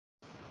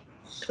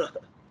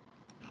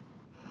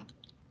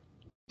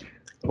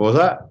What was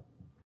that?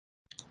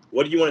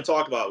 What do you want to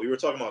talk about? We were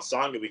talking about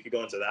Sangha. We could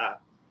go into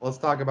that. Let's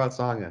talk about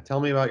Sangha. Tell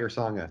me about your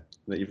Sangha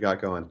that you've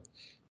got going.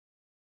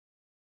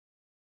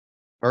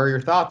 Or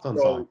your thoughts on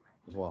Sangha So,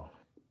 as well.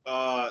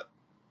 I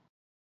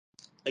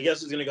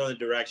guess it's going to go in the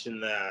direction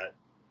that,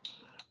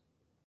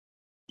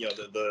 you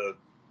know,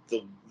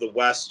 the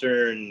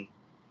Western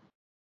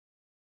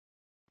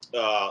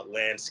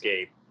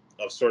landscape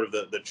of sort of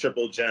the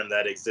triple gem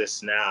that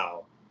exists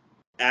now,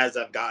 as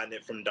I've gotten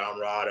it from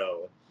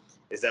Dhammarato,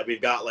 is that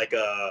we've got like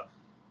a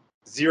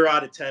 0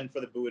 out of 10 for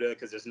the Buddha,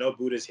 because there's no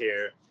Buddhas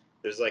here.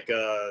 There's like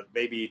a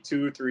maybe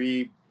 2,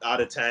 3 out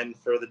of 10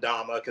 for the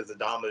Dhamma, because the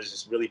Dhamma is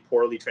just really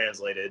poorly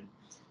translated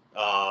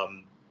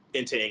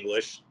into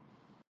English.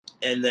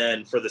 And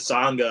then for the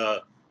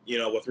Sangha, you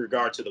know, with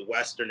regard to the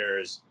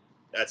Westerners,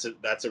 that's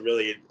a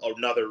really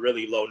another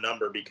really low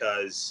number,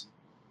 because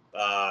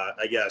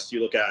I guess you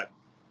look at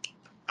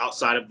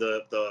outside of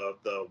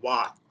the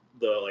watt,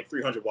 the like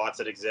 300 watts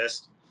that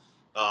exist,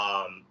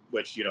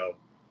 which, you know,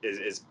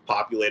 is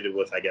populated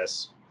with, I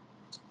guess,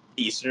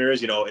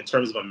 Easterners. You know, in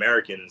terms of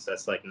Americans,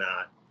 that's like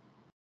not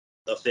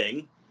a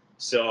thing.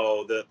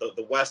 So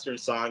the Western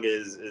Sangha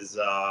is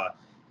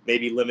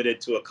maybe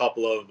limited to a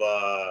couple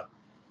of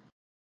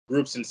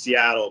groups in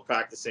Seattle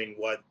practicing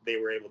what they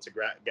were able to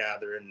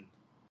gather in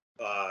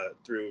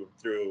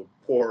through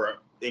poor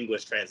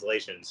English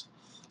translations.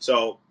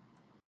 So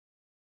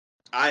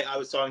I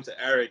was talking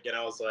to Eric, and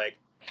I was like,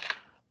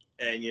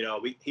 and you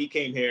know, he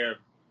came here,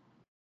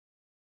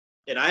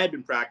 and I had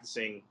been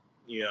practicing,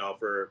 you know,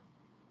 for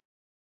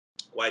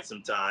quite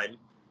some time,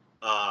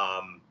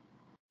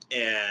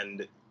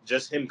 and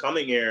just him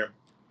coming here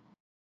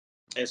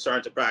and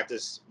starting to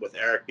practice with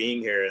Eric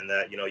being here, and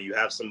that, you know, you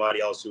have somebody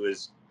else who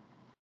is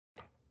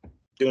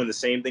doing the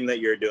same thing that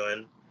you're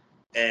doing,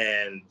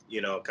 and,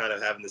 you know, kind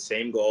of having the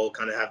same goal,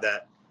 kind of have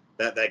that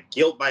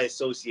guilt by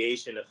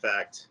association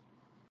effect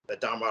that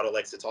Dhammarato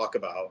likes to talk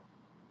about.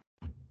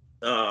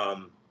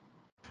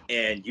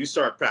 And you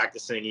start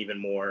practicing even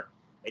more,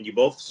 and you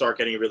both start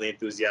getting really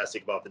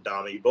enthusiastic about the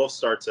Dhamma. You both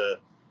start to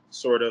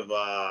sort of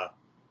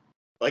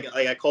like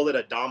I call it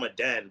a Dhamma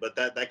den, but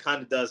that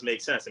kind of does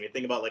make sense. I mean,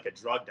 think about like a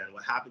drug den.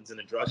 What happens in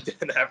a drug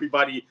den?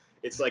 Everybody,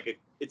 it's like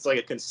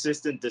a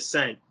consistent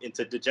descent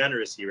into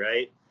degeneracy,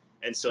 right?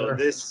 And so Sure.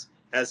 this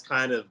has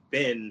kind of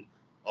been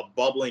a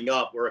bubbling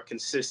up or a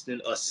consistent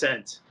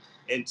ascent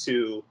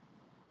into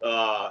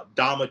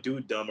Dhamma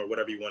dudedom, or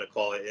whatever you want to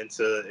call it,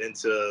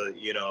 into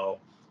you know,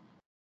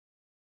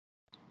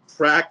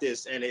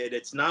 practice. And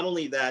it's not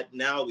only that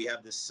now we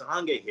have this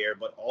Sangha here,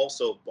 but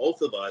also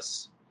both of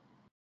us,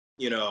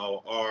 you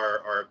know,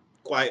 are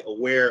quite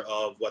aware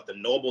of what the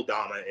noble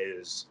Dhamma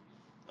is,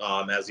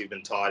 as we've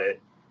been taught it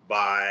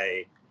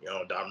by, you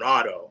know,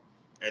 Dhammarato.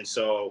 And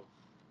so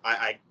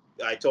I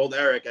told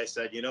Eric, I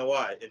said, you know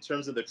what, in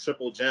terms of the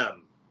triple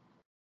gem,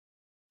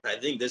 I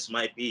think this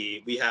might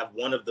be, we have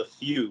one of the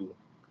few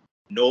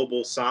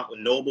noble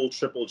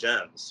triple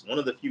gems, one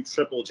of the few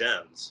triple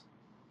gems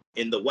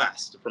in the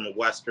West, from a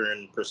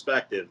Western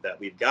perspective, that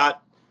we've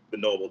got the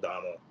noble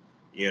Dhamma,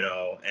 you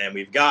know, and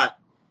we've got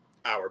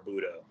our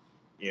Buddha,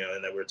 you know,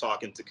 and that we're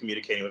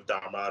communicating with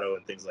Dhammarato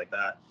and things like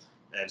that.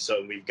 And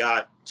so we've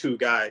got two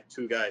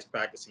guys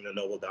practicing the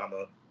noble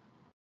Dhamma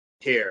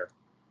here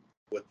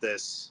with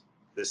this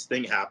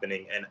thing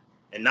happening.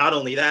 And not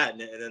only that,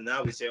 and then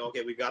now we say,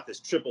 okay, we've got this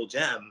triple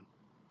gem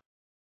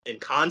in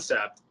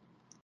concept,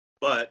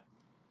 but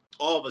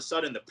all of a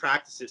sudden the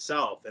practice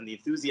itself and the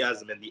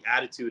enthusiasm and the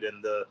attitude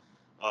and the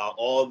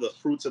all the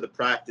fruits of the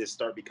practice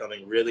start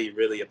becoming really,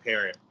 really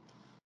apparent,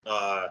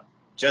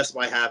 just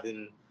by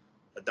having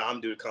a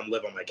Dom dude come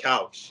live on my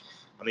couch.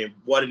 I mean,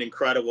 what an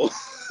incredible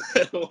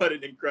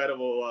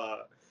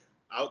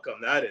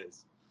outcome that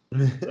is.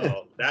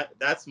 So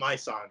that's my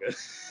Sangha.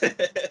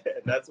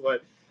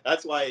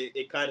 That's why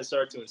it kind of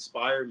started to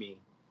inspire me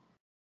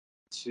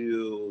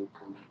to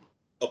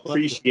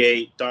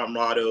appreciate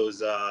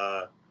Dhammarado's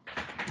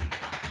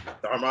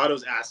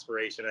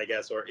aspiration, I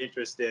guess, or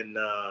interest in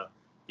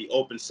the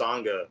Open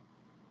Sangha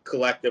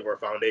collective or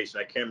foundation.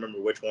 I can't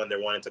remember which one they're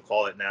wanting to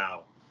call it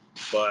now,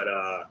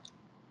 but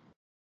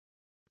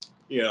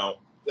you know,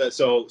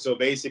 so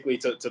basically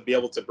to be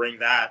able to bring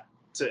that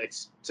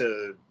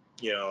to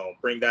you know,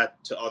 bring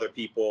that to other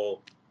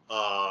people,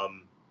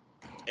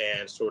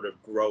 and sort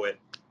of grow it,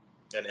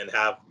 and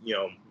have, you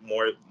know,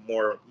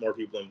 more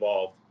people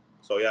involved.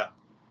 So yeah.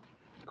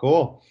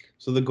 Cool.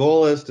 So the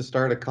goal is to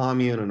start a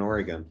commune in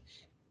Oregon.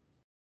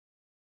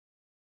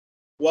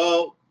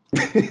 Well,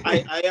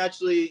 I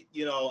actually,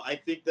 you know, I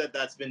think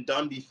that's been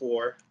done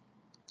before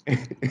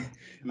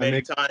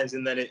many times,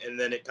 and then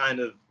it kind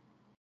of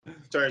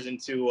turns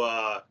into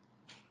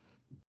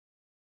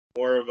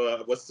more of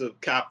a, what's the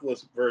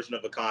capitalist version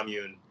of a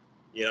commune,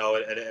 you know,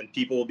 and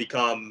people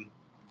become,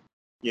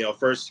 you know,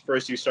 first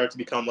you start to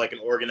become like an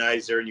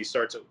organizer, and you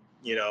start to,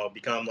 you know,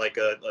 become like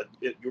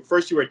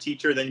first you were a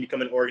teacher, then you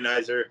become an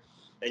organizer,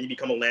 then you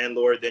become a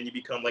landlord, then you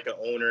become like an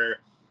owner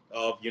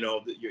of, you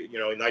know, you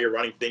know, now you're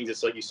running things.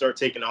 It's like you start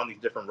taking on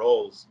these different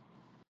roles.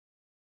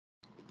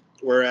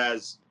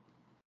 Whereas,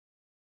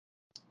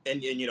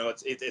 and you know,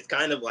 it's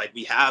kind of like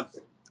we have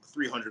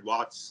 300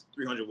 watts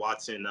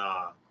in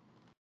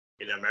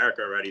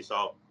America already.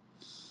 So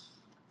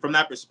from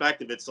that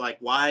perspective, it's like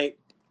why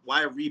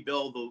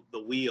rebuild the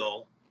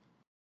wheel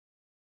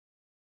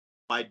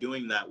by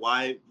doing that?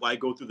 Why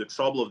go through the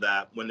trouble of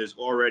that when there's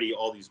already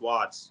all these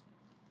watts?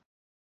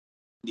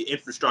 The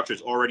infrastructure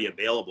is already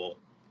available,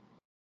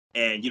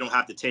 and you don't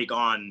have to take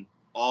on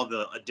all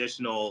the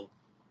additional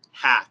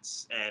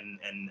hats and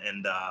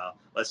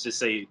let's just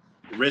say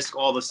risk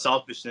all the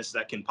selfishness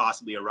that can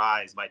possibly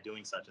arise by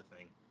doing such a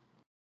thing.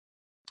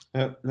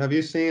 Have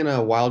you seen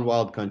Wild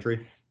Wild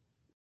Country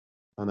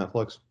on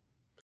Netflix?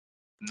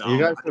 You No,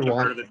 guys should I've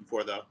watch. heard of it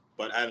before though,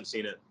 but I haven't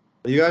seen it.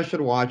 You guys should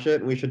watch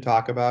it, and we should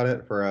talk about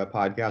it for a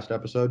podcast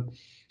episode.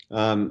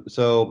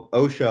 So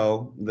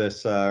Osho,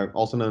 this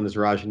also known as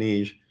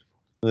Rajneesh,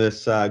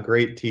 this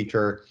great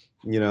teacher,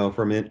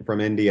 from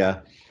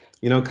India,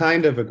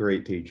 kind of a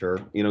great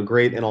teacher,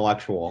 great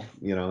intellectual.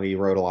 He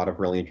wrote a lot of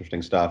really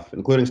interesting stuff,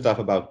 including stuff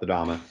about the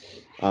Dhamma,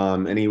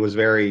 and he was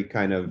very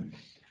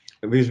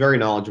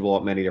knowledgeable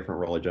at many different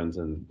religions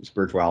and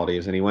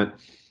spiritualities, and he went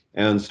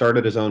and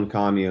started his own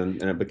commune,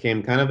 and it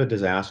became kind of a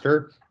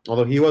disaster.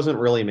 Although he wasn't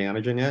really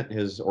managing it,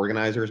 his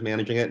organizers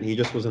managing it, and he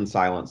just was in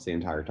silence the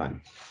entire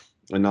time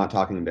and not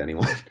talking to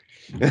anyone.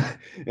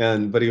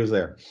 But he was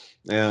there,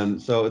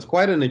 and so it's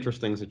quite an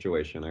interesting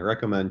situation. I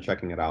recommend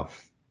checking it out.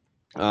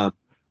 Um,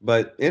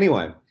 but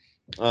anyway,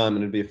 and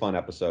it'd be a fun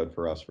episode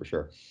for us for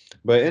sure.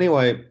 But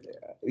anyway,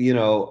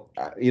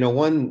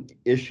 one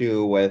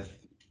issue with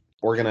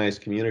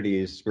organized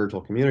communities,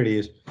 spiritual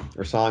communities,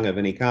 or song of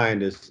any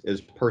kind is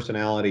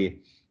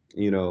personality,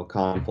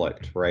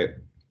 conflict, right?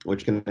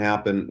 Which can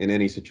happen in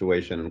any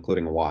situation,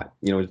 including a Watt,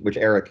 which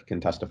Eric can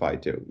testify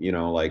to.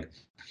 Like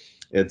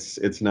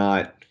it's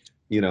not,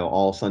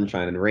 all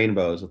sunshine and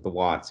rainbows with the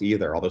Watts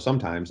either. Although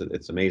sometimes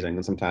it's amazing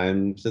and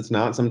sometimes it's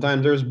not.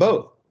 Sometimes there's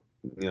both.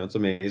 It's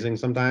amazing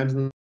sometimes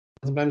and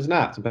sometimes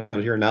not.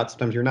 Sometimes you're nuts,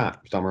 sometimes you're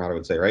not. Tom Morado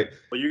would say, right?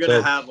 But you're gonna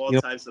So, have all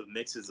types of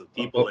mixes of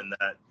people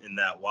but in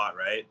that Watt,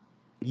 right?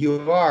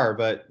 you are,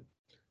 but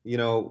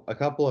a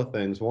couple of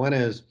things. One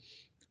is,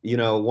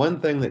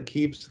 one thing that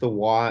keeps the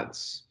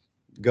Watts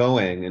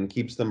going and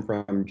keeps them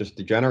from just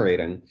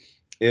degenerating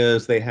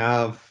is they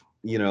have,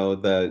 they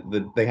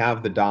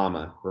have the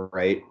Dhamma,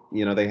 right?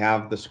 They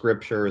have the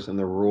scriptures and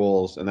the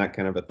rules and that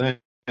kind of a thing.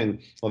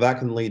 Well, that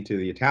can lead to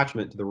the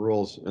attachment to the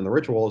rules and the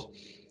rituals,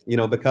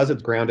 because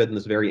it's grounded in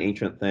this very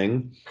ancient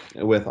thing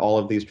with all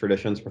of these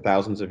traditions for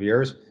thousands of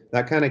years.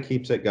 That kind of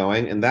keeps it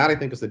going. And that I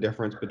think is the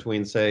difference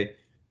between, say,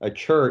 a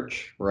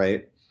church,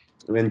 right?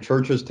 And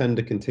churches tend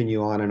to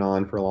continue on and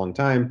on for a long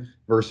time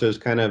versus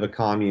kind of a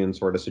commune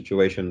sort of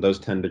situation. Those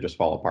tend to just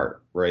fall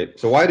apart, right?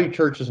 So why do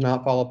churches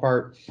not fall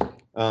apart?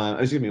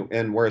 Excuse me,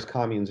 and whereas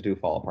communes do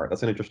fall apart?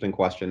 That's an interesting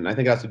question. I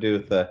think it has to do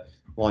with the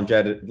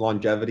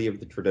longevity of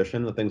the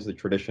tradition, the things the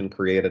tradition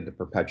created to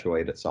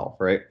perpetuate itself,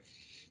 right?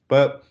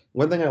 But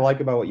one thing I like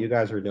about what you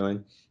guys are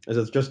doing is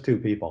it's just two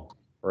people,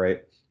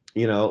 right?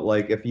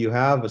 Like if you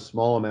have a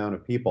small amount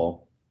of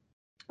people,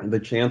 the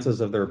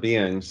chances of there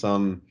being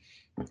some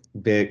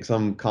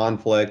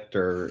conflict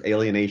or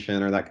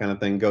alienation or that kind of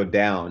thing go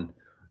down.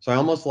 So I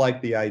almost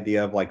like the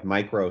idea of like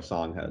micro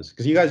sanghas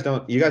because you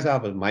guys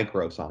have a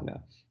micro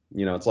sangha.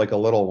 It's like a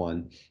little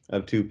one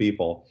of two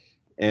people,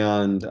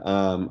 and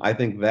I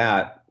think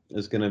that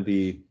is going to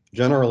be,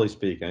 generally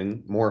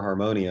speaking, more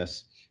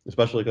harmonious,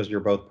 especially because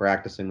you're both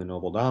practicing the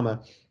noble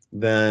dhamma,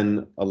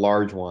 than a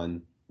large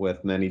one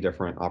with many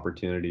different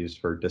opportunities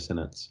for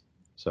dissonance.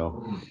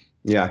 So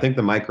yeah, I think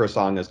the micro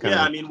sangha is kind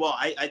Yeah, of I mean, well,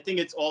 I think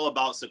it's all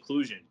about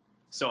seclusion.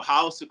 So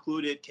how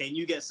secluded can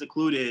you get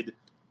secluded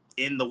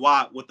in the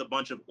Wat with a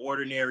bunch of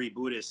ordinary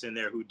Buddhists in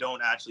there who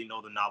don't actually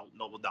know the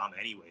Noble Dhamma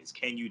anyways?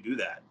 Can you do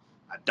that?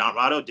 Don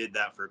Rado did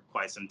that for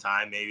quite some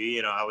time,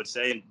 maybe, I would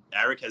say, and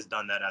Eric has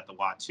done that at the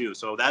Wat too.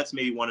 So that's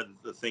maybe one of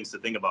the things to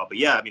think about. But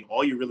yeah, I mean,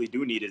 all you really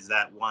do need is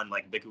that one,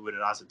 like Bhikkhu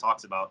Buddhadasa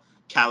talks about,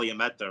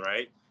 Kalyametta,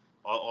 right?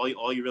 All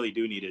you really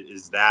do need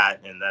is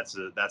that, and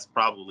that's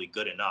probably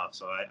good enough.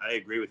 So I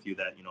agree with you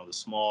that the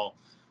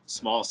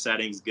small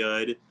settings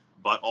good,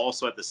 but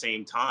also at the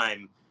same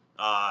time,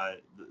 I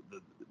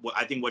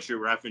think what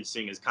you're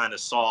referencing is kind of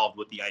solved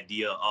with the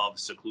idea of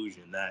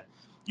seclusion, that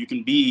you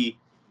can be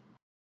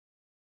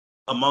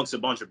amongst a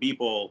bunch of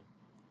people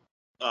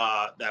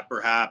that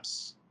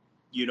perhaps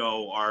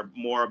are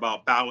more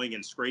about bowing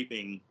and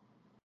scraping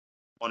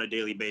on a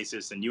daily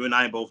basis, and you and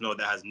I both know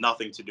that has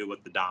nothing to do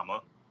with the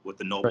Dhamma, with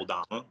the noble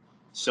Dhamma.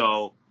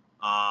 So,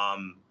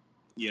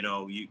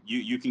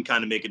 you can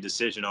kind of make a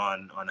decision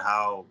on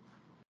how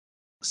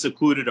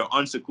secluded or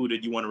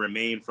unsecluded you want to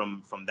remain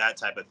from that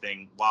type of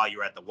thing while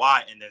you're at the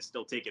Wat, and then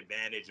still take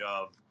advantage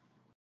of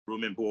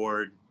room and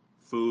board,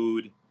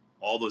 food,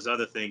 all those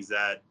other things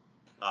that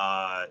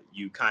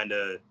you kind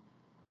of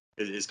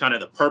is kind of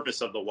the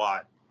purpose of the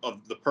Wat,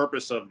 of the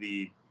purpose of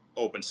the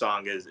open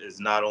song is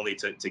not only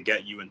to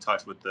get you in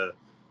touch with the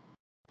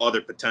other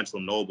potential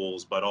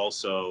nobles, but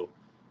also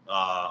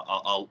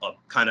a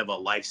kind of a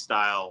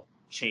lifestyle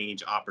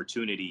change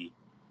opportunity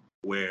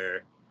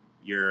where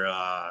you're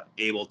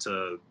able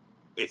to,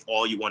 if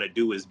all you want to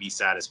do is be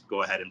satisfied,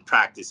 go ahead and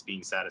practice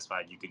being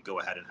satisfied. You could go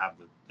ahead and have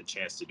the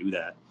chance to do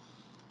that.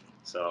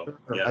 So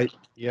Sure.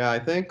 I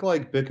think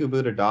like Bhikkhu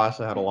Buddha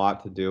Dasa had a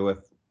lot to do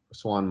with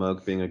Swan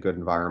Moke being a good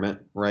environment,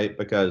 right?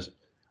 Because,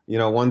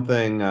 one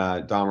thing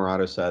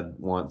Dhammarato said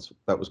once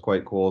that was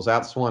quite cool is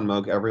at Swan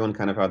Moke, everyone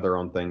kind of had their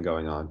own thing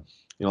going on.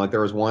 Like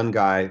there was one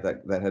guy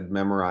that had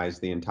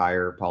memorized the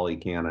entire Pali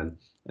Canon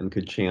and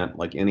could chant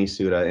like any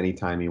sutta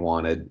anytime he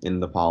wanted in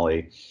the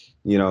Pali.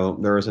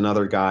 There was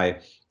another guy,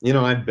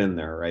 I've been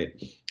there, right?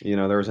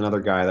 There was another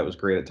guy that was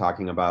great at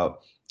talking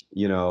about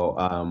the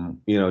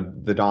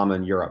Dhamma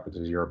in Europe, because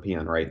he was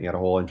European, right? He had a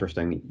whole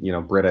interesting,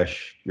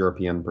 British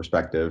European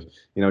perspective.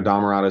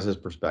 Dhammarata's his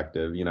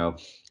perspective.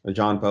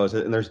 John Poe's,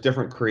 and there's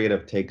different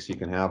creative takes you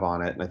can have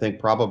on it. And I think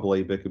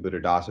probably Bhikkhu Buddha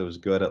Dasa was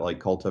good at like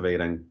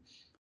cultivating,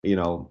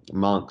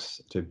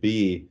 monks to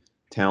be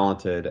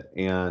talented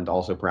and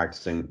also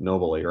practicing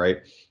nobly, right?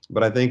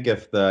 But I think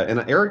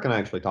and Eric and I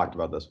actually talked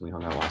about this when we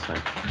hung out last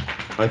time.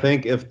 I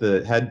think if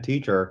the head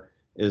teacher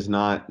is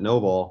not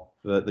noble,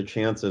 the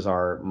chances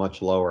are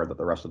much lower that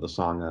the rest of the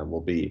Sangha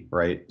will be,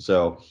 right?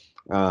 So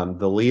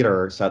the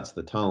leader sets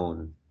the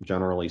tone,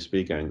 generally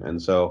speaking.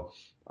 And so,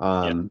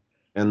 yeah.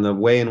 and the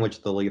way in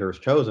which the leader is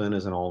chosen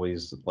isn't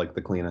always like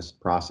the cleanest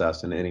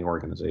process in any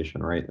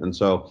organization, right? And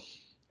so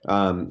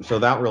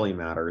that really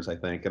matters, I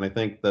think. And I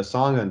think the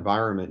Sangha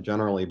environment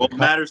generally, Well, it because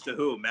matters to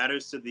who? It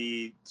matters to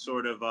the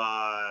sort of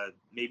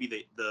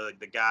maybe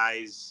the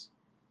guys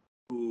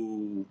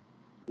who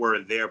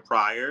were there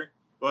prior.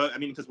 Well, I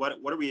mean, because what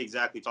are we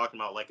exactly talking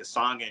about? Like a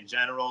Sangha in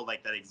general,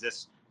 like that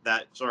exists,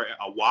 that sorry,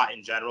 a Wat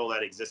in general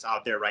that exists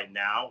out there right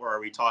now, or are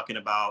we talking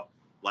about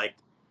like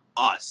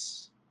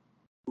us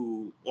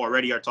who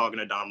already are talking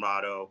to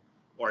Dhammarato,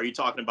 or are you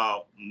talking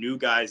about new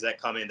guys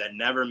that come in that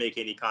never make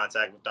any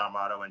contact with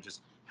Dhammarato and just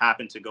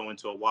happen to go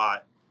into a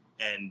Wat,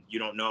 and you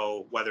don't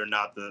know whether or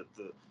not the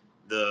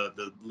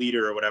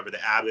leader or whatever,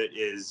 the abbot,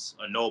 is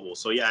a noble?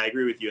 So yeah, I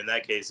agree with you in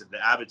that case. If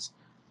the abbot's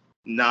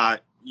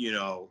not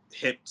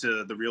hip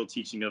to the real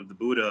teaching of the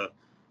Buddha,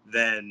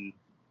 then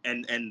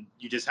and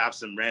you just have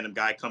some random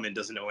guy come in,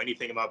 doesn't know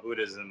anything about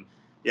Buddhism,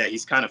 yeah,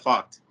 he's kind of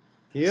fucked.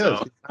 he is. So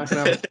He's not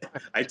gonna have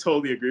I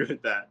totally agree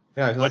with that.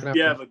 yeah, he's not But gonna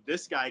yeah, have but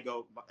this guy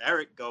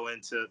Eric go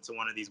into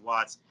one of these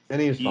Watts,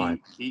 and he's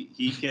fine.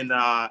 he can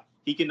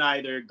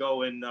either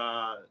go and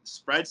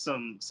spread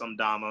some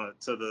Dhamma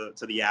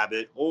to the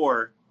abbot,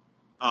 or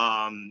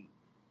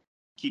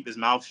keep his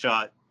mouth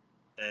shut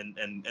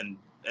and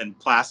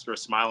plaster a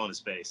smile on his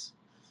face.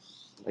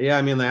 Yeah,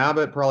 I mean, the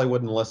abbot probably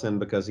wouldn't listen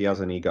because he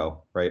has an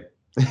ego, right?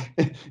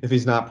 If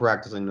he's not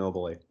practicing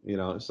nobly,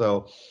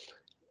 so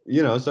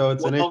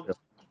it's an Well, issue.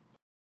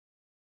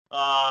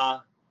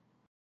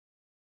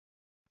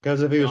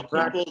 Because if he was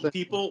practicing,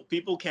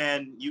 people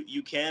can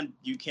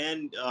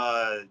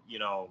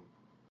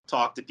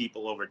talk to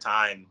people over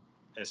time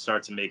and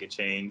start to make a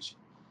change.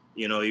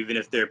 Even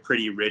if they're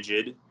pretty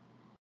rigid,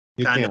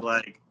 you kind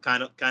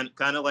can't.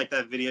 of like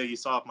that video you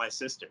saw of my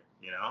sister.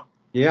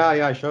 Yeah,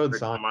 I showed I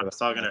Sangha. was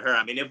talking to her.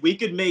 I mean, if we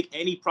could make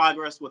any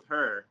progress with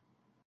her,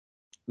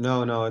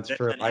 No, it's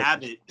true. then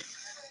Abbott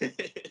should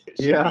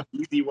Yeah. be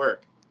easy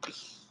work.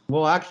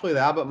 Well, actually, the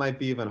abbot might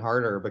be even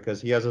harder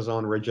because he has his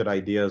own rigid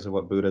ideas of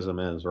what Buddhism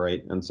is,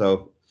 right? And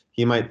so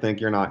he might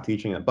think you're not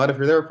teaching it. But if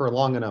you're there for a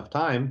long enough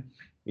time,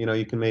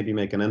 you can maybe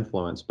make an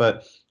influence.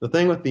 But the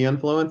thing with the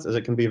influence is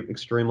it can be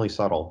extremely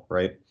subtle,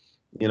 right?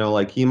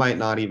 Like he might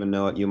not even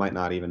know it, you might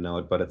not even know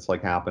it, but it's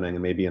like happening,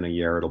 and maybe in a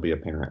year it'll be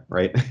apparent,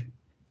 right?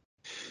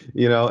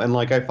 And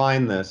like I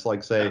find this,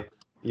 like say,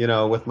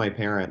 with my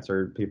parents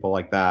or people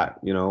like that,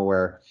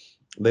 where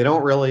they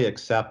don't really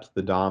accept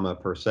the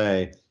Dhamma per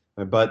se,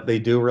 but they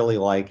do really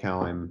like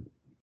how I'm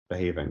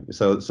behaving.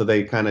 So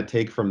they kind of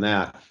take from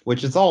that,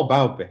 which is all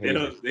about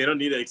behavior. They don't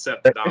need to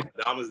accept the Dom.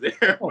 The Dom is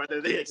there,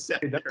 whether they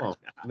accept They it or don't.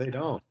 not. They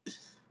don't.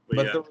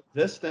 But But yeah, the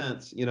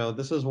resistance,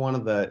 this is one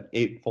of the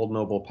Eightfold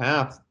Noble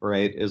Path,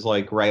 right? Is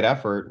like right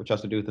effort, which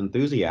has to do with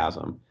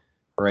enthusiasm,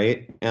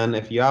 right? And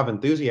if you have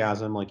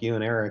enthusiasm, like you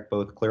and Eric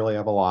both clearly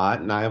have a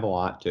lot, and I have a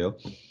lot too,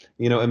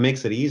 it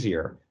makes it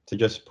easier to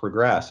just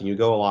progress, and you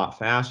go a lot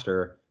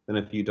faster than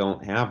if you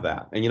don't have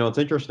that. And it's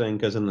interesting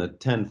because in the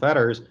 10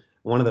 fetters,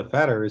 one of the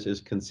fetters is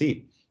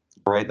conceit,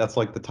 right? That's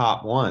like the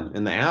top one.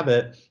 And the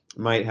abbot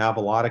might have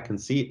a lot of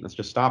conceit, and it's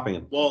just stopping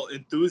him. well,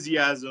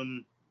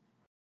 enthusiasm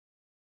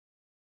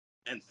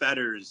and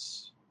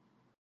fetters.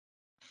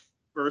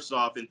 First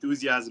off,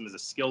 enthusiasm is a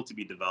skill to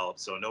be developed.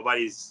 So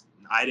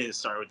I didn't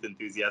start with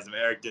enthusiasm.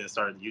 Eric didn't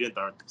start. You didn't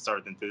start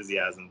with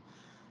enthusiasm.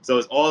 So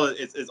it's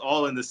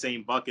all in the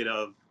same bucket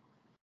of,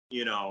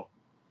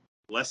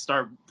 let's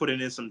start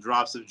putting in some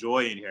drops of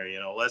joy in here.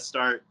 Let's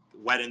start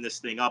wetting this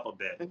thing up a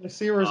bit. And you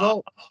see a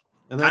result.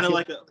 And Kind that's of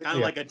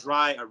like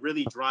a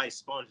really dry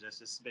sponge that's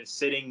just been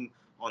sitting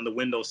on the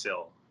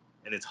windowsill,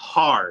 and it's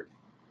hard,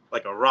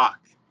 like a rock.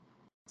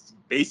 It's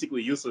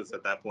basically useless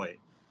at that point.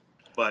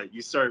 But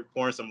you start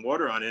pouring some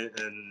water on it,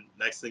 and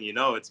next thing you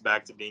know, it's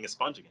back to being a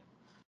sponge again.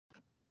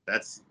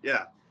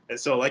 Yeah. And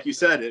so, like you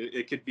said,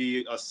 it could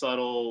be a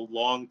subtle,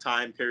 long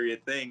time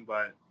period thing,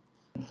 but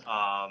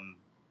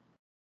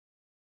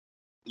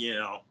you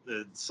know,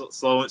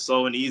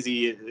 slow and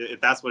easy. If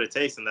that's what it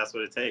takes, then that's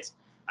what it takes.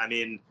 I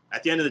mean,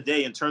 at the end of the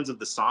day, in terms of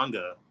the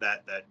Sangha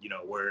that you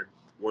know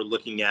we're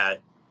looking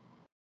at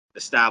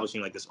establishing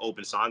like this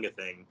open Sangha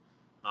thing,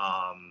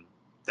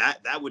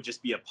 that would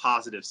just be a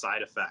positive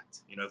side effect.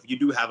 You know, if you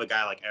do have a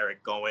guy like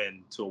Eric go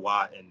in to a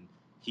Watt and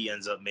he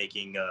ends up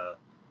making a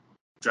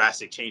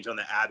drastic change on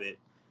the Abbott,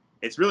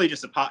 it's really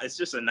just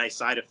a nice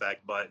side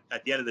effect. But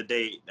at the end of the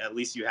day, at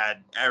least you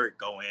had Eric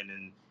go in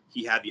and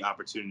he had the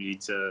opportunity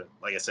to,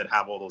 like I said,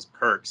 have all those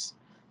perks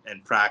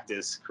and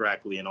practice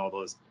correctly and all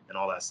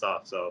that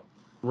stuff. So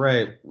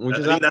Right, which I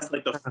is think that's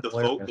like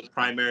hilarious. the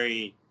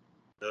primary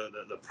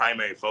the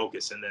primary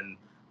focus. And then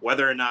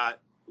whether or not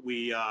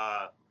we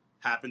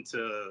happen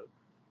to,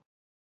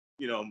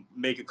 you know,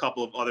 make a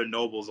couple of other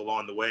nobles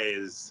along the way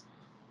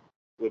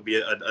would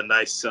be a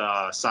nice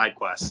side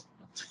quest.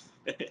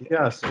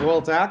 Yes, well,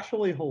 it's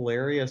actually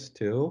hilarious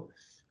too,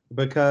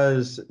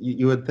 because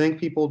you would think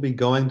people would be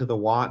going to the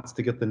Watts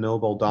to get the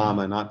Noble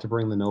Dhamma, not to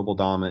bring the Noble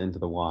Dhamma into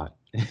the Watt.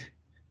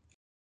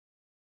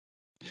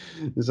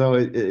 So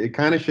it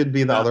kind of should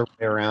be the Yeah. other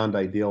way around,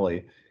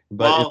 ideally.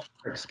 But in Well,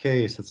 Eric's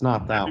case, it's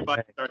not that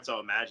everybody way. starts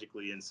out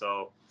magically, and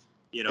so,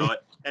 you know,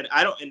 and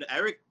I don't. And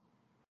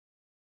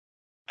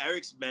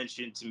Eric's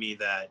mentioned to me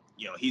that,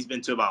 you know, he's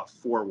been to about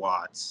 4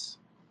 Watts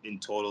in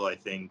total, I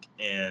think,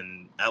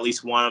 and at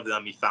least one of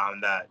them he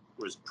found that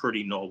was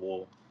pretty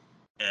noble.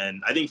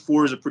 And I think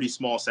 4 is a pretty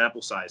small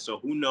sample size, so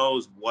who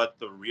knows what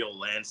the real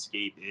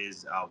landscape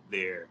is out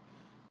there.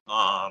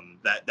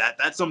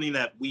 That's something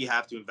that we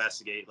have to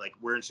investigate. Like,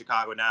 we're in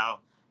Chicago now.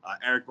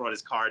 Eric brought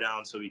his car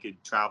down so he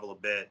could travel a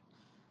bit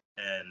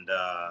and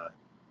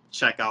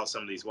check out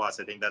some of these Watts.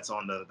 I think that's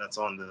on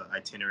the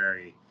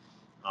itinerary.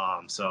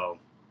 So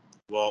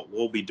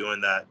we'll be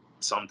doing that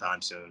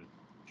sometime soon.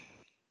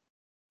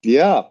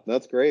 Yeah,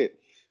 that's great.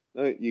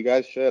 No, you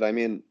guys should. I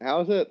mean,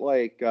 how is it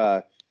like?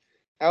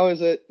 How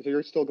is it? So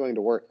you're still going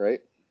to work,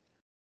 right?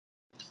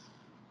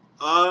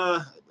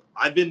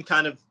 I've been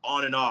kind of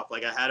on and off.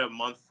 Like, I had a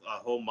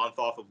whole month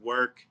off of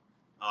work,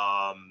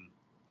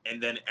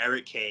 and then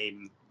Eric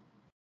came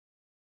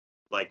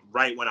like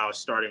right when I was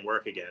starting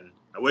work again.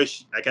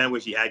 I kind of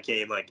wish he had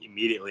came like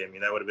immediately. I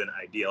mean, that would have been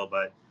ideal.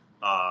 But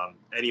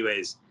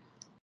anyways,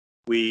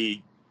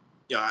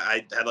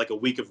 I had like a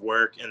week of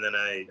work, and then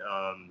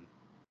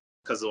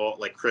because of all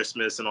like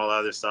Christmas and all that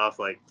other stuff,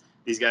 like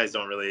these guys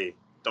don't really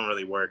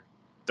work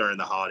during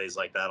the holidays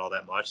like that all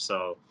that much.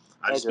 So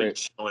I've just been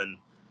chilling.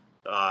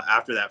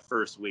 After that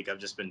first week, I've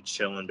just been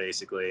chilling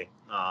basically,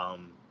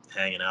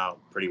 hanging out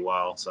pretty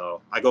well.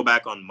 So I go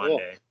back on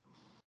Monday.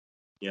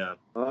 Cool. Yeah.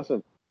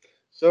 Awesome.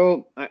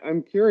 So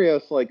I'm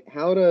curious, like,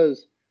 how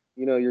does,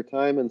 your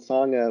time in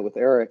Sangha with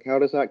Eric, how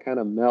does that kind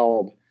of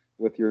meld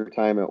with your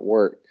time at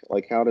work?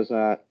 Like, how's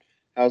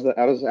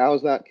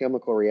that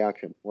chemical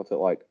reaction? What's it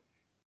like?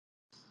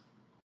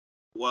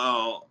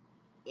 Well,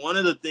 one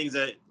of the things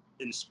that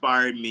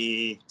inspired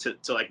me to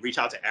like reach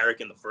out to Eric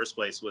in the first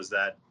place was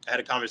that I had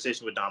a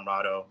conversation with Don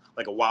Rado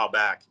like a while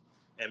back,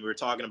 and we were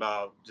talking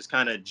about just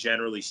kind of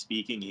generally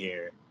speaking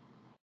here.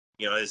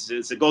 You know,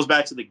 it goes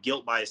back to the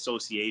guilt by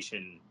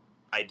association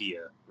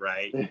idea,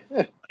 right?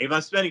 If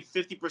I'm spending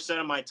 50%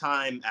 of my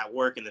time at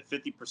work and then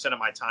 50% of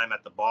my time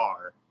at the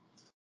bar,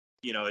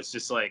 you know, it's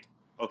just like,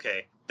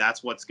 okay,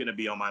 that's what's going to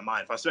be on my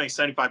mind. If I'm spending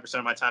 75%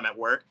 of my time at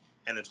work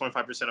and then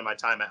 25% of my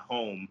time at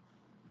home,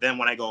 then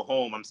when I go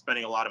home, I'm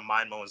spending a lot of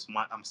mind moments.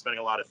 I'm spending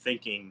a lot of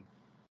thinking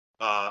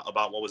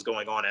about what was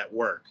going on at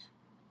work.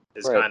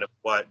 Is Right. kind of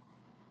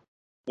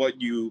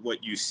what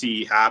you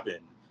see happen.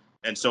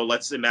 And so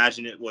let's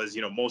imagine it was,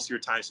 you know, most of your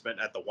time spent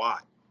at the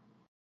Watt,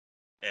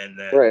 and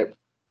then Right.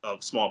 a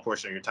small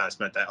portion of your time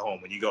spent at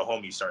home. When you go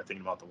home, you start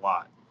thinking about the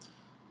Watt.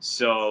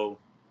 So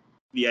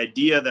the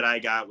idea that I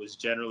got was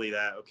generally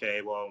that,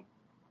 okay, well,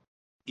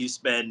 you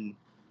spend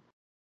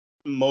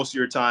most of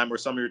your time or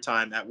some of your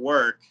time at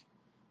work,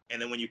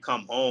 and then when you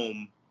come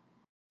home,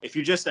 if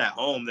you're just at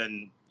home,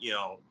 then, you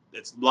know,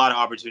 it's a lot of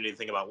opportunity to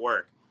think about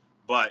work.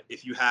 But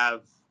if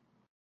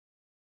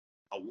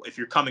if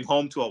you're coming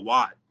home to a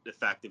Watt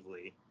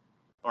effectively,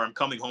 or I'm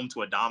coming home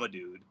to a Dhamma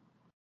dude,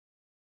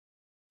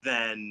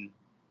 then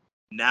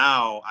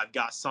now I've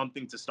got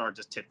something to start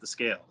to tip the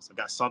scales. I've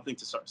got something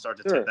to start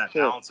to tip that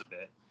Sure. balance a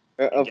bit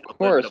and Of get a little bit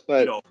course, of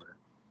bleed but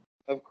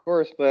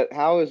over.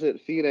 how is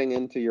it feeding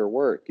into your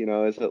work?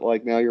 Is it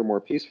like now you're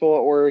more peaceful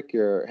at work,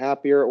 you're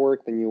happier at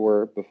work than you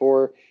were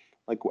before?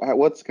 Like,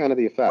 what's kind of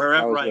the effect? How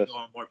Wherever is I this? go,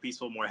 I'm more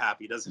peaceful, more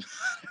happy. Doesn't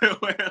matter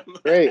where I'm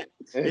Great. at.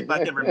 If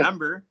I can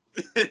remember.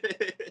 If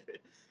I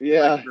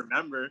Yeah. can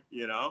remember,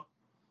 you know.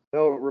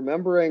 No,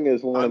 remembering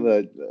is one of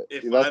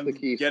If that's the I'm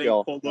key getting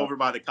skill. pulled over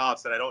by the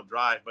cops and I don't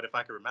drive, but if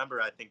I can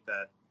remember, I think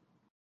that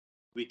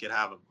we could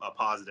have a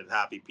positive,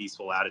 happy,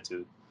 peaceful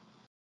attitude.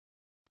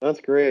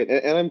 That's great.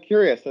 And I'm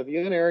curious, have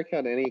you and Eric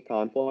had any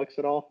conflicts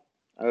at all?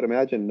 I would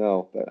imagine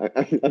no,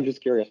 but I'm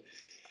just curious.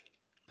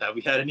 Have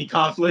we had any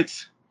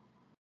conflicts?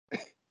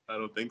 I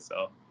don't think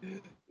so.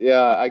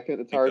 Yeah, I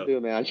could. It's Think hard of. to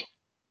imagine.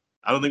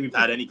 I don't think we've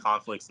had any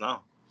conflicts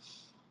now.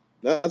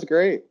 That's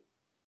great.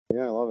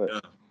 Yeah, I love it.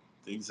 Yeah,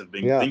 things have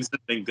Yeah,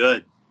 been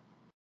good.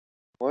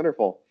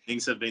 wonderful.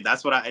 Things have been.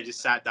 That's what I just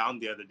sat down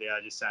the other day.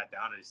 I just sat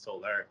down and just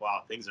told Eric,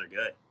 "Wow, things are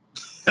good."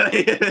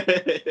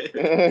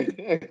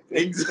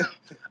 things.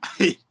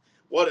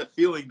 What a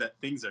feeling that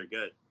things are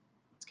good.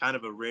 It's kind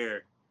of a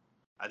rare.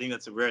 I think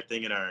that's a rare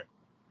thing in our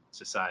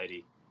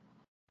society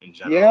in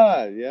general.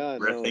 Yeah,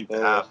 Rare no, thing to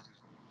totally. have.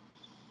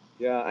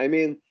 Yeah, I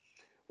mean,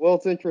 well,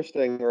 it's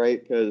interesting,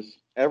 right? Because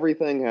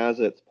everything has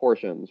its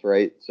portions,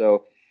 right?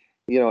 So,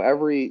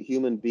 every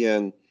human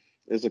being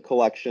is a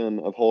collection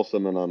of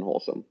wholesome and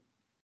unwholesome,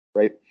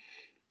 right?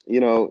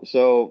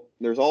 So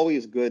there's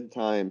always good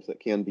times that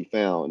can be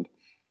found,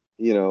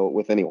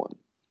 with anyone,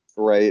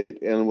 right?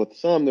 And with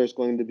some, there's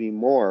going to be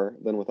more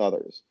than with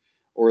others,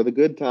 or the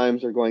good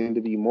times are going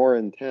to be more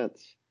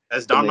intense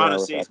As than Don they Rada are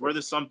with says, we're others.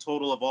 the sum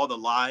total of all the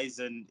lies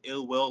and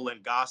ill will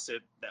and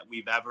gossip that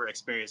we've ever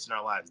experienced in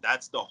our lives.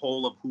 That's the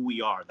whole of who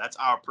we are. That's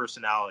our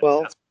personality.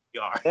 Well, That's who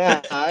we are.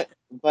 that,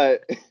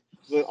 but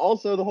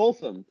also the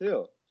wholesome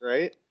too,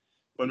 right?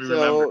 When we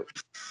remember.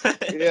 So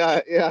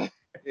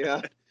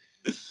yeah,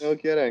 no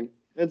kidding.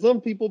 And some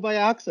people by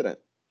accident,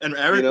 And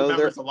Eric they're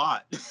remembers a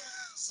lot.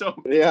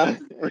 So maybe yeah,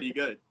 that's pretty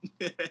good.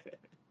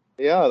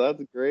 yeah,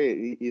 that's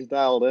great. He's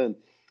dialed in.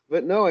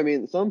 But no, I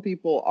mean, some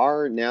people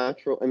are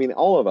natural. I mean,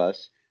 all of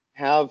us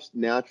have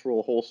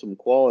natural wholesome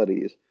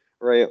qualities,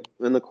 right?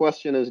 And the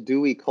question is,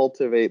 do we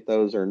cultivate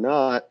those or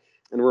not?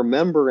 And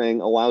remembering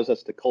allows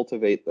us to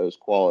cultivate those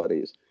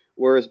qualities.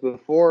 Whereas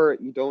before,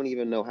 you don't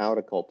even know how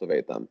to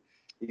cultivate them.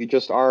 You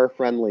just are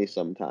friendly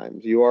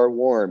sometimes. You are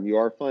warm. You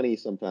are funny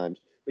sometimes,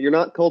 but you're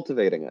not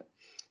cultivating it.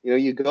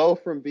 You go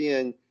from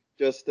being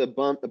just a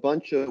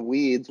bunch of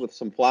weeds with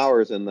some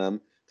flowers in them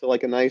to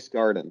like a nice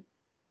garden,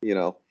 you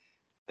know.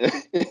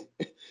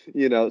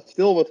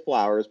 Still with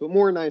flowers, but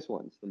more nice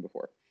ones than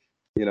before.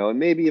 And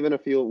maybe even a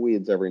few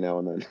weeds every now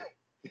and then.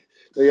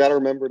 You got to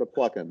remember to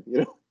pluck them.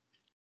 Yeah.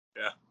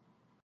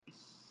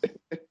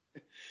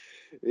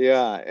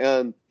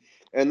 Yeah,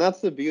 and that's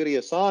the beauty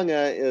of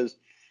Sangha is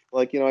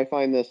like, I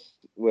find this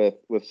with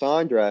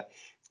Sandra,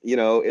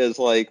 is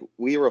like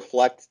we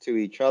reflect to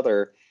each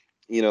other,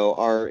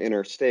 our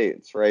inner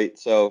states, right?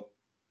 So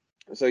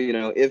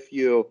if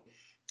you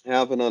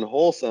have an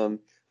unwholesome,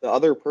 the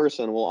other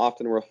person will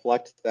often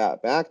reflect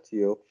that back to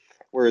you.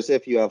 Whereas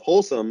if you have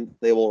wholesome,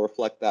 they will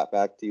reflect that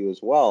back to you as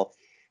well.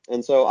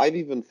 And so I've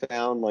even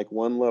found like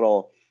one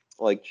little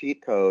like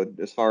cheat code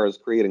as far as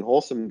creating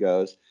wholesome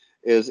goes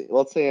is,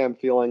 let's say I'm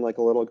feeling like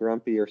a little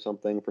grumpy or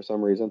something for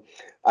some reason.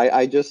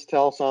 I just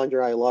tell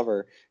Sandra I love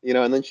her,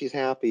 and then she's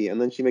happy and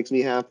then she makes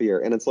me happier.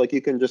 And it's like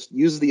you can just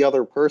use the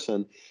other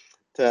person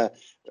to,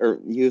 or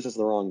use is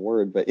the wrong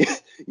word, but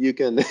you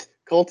can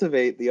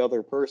cultivate the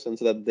other person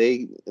so that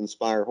they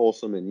inspire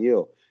wholesome in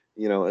you,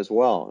 as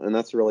well. And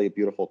that's really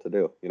beautiful to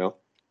do.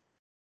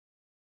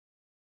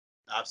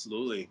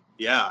 Absolutely.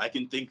 Yeah, I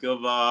can think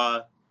of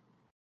a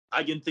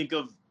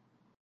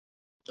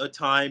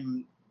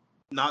time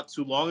not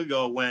too long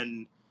ago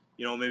when,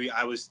 maybe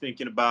I was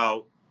thinking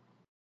about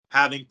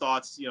having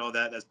thoughts,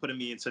 that's putting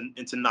me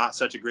into not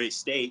such a great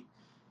state.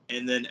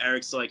 And then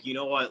Eric's like, you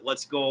know what,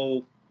 let's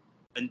go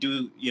and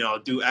do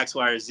X,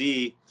 Y, or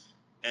Z,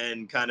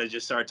 and kind of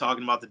just start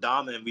talking about the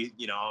Dom, and we,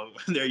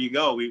 there you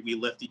go. We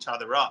lift each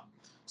other up.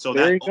 So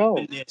There that you go.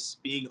 openness,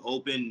 being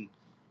open,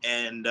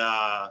 and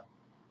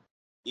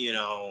you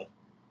know,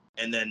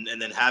 and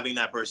then having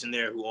that person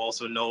there who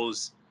also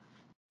knows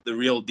the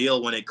real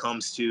deal when it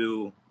comes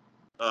to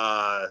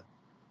uh,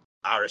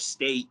 our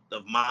state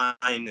of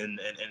mind, and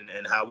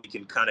how we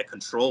can kind of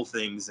control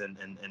things, and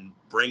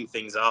bring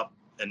things up,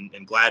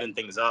 and gladden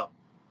things up.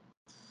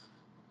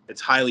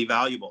 It's highly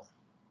valuable.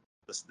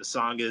 The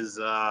song is,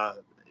 I've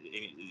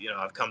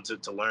come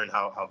to learn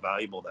how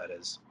valuable that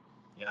is.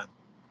 Yeah.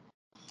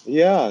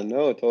 Yeah,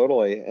 no,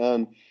 totally.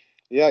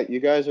 Yeah, you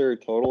guys are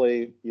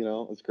totally,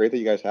 it's great that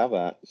you guys have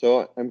that.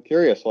 So I'm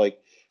curious,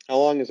 like, how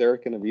long is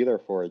Eric going to be there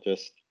for?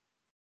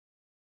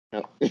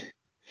 How-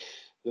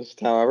 just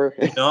however,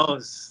 Who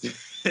knows?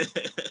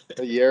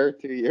 a year,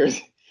 2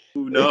 years.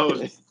 Who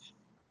knows?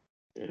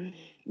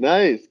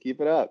 Nice, keep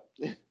it up.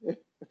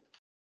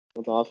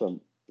 That's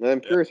awesome. And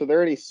I'm Yeah. curious, are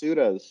there any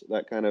suttas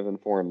that kind of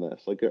inform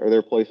this? Like, are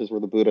there places where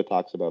the Buddha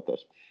talks about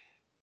this?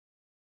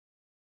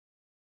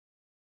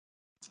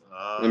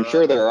 I'm Uh,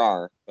 sure there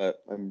are,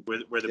 but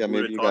where the yeah, Buddha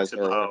maybe you talks guys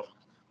are aware. about.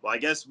 Well, I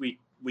guess we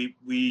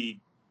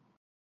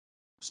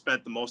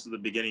spent the most of the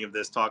beginning of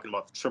this talking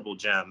about the triple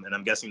gem, and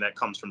I'm guessing that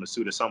comes from the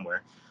Sutta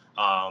somewhere.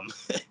 Um,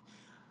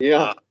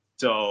 Yeah. uh,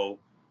 so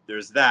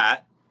there's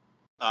that.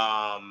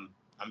 I'm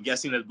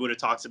guessing that Buddha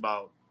talks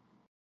about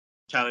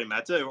Kali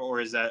Metta, or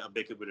is that a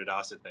Bhikkhu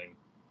Buddhadasa thing?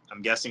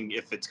 I'm guessing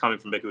if it's coming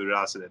from Bhikkhu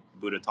Buddhadasa, that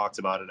Buddha talks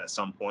about it at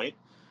some point.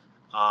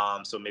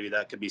 So maybe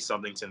that could be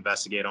something to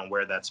investigate on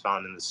where that's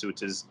found in the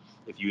suttas,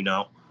 if you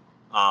know.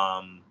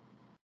 Um,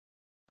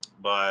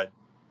 but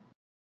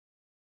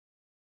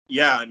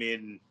yeah, I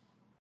mean,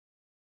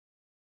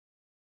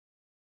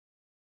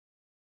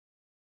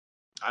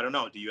 I don't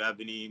know. Do you have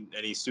any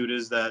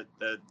Suttas that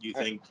you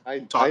think I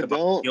talk about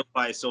don't. guilt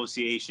by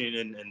association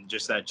and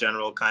just that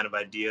general kind of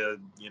idea?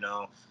 You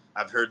know,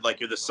 I've heard like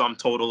you're the sum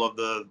total of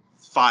the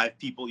 5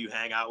 people you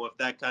hang out with,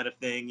 that kind of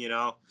thing. You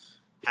know,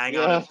 hang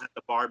out Yeah. at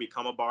the bar,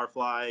 become a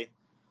barfly.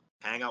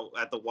 Hang out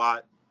at the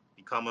Watt,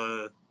 become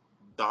a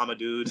Dama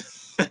dude.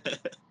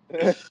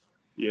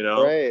 You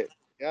know, Right.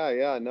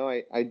 Yeah. No,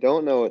 I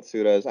don't know what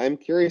Suda is. I'm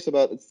curious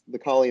about the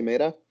Kali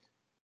Meta.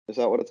 Is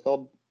that what it's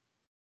called?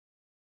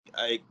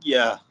 I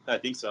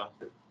think so.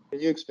 Can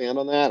you expand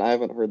on that? I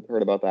haven't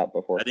heard about that I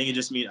before. think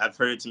I've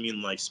heard it to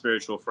mean like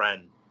spiritual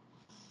friend.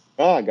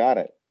 Ah, got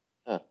it.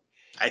 Huh.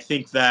 I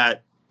think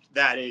that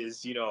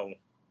is, you know,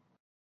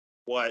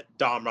 what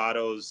Dom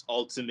Rado's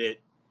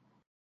ultimate,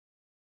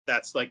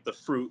 that's like the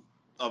fruit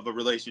of a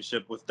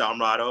relationship with Dom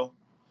Rado.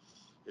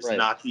 It's Right.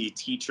 not the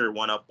teacher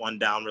one up, one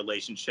down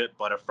relationship,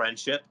 but a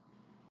friendship.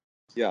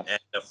 Yeah. And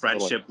a Totally.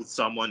 friendship with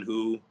someone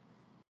who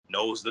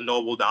knows the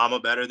noble Dama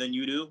better than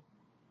you do.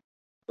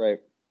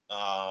 Right.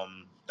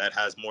 That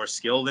has more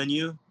skill than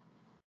you,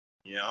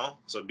 you know?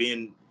 So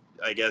being,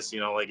 I guess, you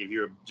know, like if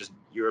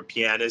you're a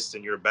pianist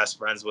and you're best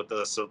friends with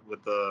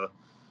the,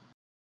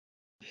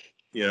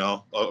 you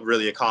know, a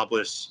really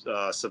accomplished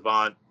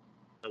savant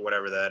or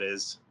whatever that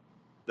is,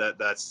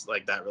 that's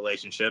like that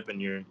relationship, and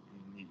you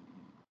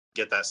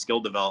get that skill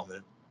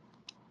development.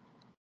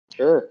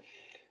 Sure.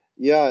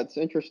 Yeah, it's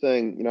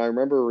interesting. I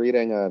remember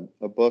reading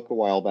a book a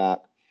while back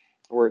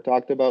where it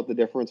talked about the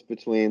difference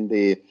between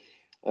the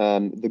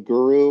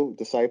guru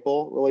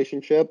disciple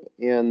relationship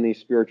and the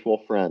spiritual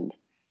friend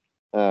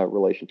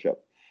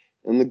relationship.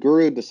 And the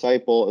guru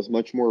disciple is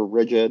much more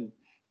rigid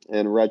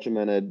and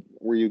regimented,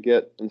 where you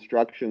get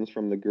instructions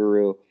from the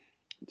guru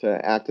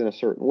to act in a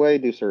certain way,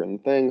 do certain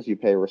things. You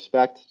pay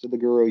respect to the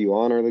guru, you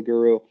honor the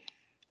guru,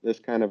 this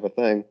kind of a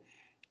thing.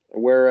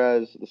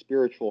 Whereas the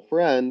spiritual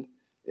friend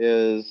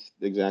is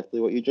exactly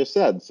what you just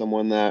said,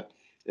 someone that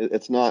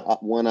it's not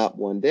up,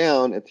 one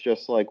down. It's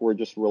just like we're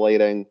just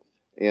relating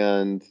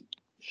and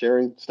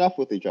sharing stuff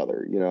with each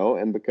other,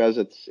 and because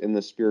it's in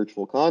the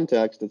spiritual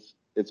context,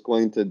 it's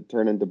going to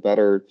turn into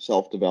better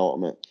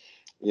self-development,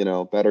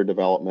 better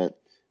development,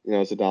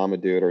 as a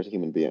Dhamma dude or as a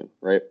human being,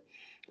 right?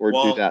 Or do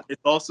Well, that.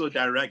 it's also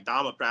direct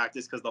Dama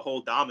practice because the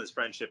whole Dama is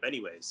friendship,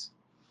 anyways.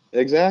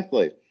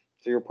 Exactly.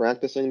 So you're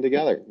practicing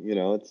together,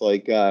 it's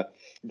like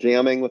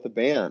jamming with a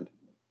band,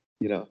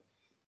 you know.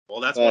 Well,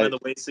 that's one of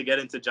But the ways to get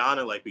into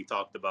jhana, like we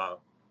talked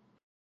about,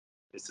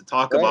 is to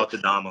talk right, about the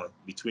Dhamma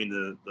between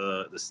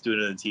the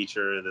student and the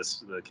teacher,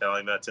 the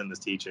Kali Metta and the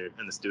teacher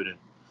and the student,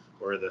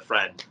 or the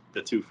friend,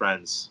 the two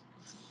friends.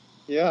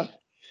 yeah,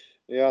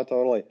 yeah,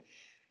 totally.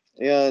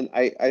 And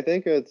I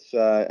think it's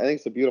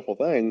a beautiful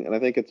thing, and I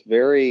think it's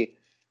very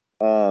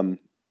um,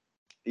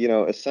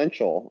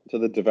 essential to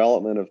the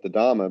development of the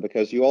Dhamma,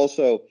 because you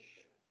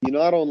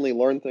not only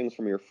learn things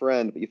from your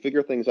friend, but you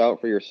figure things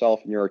out for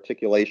yourself in your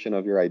articulation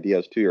of your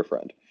ideas to your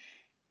friend.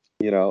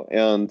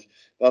 And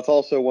that's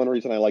also one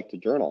reason I like to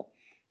journal.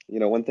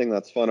 One thing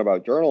that's fun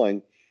about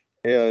journaling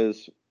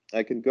is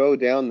I can go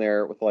down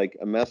there with like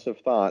a mess of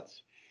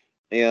thoughts,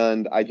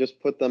 and I just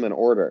put them in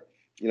order.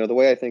 The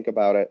way I think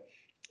about it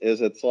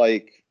is it's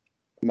like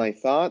my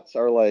thoughts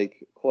are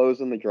like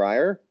clothes in the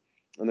dryer,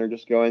 and they're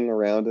just going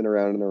around and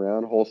around and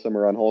around, wholesome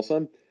or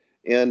unwholesome.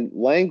 And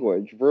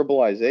language,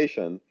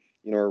 verbalization,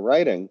 or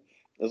writing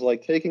is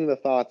like taking the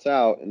thoughts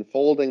out and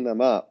folding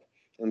them up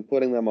and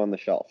putting them on the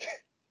shelf.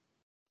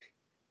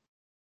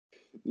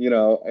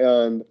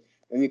 And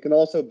you can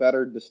also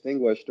better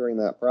distinguish during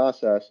that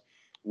process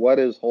what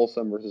is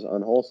wholesome versus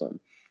unwholesome.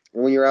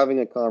 And when you're having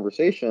a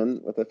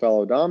conversation with a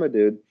fellow Dhamma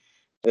dude,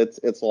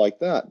 it's like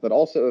that. But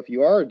also, if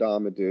you are a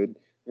Dhamma dude,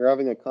 you're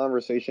having a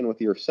conversation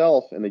with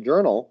yourself in a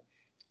journal,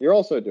 you're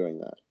also doing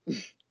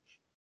that.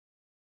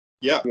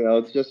 Yeah.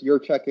 It's just you're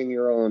checking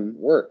your own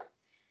work.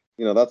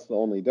 That's the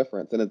only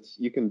difference. And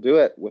you can do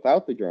it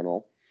without the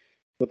journal,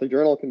 but the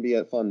journal can be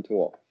a fun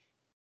tool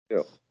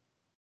too.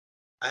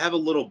 I have a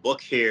little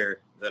book here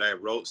that I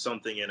wrote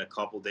something in a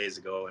couple days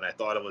ago, and I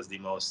thought it was the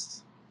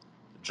most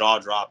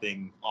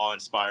jaw-dropping,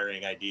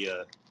 awe-inspiring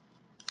idea,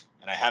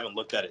 and I haven't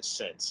looked at it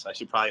since. I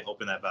should probably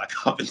open that back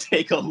up and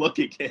take a look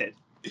again.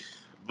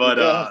 But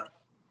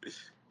Yeah.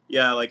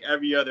 yeah, like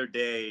every other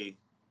day,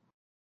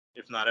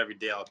 if not every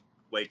day, I'll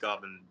wake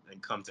up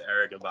and come to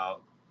Eric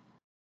about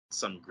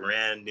some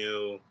brand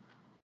new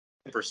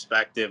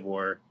perspective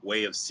or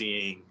way of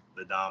seeing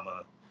the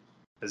Dhamma.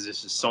 Because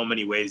there's just so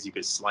many ways you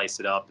could slice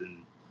it up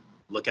and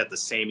look at the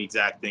same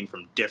exact thing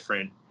from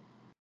different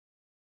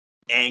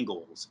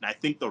angles. And I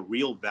think the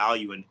real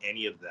value in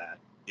any of that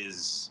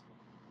is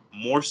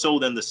more so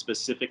than the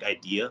specific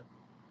idea.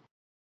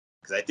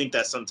 Because I think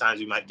that sometimes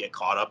we might get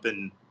caught up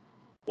in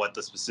what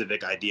the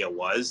specific idea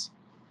was,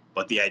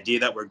 but the idea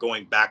that we're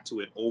going back to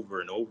it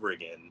over and over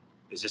again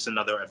is just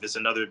another, if it's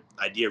another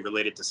idea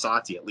related to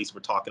sati, at least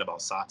we're talking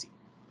about sati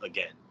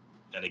again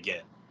and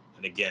again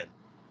and again.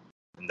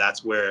 And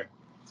that's where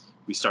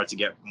we start to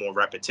get more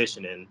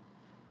repetition in,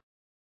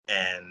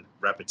 and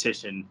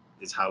repetition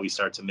is how we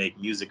start to make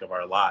music of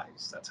our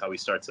lives. That's how we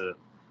start to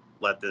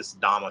let this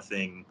Dhamma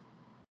thing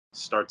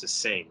start to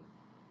sing,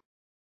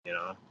 you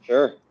know?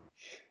 Sure.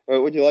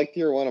 Would you like to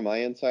hear one of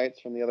my insights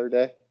from the other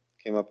day?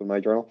 Came up in my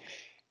journal.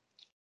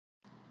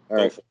 All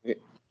Go right. for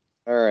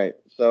All right.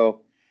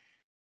 So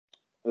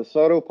the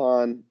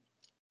Sotopan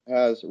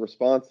has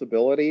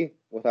responsibility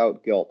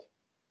without guilt.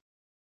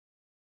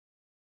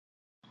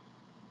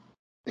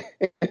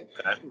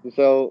 it.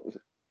 So,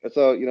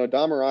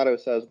 Dhammarato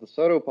says the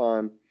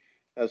Sotopan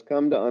has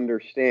come to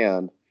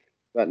understand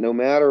that no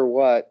matter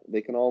what,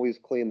 they can always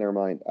clean their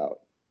mind out,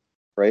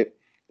 right?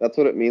 That's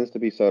what it means to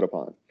be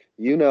Sotopan.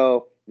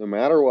 No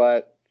matter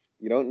what,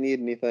 you don't need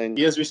anything.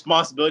 He has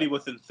responsibility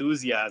with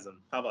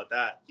enthusiasm. How about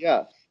that?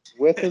 Yes,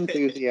 with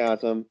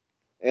enthusiasm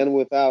and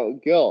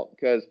without guilt,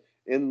 because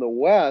in the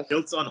West,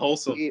 Guilt's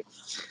unwholesome. it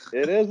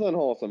is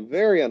unwholesome,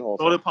 very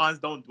unwholesome. Sotapans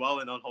don't dwell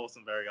in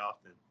unwholesome very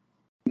often.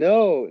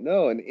 No,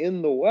 and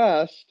in the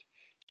West,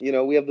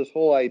 we have this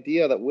whole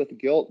idea that with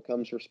guilt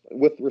comes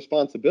with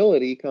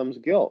responsibility comes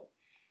guilt.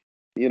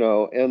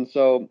 And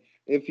so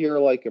if you're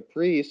like a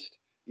priest,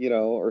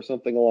 or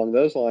something along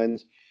those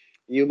lines,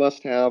 you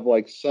must have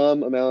like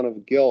some amount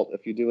of guilt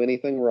if you do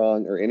anything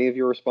wrong or any of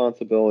your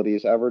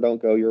responsibilities ever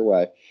don't go your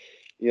way.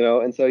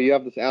 And so you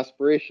have this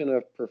aspiration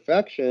of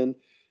perfection,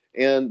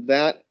 and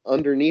that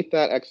underneath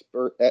that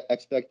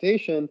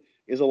expectation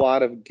is a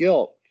lot of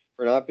guilt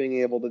for not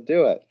being able to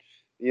do it.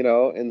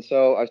 And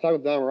so I was talking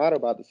with Don Murado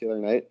about this the other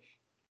night,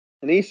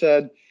 and he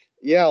said,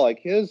 yeah,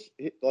 like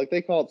like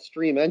they call it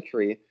stream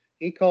entry.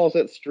 He calls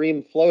it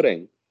stream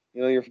floating.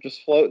 You're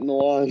just floating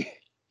along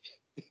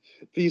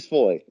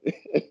peacefully,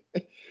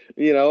 because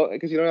you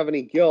don't have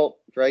any guilt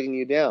dragging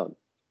you down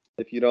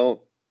if you don't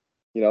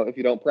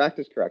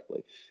practice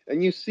correctly.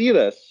 And you see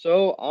this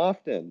so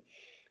often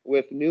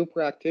with new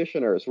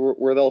practitioners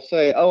where they'll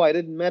say, oh, I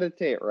didn't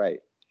meditate right.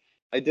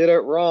 I did it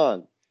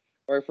wrong.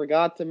 Or I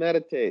forgot to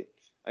meditate.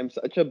 I'm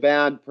such a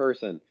bad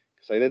person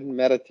because I didn't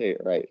meditate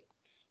right.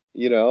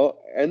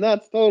 And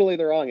that's totally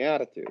the wrong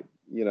attitude,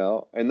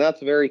 and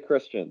that's very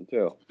Christian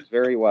too. It's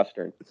very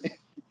Western.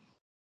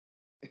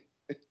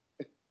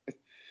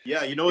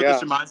 Yeah, you know what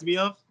this reminds me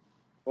of?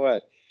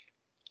 What?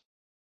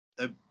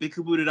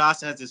 Bhikkhu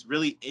Buddhadasa has this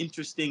really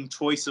interesting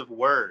choice of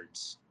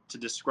words to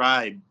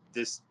describe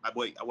this,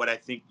 what I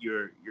think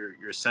your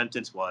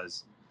sentence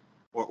was,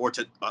 or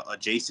to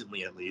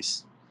adjacently at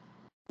least,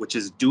 which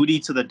is duty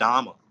to the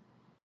Dhamma.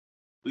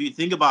 When you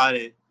think about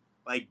it,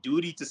 like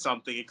duty to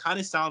something, it kind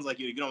of sounds like,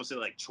 you don't say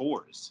like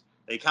chores.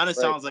 It kind of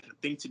sounds like a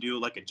thing to do,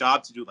 like a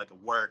job to do, like a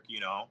work,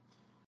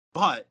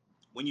 But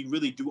when you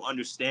really do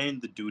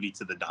understand the duty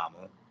to the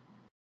Dhamma,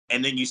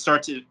 and then you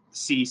start to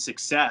see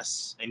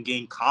success and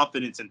gain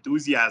confidence,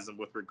 enthusiasm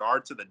with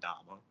regard to the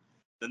Dhamma,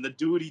 then the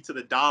duty to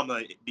the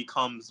Dhamma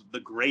becomes the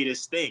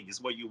greatest thing. It's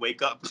what you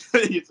wake up.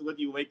 It's what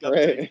you wake up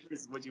to.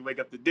 It's what you wake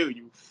up to do.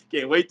 You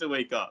can't wait to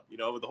wake up.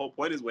 The whole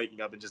point is waking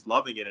up and just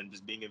loving it and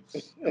just being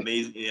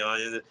amazing.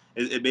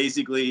 It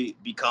basically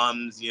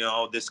becomes,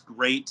 this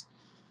great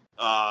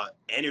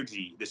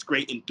energy, this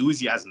great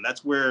enthusiasm.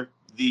 That's where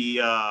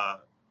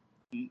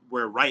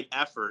where right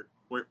effort,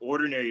 where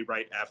ordinary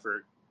right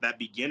effort, that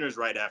beginner's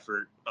right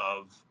effort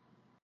of,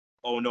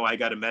 oh no, I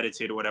got to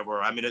meditate or whatever,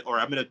 or I'm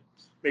gonna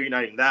maybe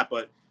not even that,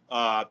 but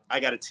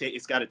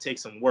it's got to take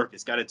some work.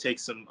 It's got to take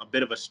a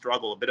bit of a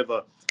struggle, a bit of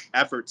a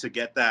effort to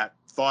get that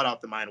thought off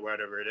the mind,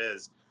 whatever it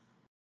is.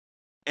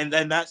 And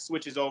then that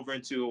switches over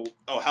into,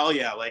 oh hell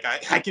yeah, like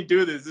I can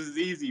do this. This is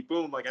easy.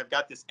 Boom, like I've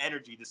got this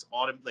energy, this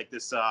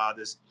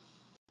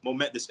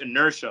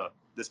inertia,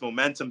 this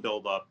momentum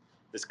build up,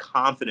 this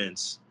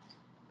confidence,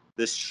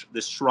 this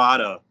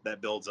shraddha that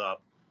builds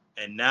up,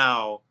 and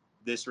now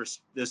this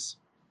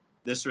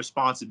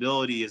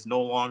responsibility is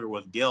no longer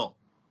with guilt.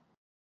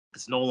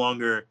 It's no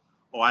longer,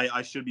 oh,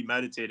 I should be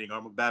meditating, or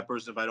I'm a bad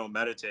person if I don't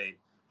meditate,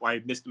 or I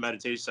missed the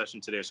meditation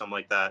session today or something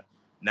like that.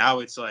 Now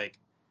it's like,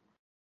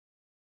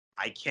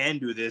 I can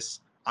do this.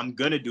 I'm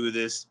gonna do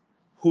this.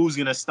 Who's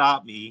gonna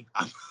stop me?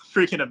 I'm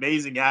freaking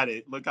amazing at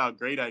it. Look how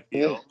great I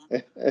feel.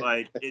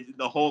 Like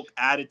the whole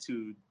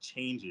attitude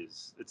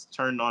changes. It's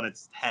turned on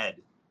its head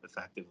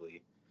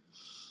effectively.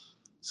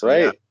 So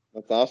right. yeah,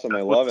 That's awesome.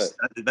 I love it.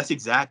 That's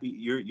exactly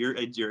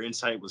your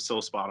insight was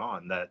so spot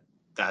on.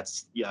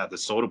 That's the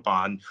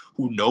Sotapan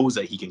who knows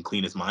that he can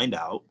clean his mind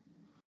out.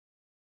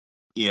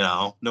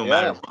 No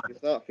matter what.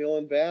 He's not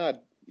feeling bad,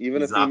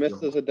 even He's if he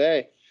misses a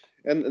day.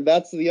 And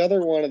that's the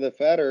other one of the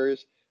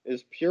fetters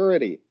is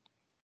purity,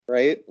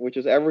 right? Which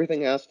is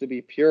everything has to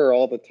be pure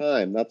all the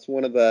time. That's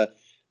one of the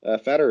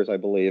fetters, I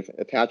believe,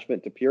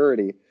 attachment to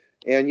purity.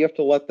 And you have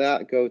to let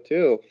that go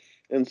too.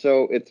 And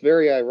so it's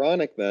very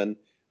ironic then,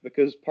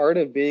 because part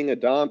of being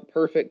a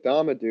perfect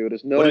Dhamma dude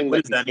is knowing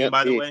what does that mean,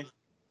 by the way?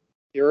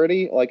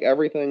 Purity, like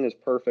everything is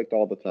perfect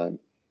all the time.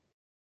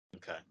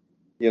 Okay.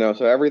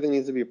 So everything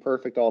needs to be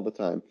perfect all the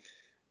time.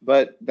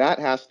 But that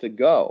has to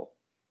go.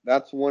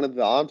 That's one of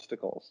the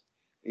obstacles,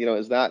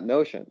 is that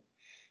notion.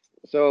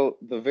 So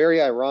the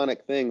very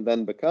ironic thing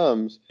then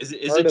becomes, is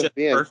it just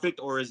perfect,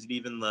 or is it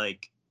even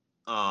like,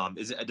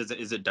 is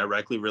it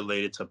directly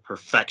related to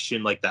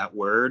perfection, like that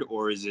word,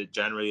 or is it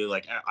generally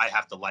like I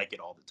have to like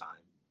it all the time?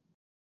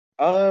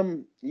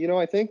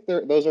 I think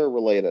those are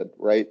related,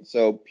 right?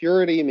 So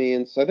purity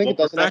means, I think Well, it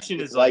doesn't have to perfection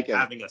be is like liking.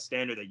 having a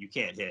standard that you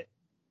can't hit.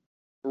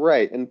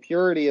 Right, and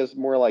purity is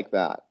more like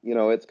that.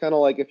 It's kind of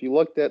like if you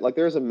looked at, like,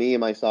 there's a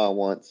meme I saw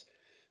once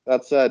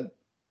that said,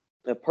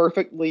 a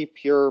perfectly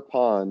pure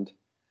pond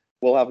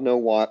will have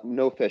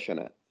no fish in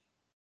it.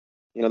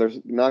 There's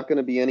not going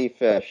to be any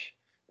fish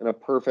in a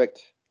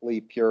perfectly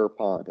pure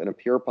pond. In a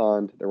pure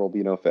pond, there will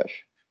be no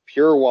fish.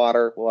 Pure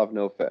water will have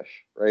no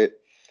fish, right?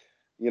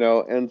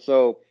 And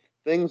so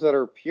things that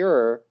are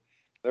pure,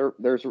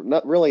 there's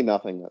not really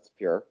nothing that's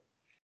pure,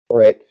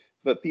 right?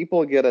 But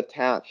people get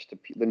attached to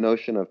the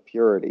notion of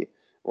purity,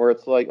 where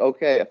it's like,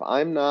 okay, if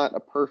I'm not a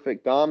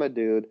perfect Dama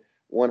dude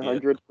Yeah.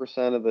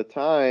 100% of the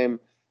time,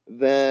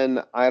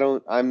 then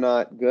I'm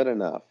not good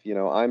enough.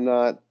 I'm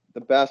not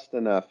the best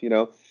enough.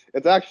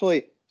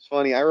 It's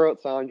funny. I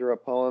wrote Sandra a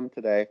poem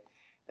today,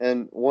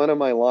 and one of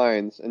my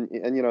lines, and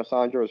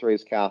Sandra was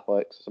raised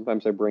Catholic, so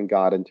sometimes I bring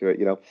God into it.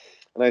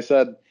 And I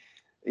said,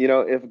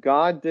 if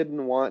God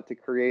didn't want to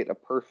create a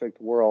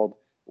perfect world,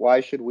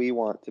 why should we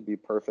want to be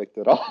perfect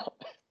at all?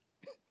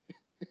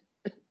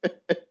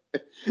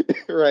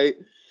 Right?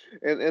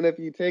 And if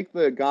you take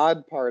the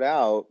God part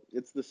out,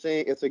 it's the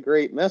same. It's a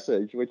great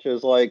message, which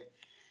is like,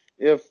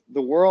 if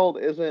the world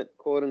isn't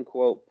quote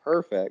unquote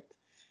perfect,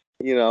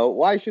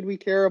 why should we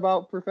care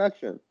about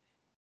perfection?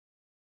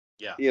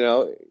 Yeah.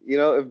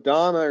 If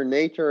Dharma or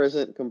nature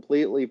isn't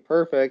completely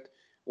perfect,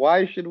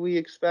 why should we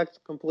expect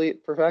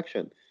complete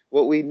perfection?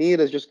 What we need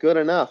is just good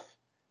enough.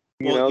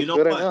 Well, you know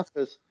Good what? enough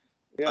is,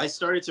 yeah. I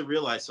started to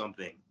realize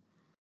something.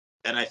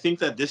 And I think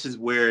that this is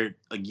where,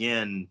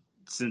 again,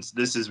 since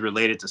this is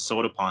related to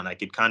Sodapan, I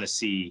could kind of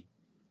see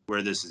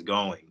where this is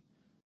going.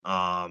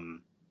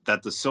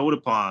 That the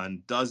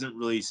Sodapan doesn't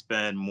really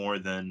spend more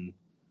than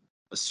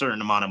a certain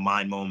amount of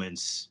mind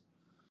moments.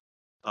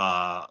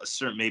 A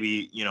certain,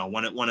 maybe,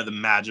 one of the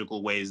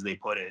magical ways they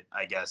put it,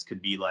 I guess,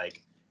 could be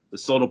like the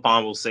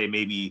Sodapan will say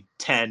maybe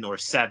 10 or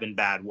 7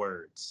 bad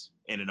words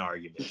in an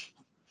argument,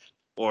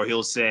 or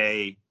he'll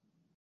say,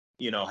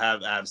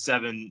 have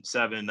seven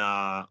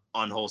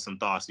unwholesome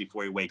thoughts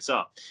before he wakes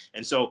up.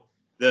 And so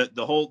the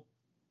whole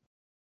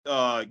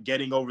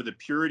getting over the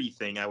purity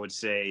thing, I would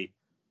say,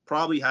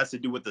 probably has to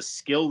do with the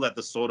skill that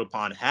the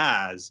Sodapan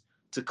has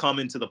to come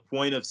into the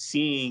point of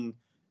seeing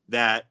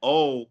that,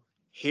 oh,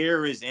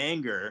 here is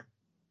anger,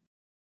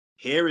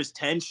 here is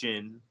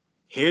tension,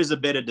 here's a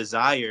bit of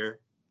desire,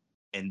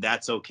 and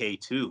that's okay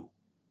too.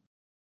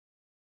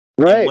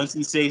 And Right.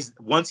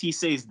 once he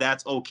says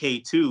that's okay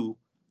too,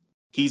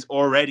 he's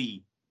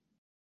already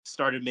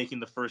started making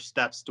the first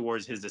steps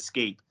towards his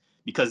escape,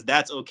 because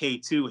that's okay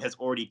too has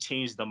already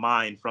changed the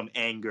mind from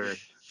anger,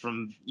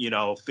 from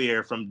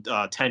fear, from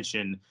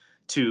tension,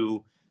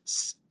 to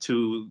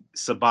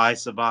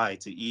sabai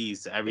to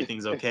ease, to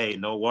everything's okay,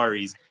 no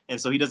worries. And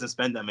so he doesn't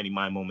spend that many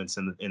mind moments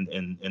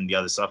in the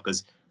other stuff,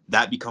 because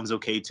that becomes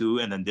okay too,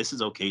 and then this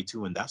is okay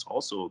too, and that's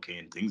also okay,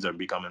 and things are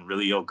becoming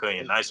really okay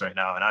and nice right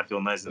now, and I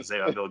feel nice and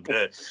safe, I feel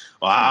good.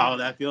 Wow,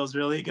 that feels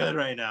really good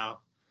right now.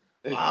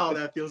 Wow,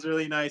 that feels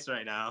really nice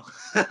right now.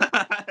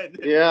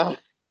 Yeah.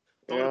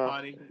 Soda Yeah.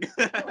 potting.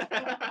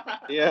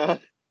 Yeah.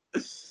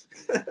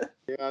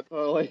 Yeah.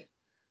 Totally.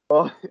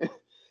 Well,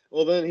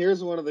 well, then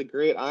here's one of the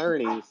great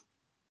ironies.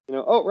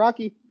 Oh,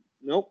 Rocky.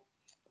 Nope.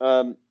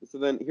 So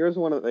then here's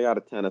one of, they got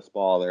a tennis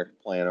ball they're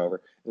playing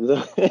over. And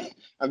so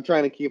I'm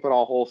trying to keep it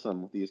all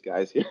wholesome with these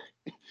guys here.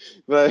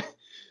 but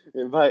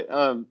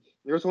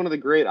here's one of the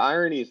great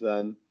ironies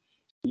then,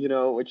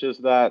 which is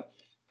that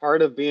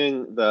part of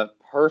being the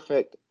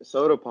perfect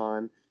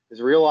Sodapan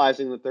is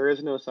realizing that there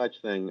is no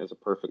such thing as a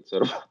perfect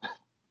Sodapan.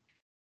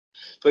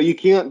 So you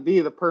can't be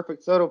the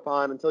perfect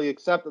Sodapan until you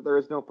accept that there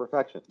is no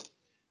perfection.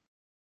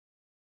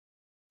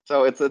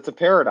 So it's a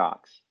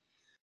paradox,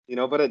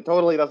 but it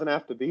totally doesn't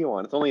have to be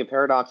one. It's only a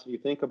paradox if you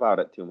think about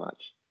it too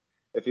much.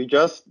 If you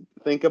just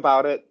think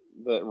about it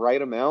the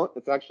right amount,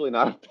 it's actually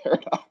not a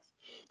paradox.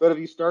 But if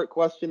you start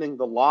questioning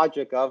the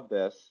logic of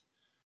this,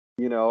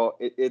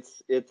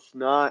 it's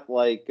not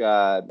like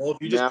a Well, if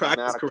you just practice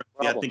mathematical correctly,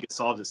 I problem. think it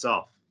solves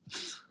itself.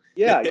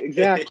 Yeah,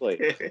 exactly.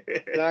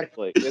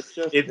 Exactly. It's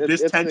just If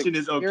this it's an tension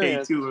is okay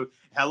experience. too,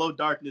 hello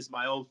darkness,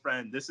 my old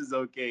friend. This is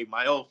okay,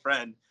 my old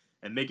friend,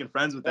 and making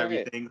friends with Right.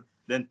 everything,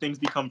 then things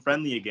become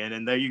friendly again,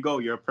 and there you go.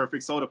 You're a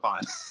perfect soda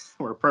pot,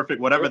 or a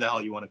perfect whatever the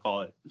hell you want to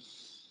call it.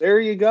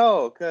 There you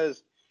go,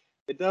 because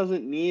it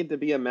doesn't need to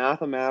be a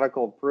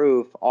mathematical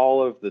proof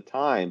all of the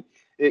time.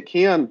 It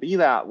can be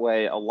that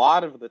way a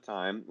lot of the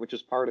time, which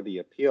is part of the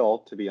appeal,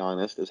 to be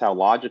honest, is how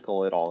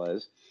logical it all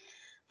is.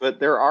 But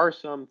there are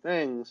some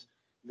things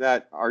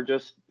that are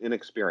just in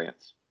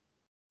experience,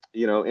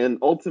 and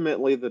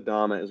ultimately the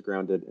Dhamma is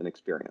grounded in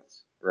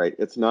experience, right?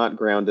 It's not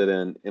grounded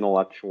in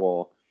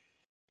intellectual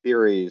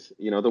theories,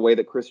 the way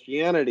that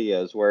Christianity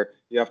is, where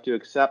you have to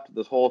accept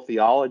this whole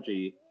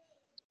theology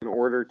in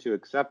order to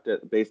accept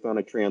it based on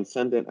a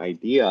transcendent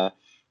idea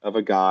of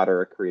a God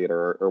or a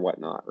creator or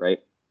whatnot,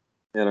 right?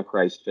 And a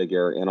Christ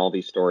figure and all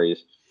these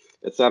stories,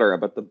 etc.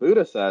 But the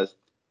Buddha says,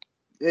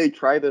 hey,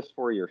 try this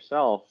for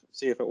yourself,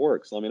 see if it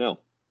works, let me know.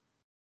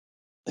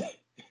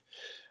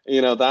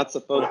 That's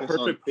a focus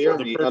on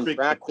theory, on the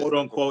practice. quote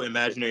unquote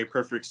imaginary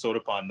perfect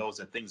Sodapan knows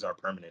that things are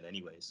permanent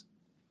anyways.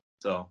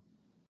 So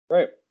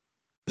right.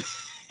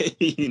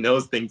 he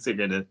knows things are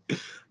gonna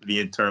be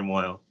in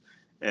turmoil.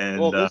 And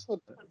Well,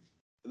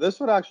 this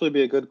would actually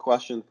be a good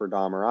question for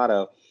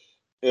Dhammarato.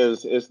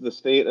 Is the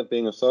state of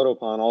being a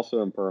Sodapan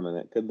also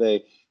impermanent? Could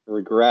they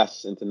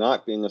regress into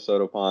not being a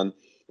Sodapan,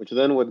 which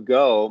then would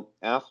go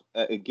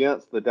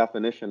against the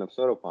definition of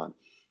Sodapan,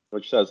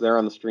 which says they're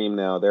on the stream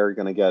now, they're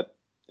going to get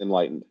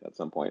enlightened at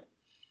some point,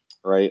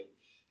 right?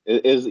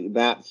 Is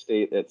that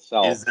state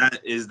itself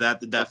is that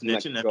the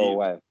definition? that go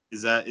away?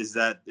 Is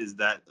that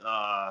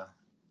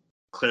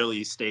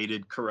clearly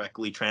stated,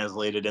 correctly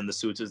translated in the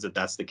sutras that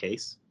that's the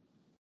case?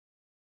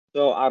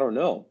 So I don't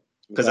know,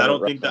 because I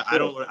don't think that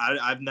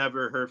I've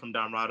never heard from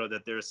Dhammarato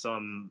that there's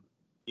some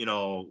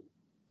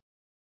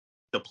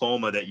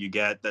diploma that you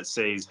get that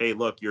says, hey,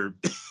 look, you're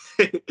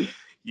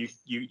you've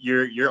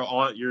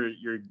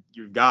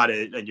got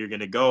it and you're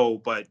gonna go,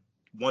 but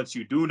once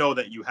you do know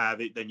that you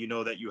have it, then you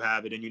know that you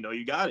have it and you know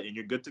you got it and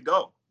you're good to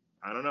go.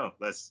 I don't know.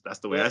 That's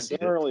the way I see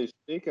it. Generally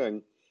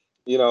speaking,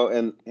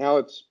 and how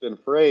it's been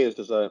phrased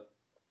is a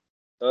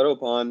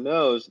Sodapan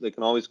knows they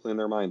can always clean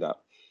their mind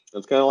up.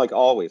 It's kind of like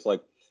always,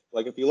 like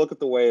if you look at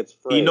the way it's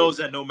phrased, he knows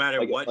that no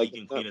matter what, he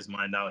can clean his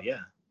mind out. Yeah.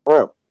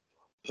 Right.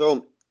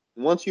 So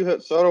once you hit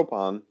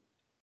Sodapan,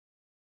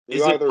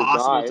 is it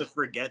possible to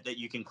forget that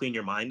you can clean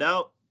your mind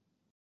out?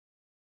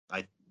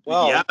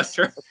 Yeah,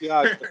 sure.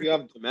 If you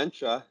have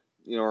dementia,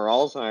 or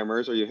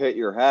Alzheimer's, or you hit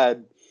your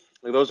head,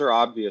 those are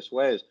obvious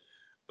ways.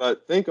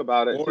 But think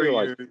about it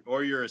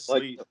or you're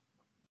asleep.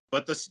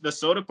 But the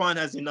Sodapan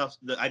has enough.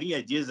 I think the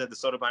idea is that the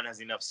Sodapan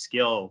has enough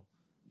skill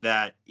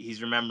that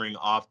he's remembering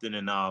often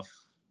enough.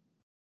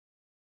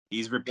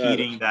 He's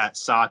repeating that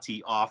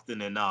sati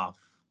often enough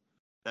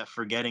that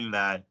forgetting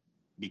that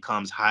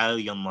becomes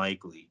highly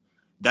unlikely.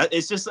 That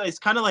it's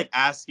kind of like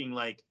asking,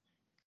 like,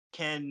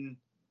 can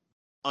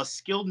a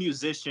skilled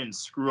musician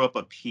screw up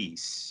a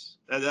piece?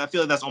 I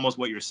feel like that's almost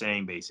what you're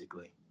saying,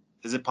 basically.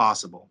 Is it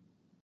possible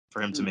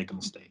for him to make a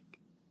mistake?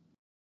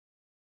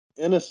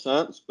 In a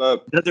sense,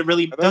 but does it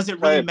really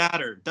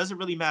matter? Does it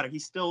really matter? He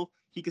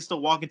can still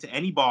walk into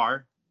any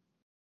bar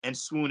and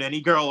swoon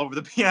any girl over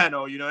the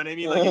piano. You know what I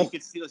mean? Like he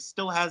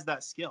still has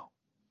that skill.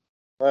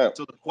 Right.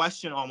 So the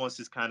question almost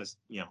is kind of,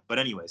 but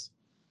anyways,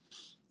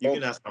 you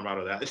can ask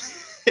Dhammarato that.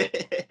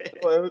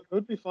 Well, it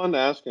would be fun to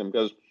ask him,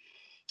 because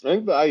I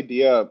think the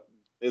idea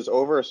is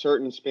over a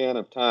certain span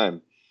of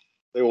time,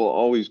 they will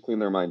always clean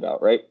their mind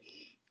out, right?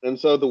 And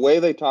so the way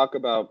they talk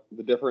about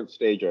the different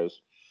stages,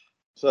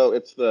 so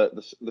it's the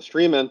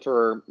stream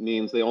enterer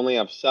means they only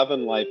have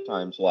 7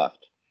 lifetimes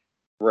left,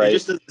 right? It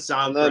just doesn't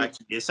sound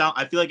correct.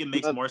 I feel like it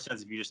makes more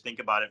sense if you just think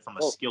about it from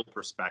a skill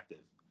perspective.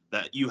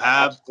 That you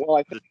have. Well,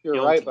 I think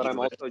you're right, but I'm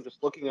also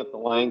just looking at the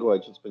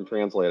language that's been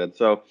translated.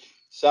 So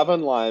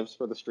 7 lives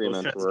for the stream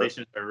enterer. Those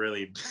translations are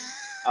really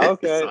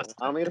okay.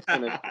 Allow me to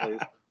finish, please.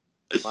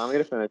 Allow me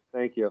to finish.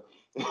 Thank you.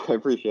 I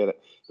appreciate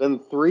it. Then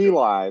 3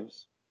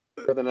 lives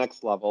for the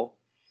next level.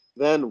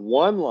 Then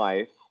 1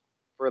 life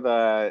for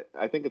the,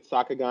 I think it's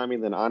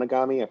Sakagami, then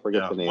Anagami. I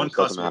forget the name. It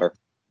doesn't matter.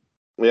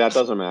 Yeah, it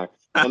doesn't matter.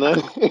 And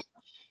then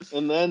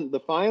and then the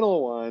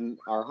final one,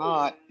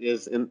 Arhat,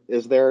 is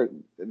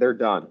they're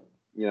done.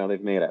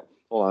 They've made it.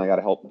 Hold on, I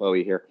gotta help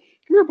Bowie here.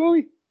 Come here,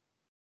 Bowie. Come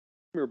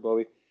here,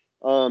 Bowie.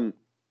 And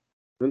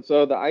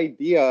so the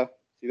idea,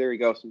 see, there you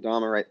go, some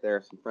Dhamma right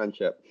there, some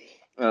friendship.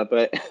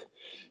 But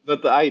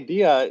the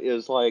idea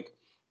is like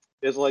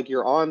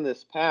you're on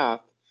this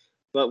path,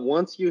 but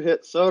once you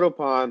hit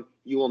Sodapan,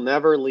 you will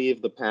never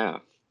leave the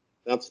path.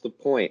 That's the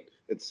point.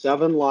 It's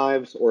 7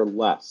 lives or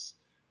less.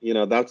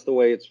 That's the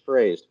way it's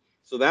phrased.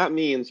 So that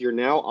means you're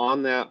now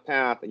on that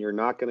path and you're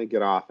not going to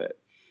get off it.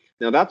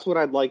 Now, that's what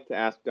I'd like to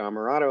ask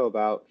Dhammarato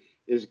about,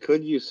 is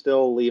could you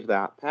still leave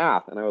that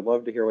path? And I would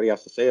love to hear what he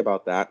has to say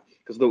about that,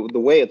 because the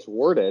way it's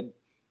worded,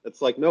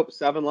 it's like, nope,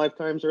 7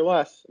 lifetimes or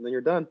less, and then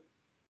you're done.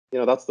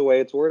 That's the way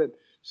it's worded.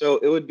 So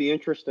it would be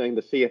interesting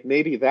to see if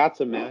maybe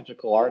that's a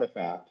magical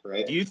artifact,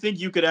 right? Do you think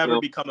you could ever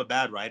become a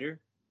bad writer?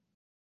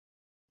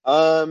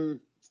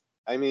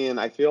 I mean,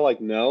 I feel like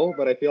no,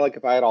 but I feel like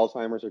if I had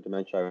Alzheimer's or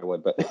dementia, I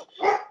would. But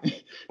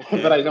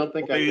but I don't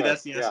think maybe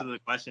that's the answer to the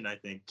question, I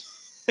think.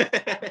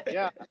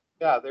 yeah,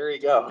 there you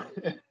go.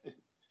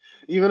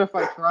 Even if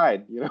I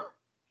tried,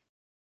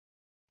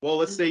 Well,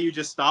 let's say you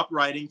just stopped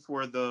writing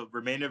for the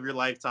remainder of your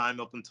lifetime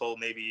up until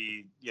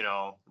maybe,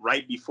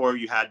 right before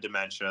you had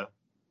dementia.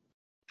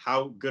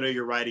 How good are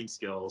your writing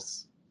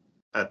skills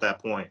at that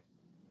point?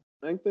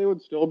 I think they would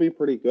still be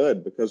pretty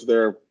good, because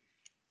they're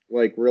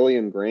like really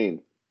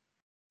ingrained.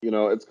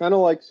 It's kind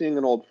of like seeing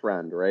an old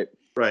friend, right?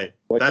 Right.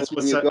 Like that's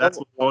what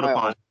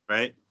Sodapan,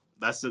 right?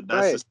 That's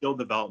the skill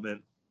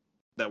development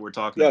that we're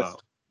talking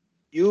about.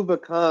 You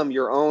become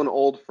your own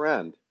old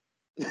friend.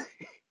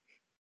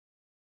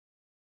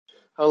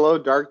 Hello,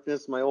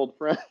 darkness, my old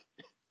friend.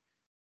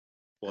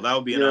 Well, that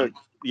would be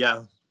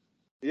yeah.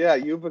 Yeah,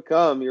 you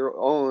become your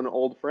own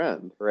old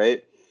friend,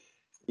 right?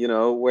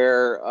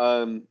 Where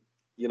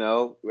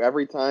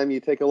Every time you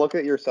take a look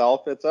at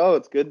yourself,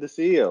 it's good to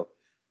see you.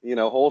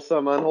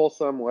 Wholesome,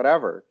 unwholesome,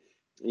 whatever.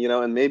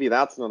 And maybe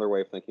that's another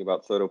way of thinking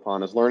about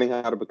Sotopan, is learning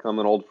how to become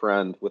an old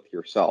friend with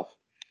yourself.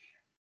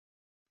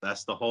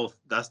 That's the whole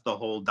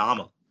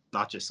Dhamma,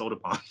 not just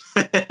Sotapan.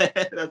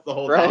 That's the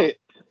whole Right.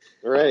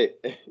 Dhamma. Right.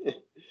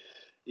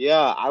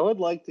 Yeah, I would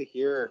like to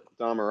hear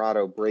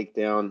Dhammarato break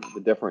down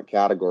the different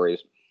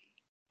categories.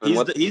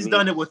 He's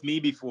done it with me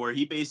before.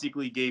 He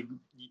basically gave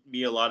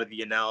me a lot of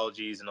the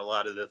analogies and a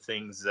lot of the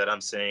things that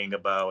I'm saying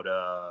about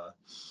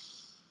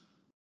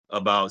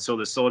so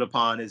the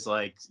Sotapan is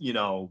like,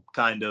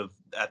 kind of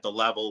at the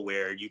level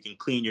where you can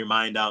clean your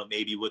mind out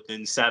maybe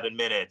within 7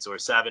 minutes or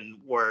 7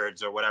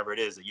 words or whatever it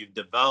is, that you've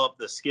developed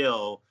the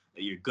skill,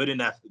 that you're good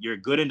enough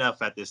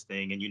at this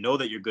thing, and you know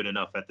that you're good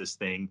enough at this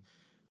thing,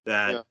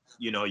 that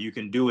you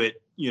can do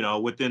it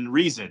within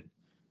reason,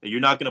 that you're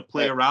not going to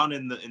play around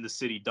in the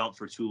city dump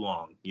for too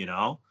long.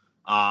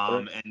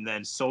 And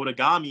then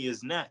Sotagami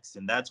is next,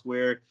 and that's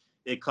where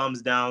it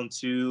comes down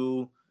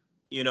to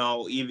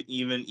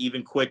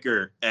even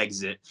quicker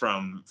exit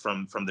from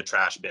the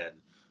trash bin.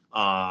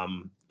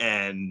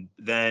 And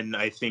then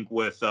I think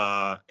with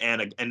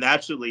and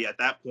actually at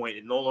that point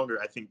it no longer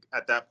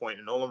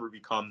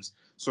becomes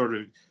sort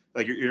of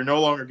like you're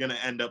no longer going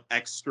to end up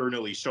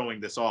externally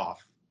showing this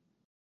off,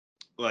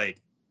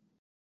 like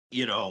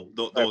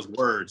those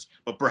words,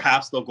 but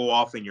perhaps they'll go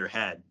off in your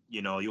head.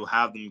 You'll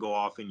have them go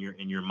off in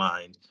your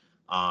mind,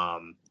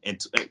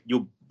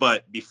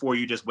 but before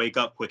you just wake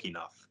up quick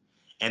enough.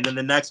 And then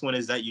the next one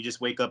is that you just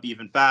wake up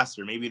even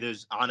faster. Maybe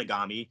there's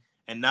anagami,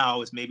 and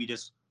now it's maybe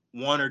just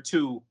 1 or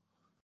 2.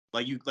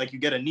 Like you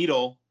get a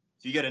needle.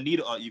 If you get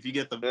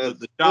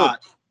the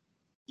shot,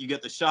 you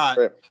get the shot,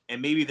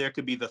 and maybe there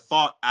could be the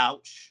thought,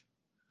 ouch.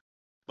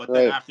 But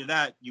then after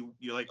that,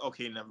 you're like,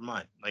 okay, never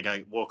mind. Like,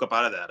 I woke up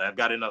out of that. I've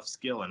got enough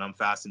skill, and I'm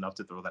fast enough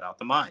to throw that out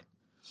the mind,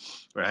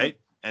 right?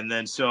 And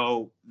then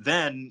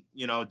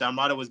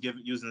Dhamrata was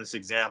using this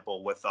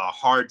example with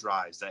hard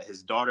drives, that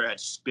his daughter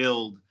had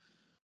spilled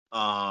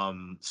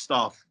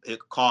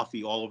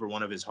coffee all over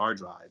one of his hard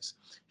drives.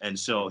 And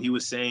so he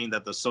was saying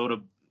that the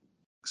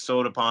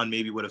Sotapan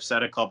maybe would have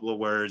said a couple of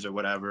words or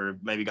whatever,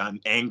 maybe gotten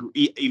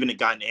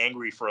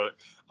angry for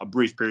a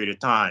brief period of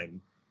time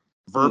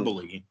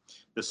verbally.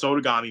 The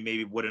Sotagami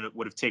maybe would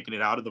have taken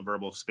it out of the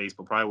verbal space,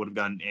 but probably would have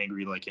gotten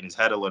angry like in his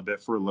head a little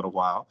bit for a little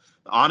while.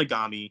 The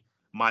Anagami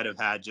might have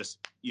had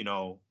just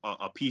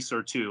a piece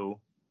or two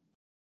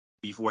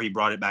before he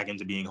brought it back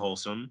into being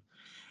wholesome.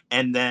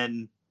 And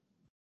then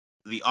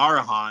the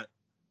Arahant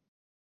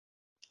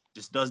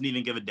just doesn't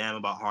even give a damn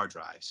about hard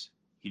drives.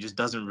 He just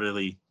doesn't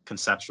really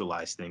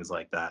conceptualize things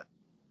like that.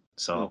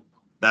 So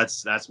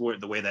that's where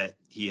the way that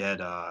he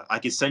had. I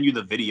could send you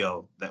the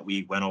video that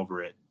we went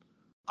over it.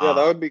 Yeah,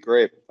 that would be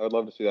great. I would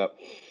love to see that.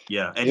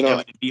 Yeah,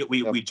 and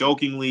we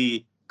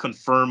jokingly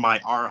confirm my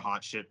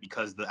Arahant shit,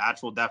 because the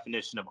actual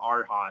definition of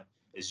Arahant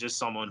is just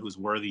someone who's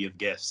worthy of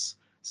gifts.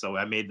 So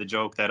I made the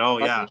joke that,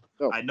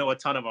 I know a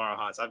ton of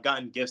Arahants. I've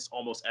gotten gifts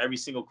almost every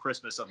single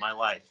Christmas of my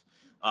life.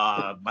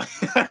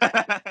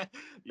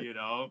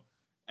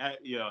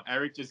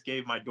 Eric just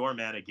gave my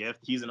doorman a gift.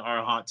 He's an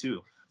Arahant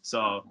too.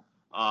 So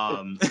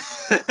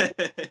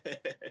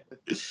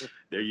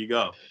there you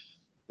go.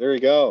 There you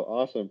go.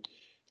 Awesome.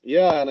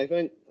 Yeah, and I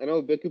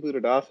know Bhikkhu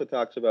Buddhadasa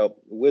talks about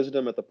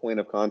wisdom at the point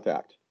of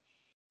contact.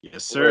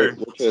 Yes, sir. Right?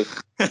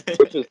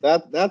 Which is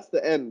that's the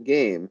end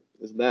game.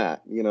 Is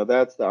that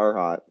that's the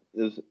Arhat,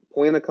 is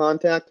point of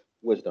contact,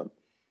 wisdom.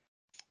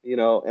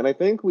 And I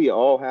think we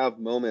all have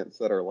moments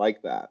that are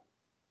like that.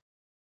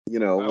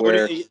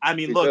 Where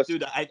look,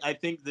 dude, I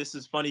think this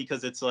is funny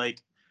because it's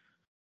like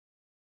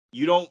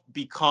you don't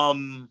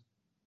become.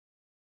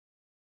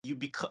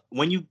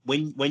 When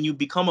you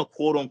become a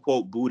quote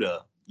unquote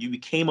Buddha, you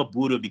became a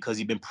Buddha because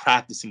you've been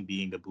practicing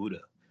being a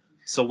Buddha.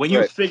 So when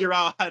you figure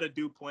out how to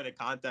do point of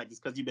contact, it's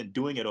because you've been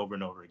doing it over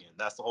and over again.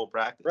 That's the whole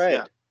practice. Right.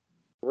 Yeah.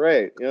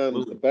 Right. And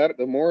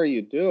the more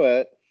you do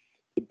it,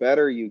 the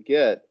better you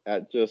get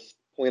at just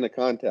point of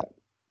contact.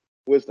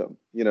 Wisdom,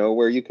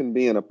 where you can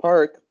be in a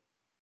park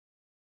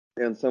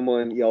and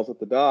someone yells at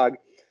the dog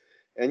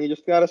and you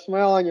just got a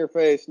smile on your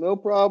face. No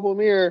problem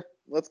here.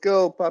 Let's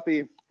go,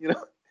 puppy.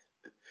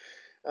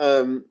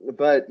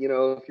 But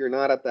if you're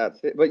not at that,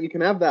 but you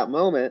can have that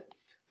moment,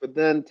 but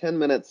then 10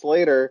 minutes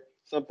later,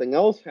 something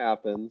else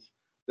happens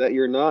that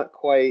you don't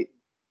quite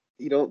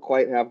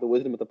have the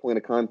wisdom at the point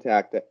of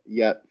contact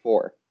yet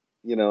for,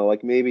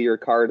 like maybe your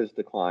card has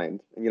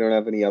declined and you don't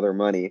have any other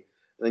money,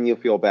 then you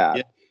feel bad.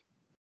 Yeah.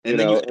 And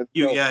then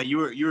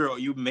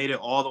you made it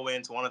all the way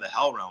into one of the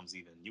hell realms.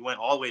 Even you went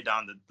all the way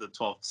down the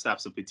 12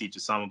 steps of Paticca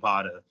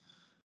Samuppada.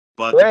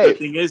 But the good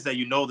thing is that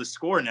you know the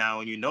score now,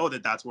 and you know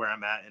that that's where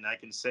I'm at, and I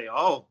can say,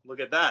 oh, look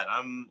at that,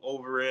 I'm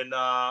over in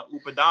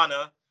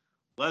Upadana.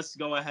 Let's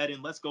go ahead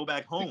and let's go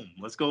back home.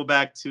 Let's go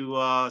back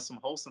to some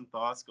wholesome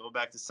thoughts. Go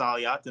back to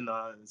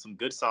Salayatana, some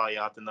good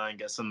Salayatana, and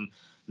get some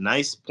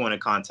nice point of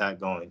contact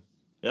going.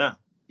 Yeah.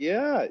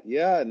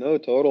 Yeah. No,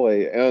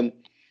 totally. And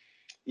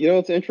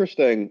it's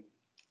interesting.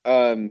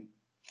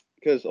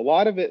 because a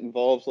lot of it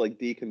involves like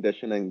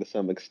deconditioning to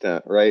some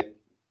extent, right?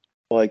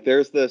 Like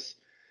there's this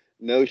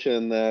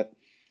notion that,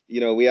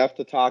 we have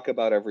to talk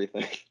about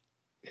everything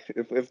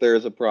if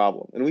there's a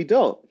problem, and we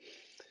don't,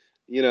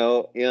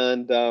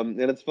 and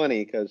it's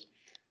funny because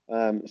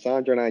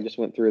Sandra and I just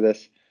went through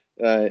this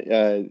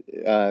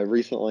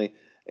recently,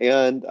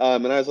 and I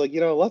was like,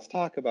 let's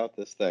talk about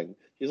this thing.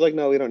 She's like,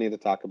 no, we don't need to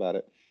talk about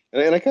it,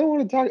 and I kind of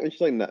want to talk, and she's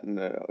like, no,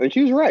 no, no, and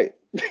she was right.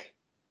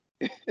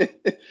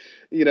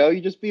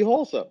 You just be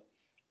wholesome,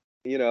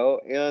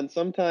 and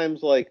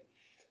sometimes like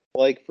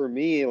for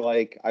me,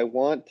 like I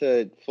want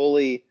to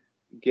fully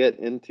get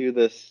into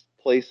this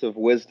place of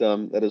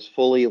wisdom that is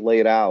fully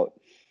laid out,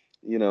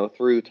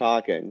 through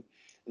talking.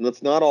 And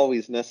that's not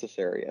always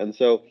necessary. And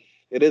so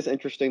it is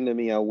interesting to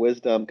me how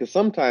wisdom, because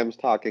sometimes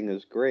talking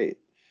is great,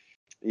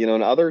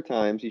 and other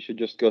times you should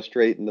just go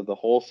straight into the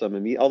wholesome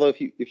and meet. Although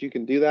if you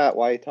can do that,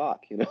 why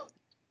talk?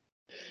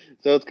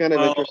 So it's kind of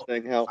Well,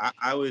 interesting how,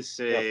 I would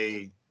yeah,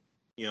 say,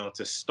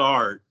 to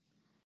start,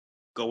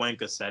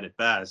 Goenka said it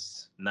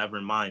best.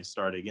 Never mind,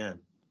 start again.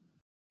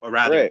 Or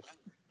right.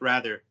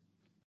 rather,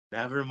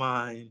 never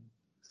mind,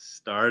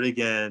 start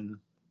again.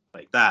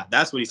 Like that.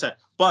 That's what he said.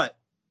 But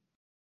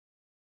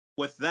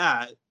with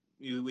that,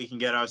 we can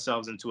get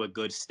ourselves into a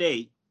good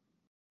state.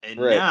 And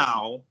Right.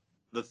 now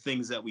the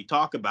things that we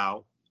talk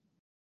about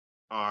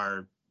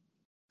are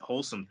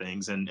wholesome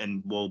things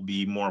and will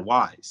be more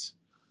wise.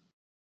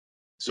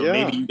 So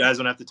maybe Yeah. you guys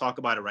don't have to talk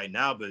about it right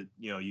now, but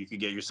you could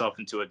get yourself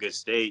into a good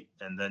state,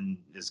 and then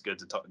it's good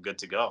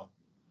to go.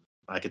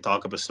 I could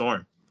talk up a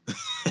storm.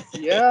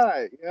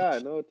 Yeah, yeah,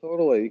 no,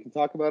 totally. You can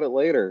talk about it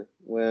later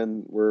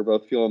when we're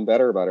both feeling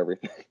better about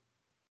everything.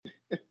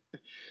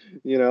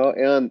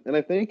 And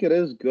I think it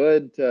is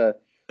good to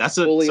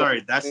fully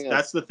understand.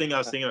 That's the thing I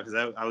was thinking of,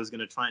 because I was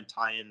gonna try and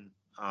tie in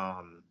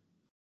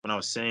when I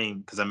was saying,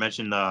 because I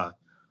mentioned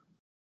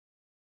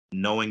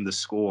knowing the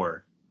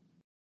score,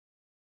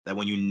 that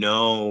when you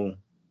know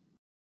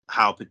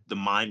how the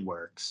mind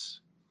works,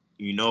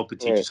 Right.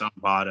 Paticca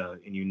Samuppada,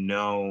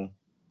 and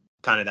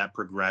kind of that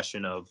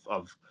progression of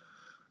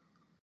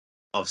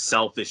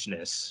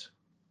selfishness.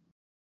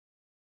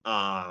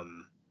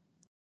 Um,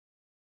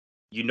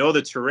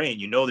 the terrain,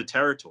 the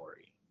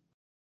territory.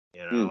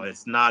 Mm,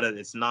 It's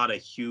not a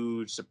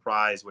huge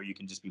surprise where you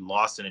can just be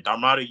lost in it.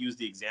 Dharmata used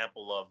the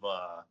example of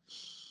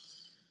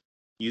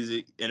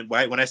music, and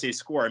when I say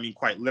score, I mean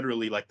quite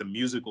literally like the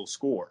musical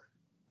score,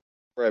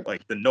 right.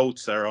 like the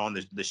notes that are on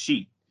the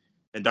sheet.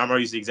 And Dharmata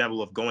used the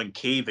example of going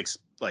cave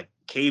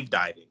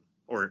diving,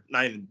 or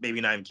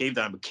maybe not even cave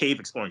diving, but cave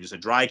exploring, just a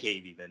dry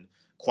cave, even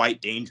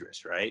quite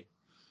dangerous, right?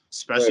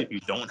 Especially Right. if you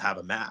don't have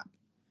a map.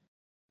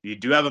 If you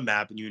do have a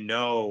map and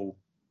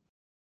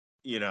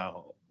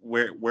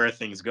where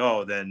things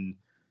go, then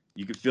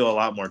you could feel a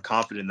lot more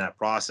confident in that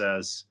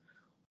process.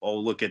 Oh,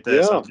 look at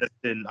this! Yeah.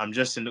 I'm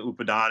just in the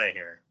Upadana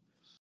here.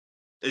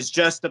 It's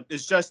just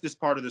this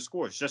part of the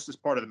score. It's just this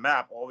part of the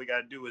map. All we got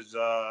to do is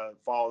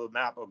follow the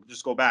map. Or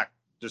just go back.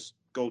 Just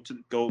go.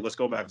 Let's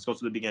go back. Let's go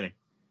to the beginning.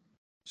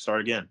 Start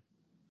again.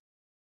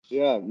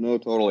 Yeah, no,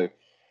 totally.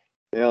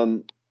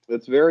 And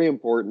it's very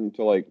important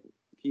to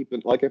keep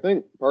it, I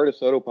think part of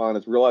Sotopan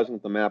is realizing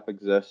that the map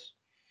exists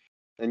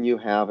and you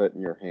have it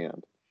in your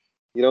hand.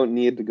 You don't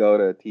need to go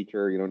to a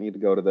teacher, you don't need to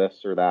go to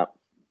this or that,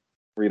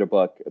 read a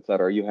book,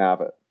 etc. You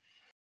have it.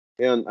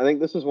 And I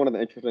think this is one of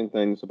the interesting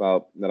things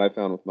about that I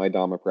found with my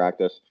Dhamma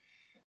practice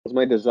is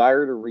my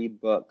desire to read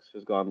books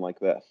has gone like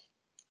this.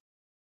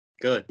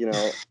 Good.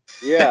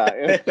 Yeah,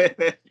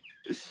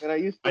 and I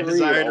used to My read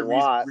desire a to read,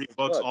 lot read of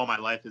books books. all my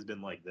life has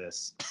been like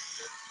this.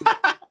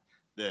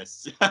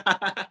 This.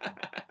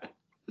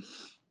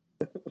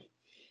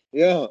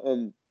 Yeah,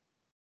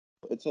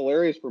 it's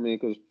hilarious for me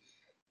because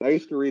I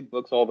used to read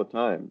books all the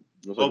time.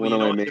 It was like Oh, but one of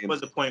my there main.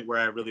 was a point where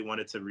I really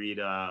wanted to read.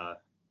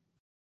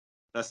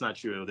 That's not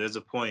true. There's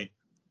a point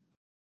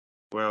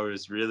where I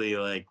was really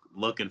like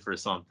looking for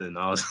something.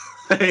 I was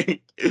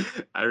like,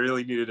 I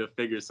really needed to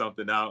figure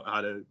something out,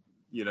 how to,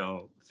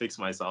 fix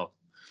myself.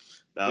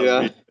 I was Yeah,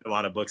 reading a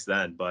lot of books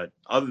then, but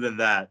other than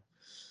that,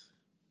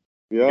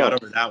 we yeah, got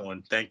over that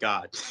one. Thank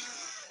God.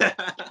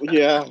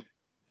 yeah,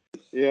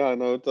 yeah.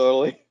 No,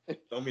 totally.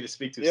 Don't mean to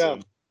speak too Yeah,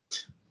 soon.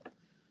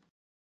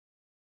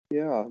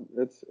 yeah.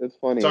 It's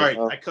funny. Sorry,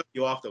 I cut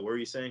you off though. What were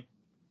you saying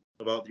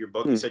about your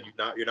book? You Hmm. said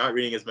you're not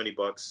reading as many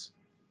books.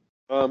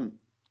 Um,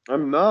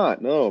 I'm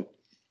not. No,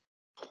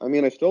 I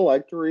mean I still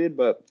like to read,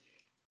 but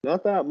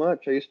not that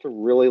much. I used to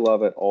really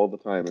love it all the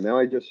time, and now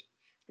I just,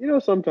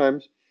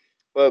 sometimes.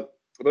 But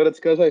it's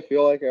because I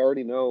feel like I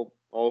already know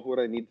all of what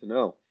I need to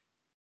know.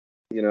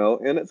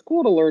 And it's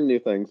cool to learn new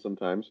things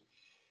sometimes.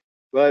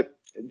 But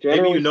Maybe you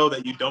generally know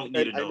that you speaking, don't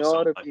need to I know know so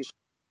how to be. much.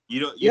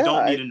 You Yeah,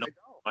 don't I need to know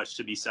don't. much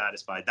to be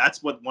satisfied.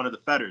 That's what one of the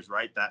fetters,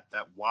 right? That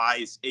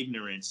wise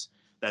ignorance,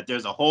 that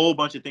there's a whole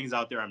bunch of things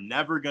out there I'm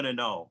never gonna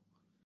know.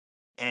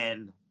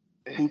 And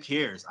who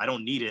cares? I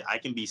don't need it. I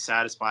can be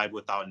satisfied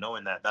without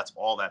knowing that. That's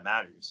all that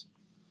matters.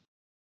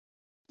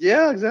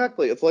 Yeah,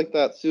 exactly. It's like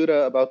that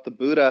sutta about the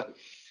Buddha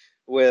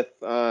with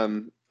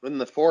in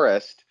the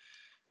forest,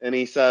 And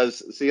he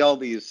says, see all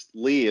these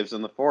leaves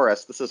in the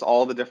forest? This is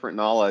all the different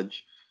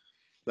knowledge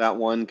that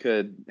one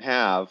could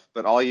have,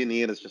 but all you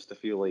need is just a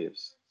few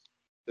leaves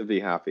to be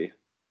happy,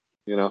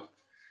 you know?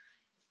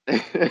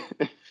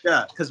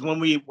 Yeah, because when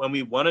we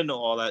want to know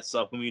all that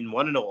stuff, when we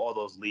want to know all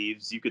those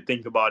leaves, you could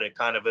think about it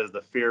kind of as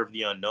the fear of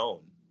the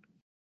unknown.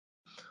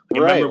 I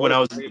Right. remember What when a I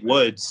was in great the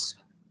woods.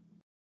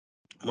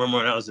 Remember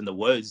when I was in the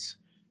woods,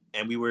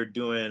 and we were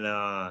doing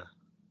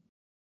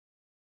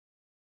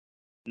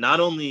not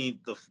only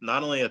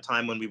a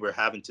time when we were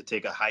having to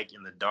take a hike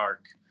in the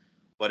dark,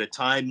 but a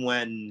time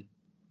when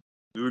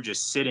we were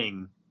just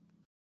sitting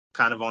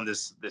kind of on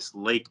this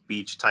lake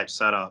beach type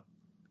setup,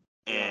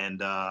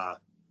 and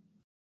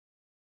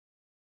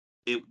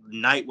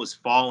night was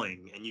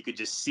falling, and you could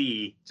just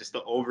see just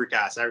the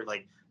overcast.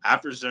 Like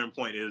after a certain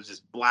point, it was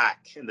just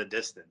black in the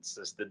distance.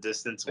 Just the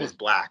distance was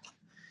black,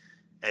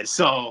 and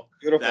so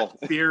Beautiful.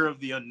 that fear of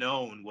the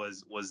unknown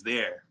was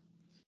there.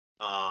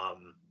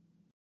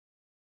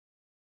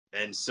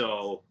 And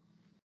so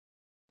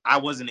I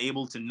wasn't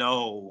able to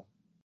know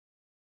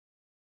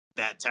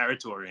that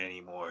territory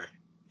anymore,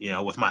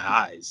 with my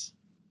eyes.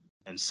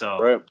 And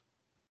so Right.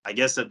 I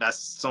guess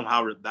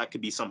that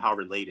could be somehow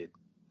related,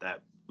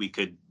 that we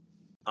could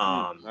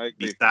I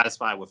be agree.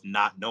 satisfied with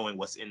not knowing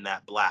what's in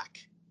that black.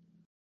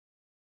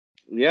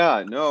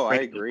 Yeah, no, I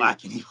Break the agree.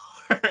 black anymore.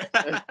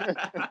 I'm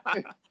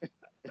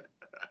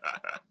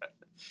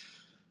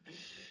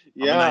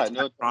a Yeah, nice guy, no,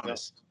 I no.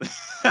 promise.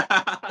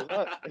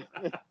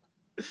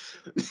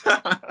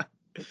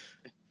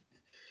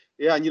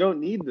 Yeah, and you don't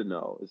need to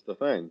know is the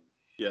thing.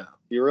 Yeah.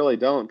 You really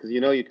don't, because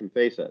you can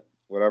face it,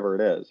 whatever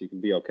it is. You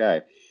can be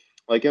okay.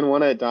 Like in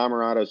one of Dom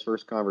Morato's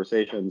first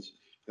conversations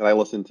that I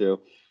listened to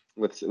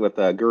with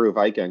Guru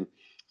Viking,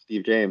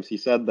 Steve James, he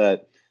said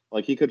that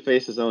like he could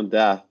face his own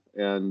death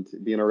and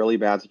be in a really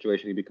bad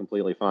situation, he'd be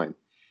completely fine.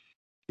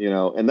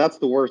 And that's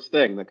the worst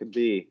thing that could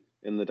be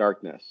in the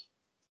darkness,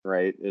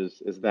 right?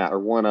 Is that, or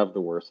one of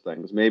the worst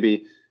things.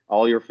 Maybe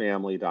all your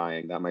family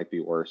dying, that might be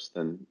worse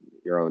than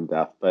your own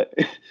death, but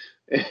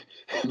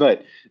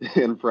but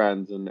and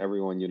friends and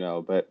everyone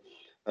but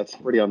that's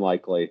pretty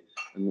unlikely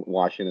in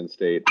Washington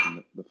State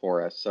and the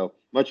forest. So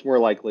much more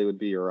likely would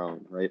be your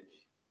own, right?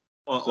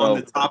 Well, on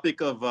the So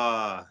topic of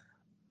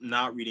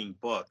not reading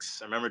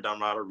books, I remember Don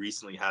Rado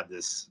recently had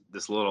this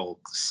little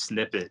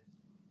snippet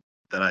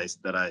that I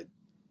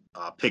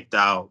picked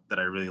out that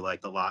I really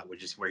liked a lot,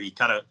 which is where he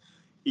kind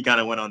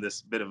of went on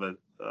this bit of a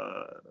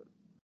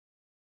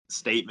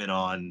statement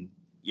on,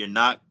 you're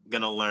not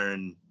gonna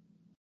learn.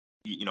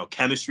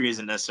 Chemistry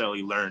isn't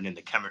necessarily learned in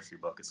the chemistry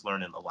book. It's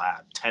learned in the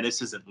lab.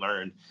 Tennis isn't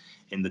learned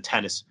in the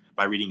tennis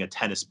by reading a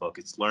tennis book.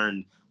 It's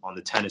learned on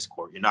the tennis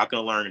court. You're not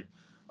going to learn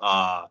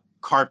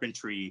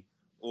carpentry,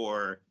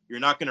 or you're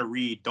not going to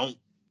read, don't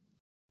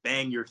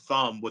bang your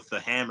thumb with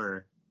the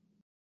hammer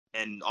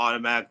and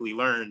automatically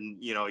learn,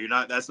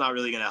 that's not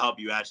really going to help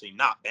you actually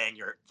not bang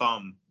your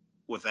thumb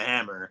with a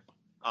hammer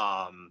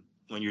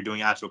when you're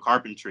doing actual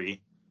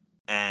carpentry.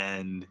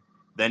 And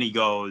then he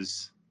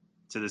goes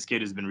to this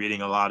kid who's been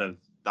reading a lot of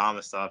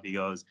Dhamma stuff. He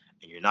goes,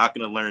 and you're not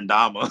going to learn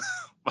Dhamma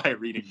by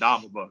reading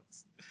Dhamma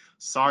books.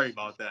 Sorry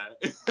about that.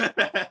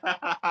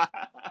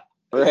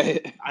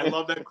 right. I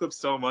love that clip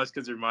so much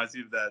because it reminds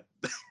me of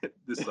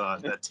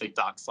that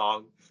TikTok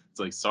song. It's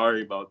like,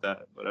 sorry about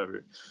that,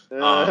 whatever.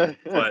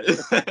 But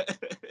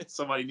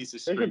somebody needs to They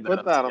string should that put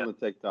up that on together.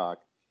 the TikTok.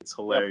 It's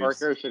Yeah, hilarious.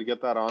 Parker should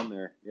get that on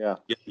there. Yeah.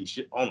 Yeah, he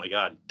should. Oh my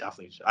god,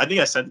 definitely should. I think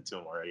I sent it to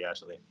him already,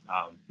 actually.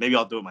 Maybe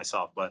I'll do it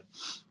myself, but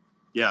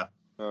yeah.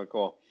 Oh,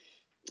 cool.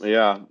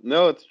 Yeah.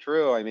 No, it's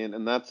true. I mean,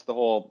 and that's the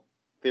whole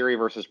theory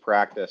versus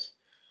practice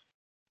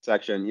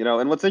section,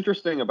 and what's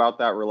interesting about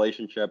that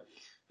relationship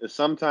is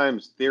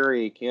sometimes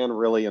theory can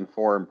really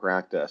inform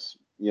practice.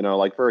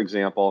 Like for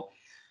example,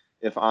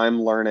 if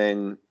I'm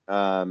learning,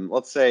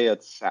 let's say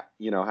it's,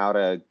 how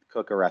to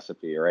cook a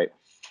recipe, right?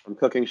 I'm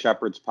cooking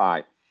shepherd's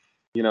pie.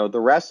 The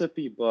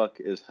recipe book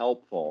is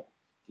helpful.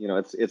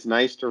 It's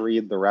nice to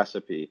read the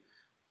recipe,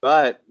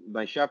 but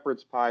my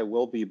shepherd's pie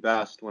will be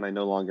best when I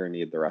no longer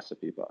need the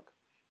recipe book.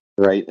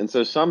 Right. And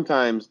so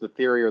sometimes the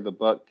theory or the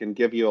book can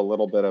give you a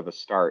little bit of a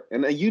start.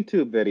 And a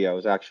YouTube video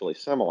is actually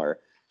similar.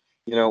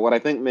 What I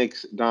think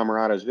makes Don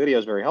Morato's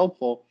videos very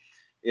helpful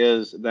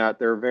is that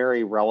they're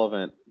very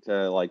relevant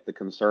to like the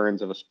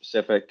concerns of a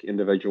specific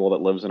individual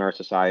that lives in our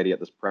society at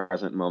this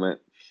present moment.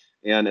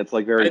 And it's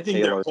like I very think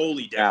they're tailored.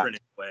 wholly Yeah. different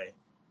in a way,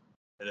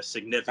 in a I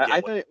significant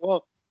way. think,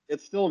 well,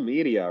 it's still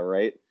media,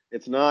 right?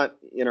 It's not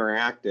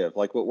interactive.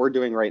 Like what we're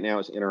doing right now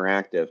is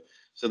interactive.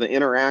 So the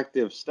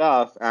interactive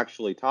stuff,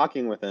 actually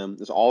talking with him,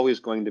 is always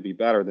going to be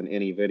better than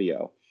any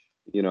video,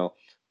 you know.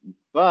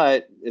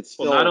 But it's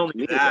Well, not still only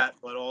media. that,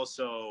 but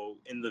also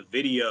in the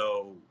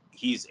video,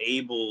 he's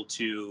able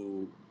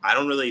to. I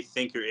don't really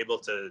think you're able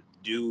to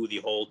do the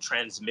whole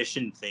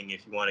transmission thing,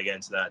 if you want to get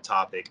into that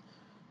topic,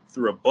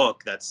 through a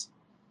book. That's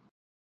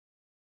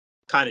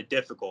kind of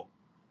difficult.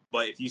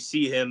 But if you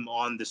see him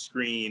on the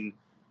screen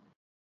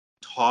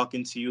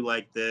talking to you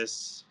like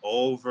this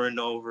over and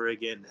over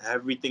again.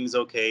 Everything's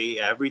okay.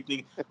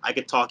 Everything. I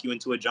could talk you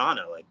into a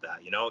jhana like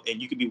that, you know,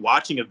 and you could be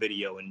watching a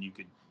video and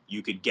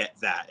you could get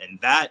that. And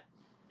that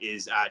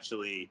is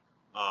actually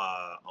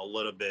a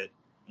little bit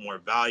more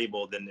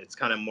valuable than it's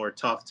kind of more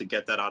tough to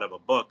get that out of a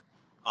book,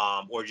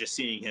 or just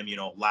seeing him, you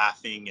know,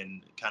 laughing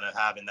and kind of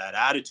having that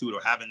attitude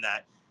or having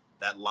that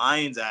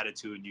lion's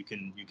attitude. You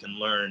can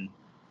learn,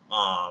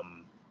 I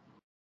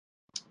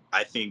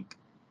think,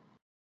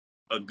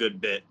 a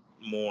good bit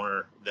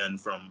more than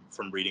from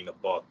reading a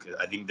book.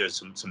 I think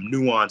there's some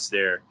nuance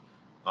there,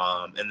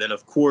 and then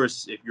of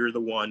course, if you're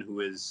the one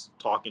who is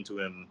talking to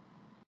him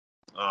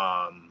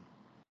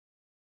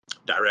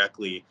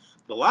directly,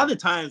 a lot of the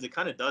times it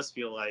kind of does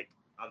feel like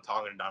I'm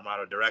talking to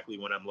Dhammato directly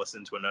when I'm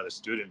listening to another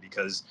student,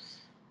 because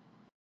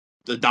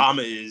the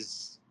Dhamma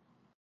is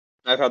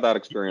I've had that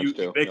experience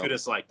too.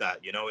 ubiquitous like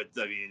that. You know, it's,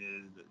 I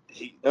mean,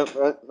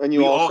 and you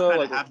we also all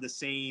kind like of have the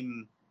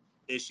same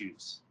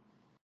issues.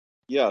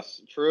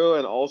 yes, true.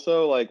 And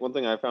also, like, one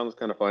thing I found was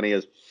kind of funny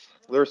is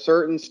there are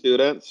certain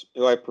students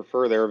who I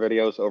prefer their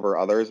videos over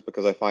others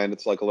because I find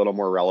it's like a little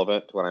more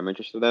relevant to what I'm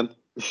interested in.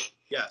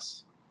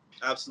 Yes,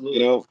 You absolutely.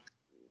 know,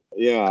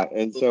 yeah.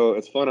 And so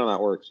it's fun how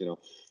that works. You know,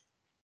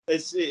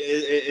 It's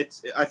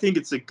I think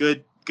it's a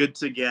good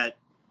to get.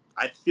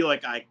 I feel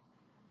like I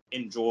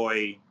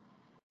enjoy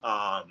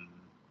a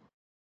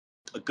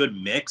good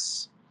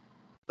mix.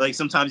 Like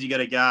sometimes you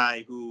get a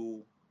guy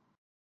who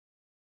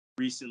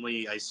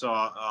recently I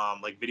saw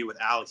like video with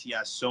Alex. He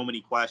has so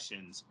many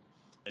questions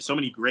and so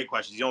many great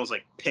questions. He almost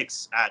like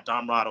picks at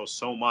Damrado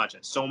so much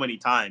and so many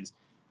times,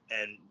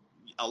 and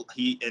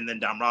and then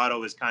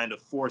Damrado is kind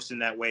of forced in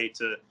that way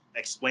to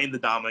explain the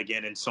Dhamma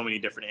again in so many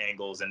different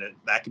angles, and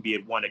that could be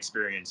one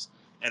experience.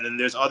 And then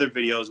there's other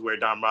videos where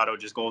Damrado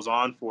just goes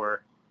on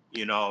for,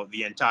 you know,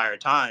 the entire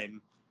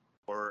time,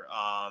 or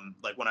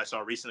like when I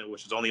saw recently,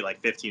 which was only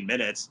like 15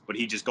 minutes, but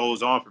he just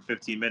goes on for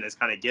 15 minutes,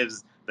 kind of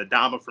gives the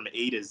Dhamma from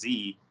A to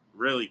Z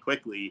really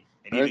quickly,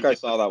 and I think I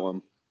saw that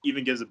one.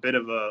 even gives a bit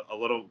of a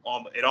little,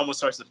 it almost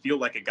starts to feel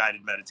like a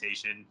guided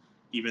meditation,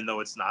 even though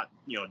it's not,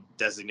 you know,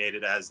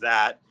 designated as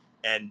that.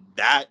 And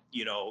that,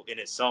 you know, in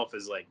itself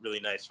is like really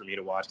nice for me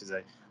to watch, because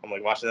I'm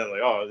like watching that, I'm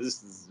like, oh,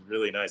 this is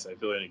really nice. I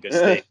feel in a good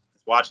state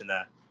watching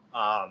that.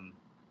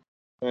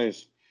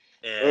 Nice.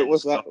 Wait, And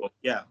was that? so,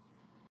 yeah,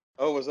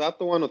 Oh, was that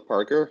the one with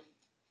Parker?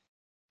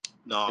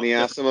 And no, he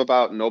asked him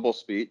about noble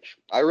speech.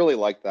 I really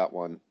liked that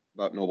one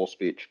about noble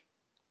speech.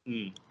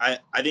 I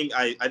think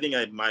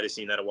I might have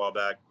seen that a while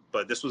back,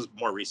 but this was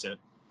more recent.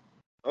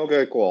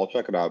 Okay, cool. I'll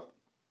check it out.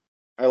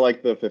 I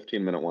like the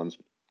 15-minute ones.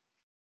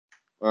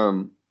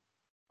 Um,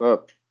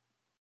 but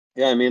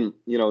yeah, I mean,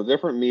 you know,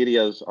 different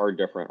medias are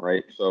different,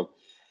 right? So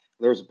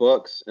there's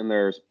books and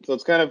so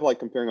it's kind of like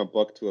comparing a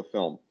book to a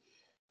film.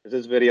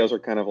 Because his videos are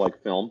kind of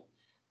like film,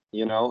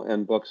 you know,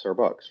 and books are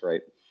books,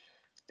 right?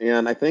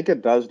 And I think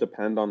it does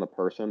depend on the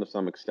person to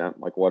some extent,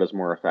 like what is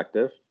more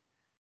effective,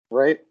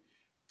 right?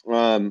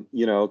 You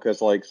know,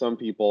 because like some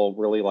people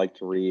really like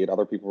to read,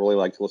 other people really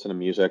like to listen to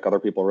music, other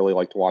people really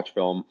like to watch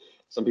film,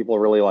 some people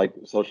really like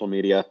social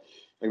media.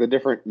 Like the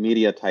different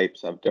media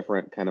types have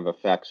different kind of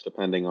effects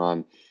depending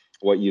on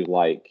what you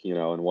like, you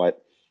know, and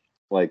what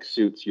like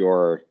suits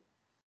your,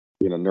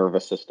 you know,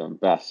 nervous system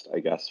best, I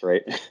guess,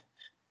 right?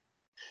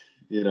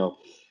 You know,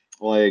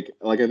 like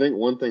I think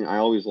one thing I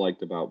always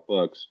liked about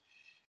books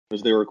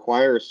is they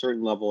require a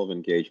certain level of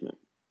engagement,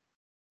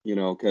 you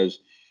know, because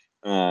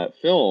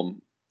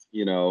film,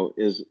 you know,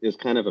 is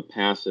kind of a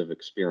passive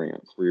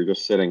experience where you're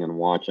just sitting and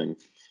watching.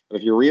 But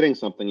if you're reading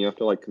something, you have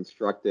to like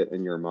construct it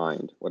in your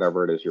mind,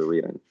 whatever it is you're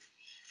reading.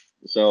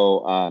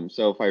 So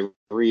if I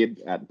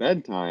read at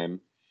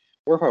bedtime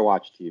or if I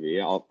watch TV,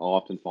 I'll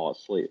often fall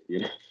asleep, you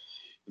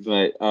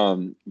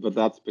know. But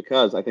that's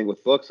because I think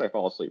with books I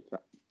fall asleep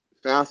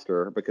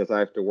faster because I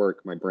have to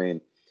work my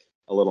brain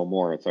a little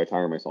more, and so I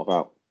tire myself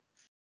out,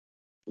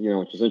 you know,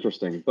 which is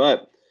interesting.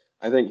 But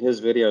I think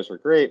his videos are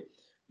great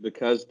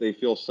because they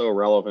feel so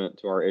relevant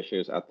to our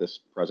issues at this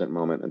present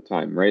moment in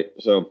time, right?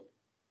 So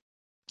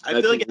I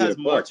I feel like think it read a has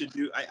more book. to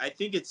do. I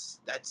think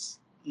that's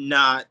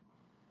not.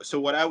 So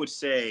what I would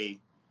say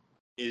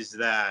is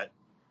that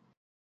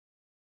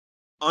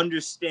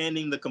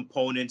understanding the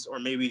components or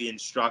maybe the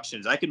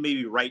instructions, I could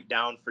maybe write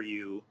down for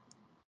you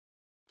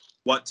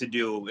what to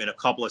do in a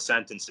couple of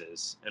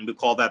sentences, and we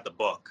call that the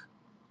book,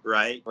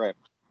 right? Right.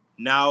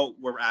 Now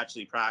we're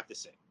actually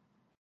practicing,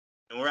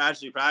 and we're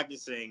actually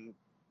practicing.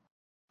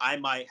 I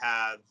might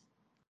have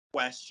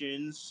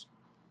questions,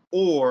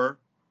 or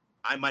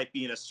I might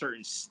be in a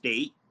certain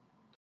state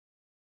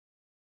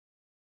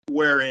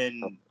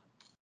wherein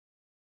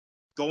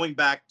going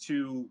back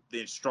to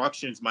the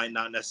instructions might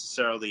not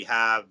necessarily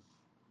have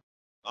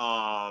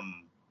The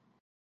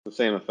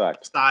same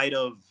effect. side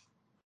of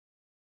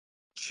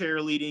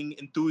cheerleading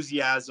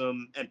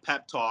enthusiasm and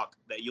pep talk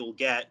that you'll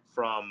get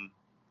from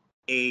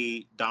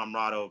a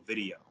Damrado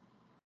video.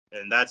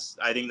 And that's,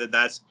 I think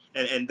that's,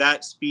 and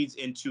that speeds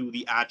into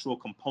the actual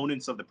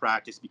components of the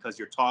practice, because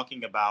you're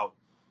talking about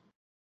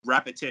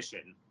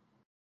repetition.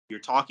 You're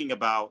talking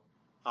about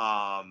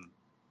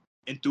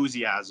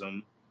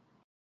enthusiasm,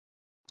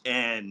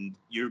 and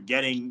you're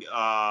getting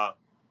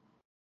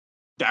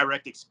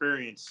direct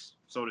experience,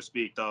 so to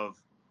speak,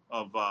 of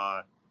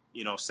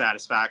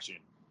satisfaction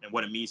and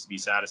what it means to be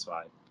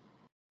satisfied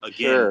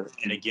again Sure.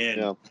 and again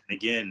Yeah. and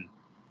again,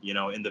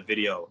 in the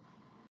video.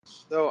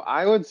 So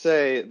I would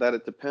say that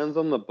it depends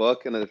on the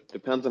book and it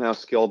depends on how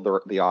skilled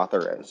the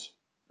author is,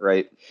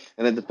 right?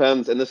 And it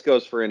depends, and this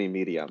goes for any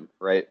medium,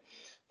 right?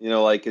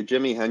 Like a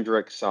Jimi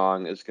Hendrix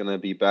song is going to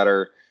be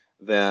better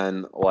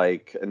than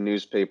like a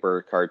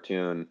newspaper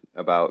cartoon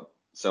about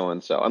so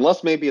and so,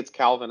 unless maybe it's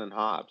Calvin and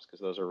Hobbes, because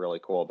those are really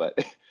cool,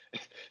 but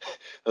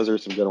those are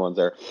some good ones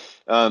there.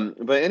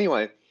 But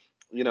anyway,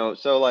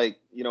 so like,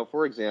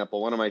 for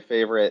example, one of my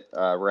favorite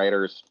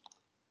writers,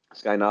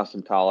 this guy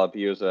Nassim Taleb,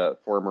 he was a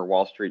former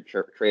Wall Street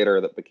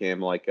trader that became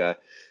like a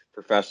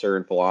professor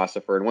and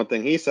philosopher. And one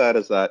thing he said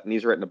is that, and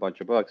he's written a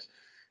bunch of books,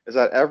 is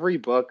that every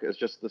book is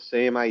just the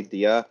same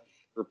idea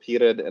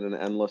repeated in an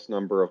endless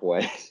number of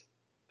ways.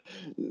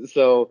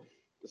 so,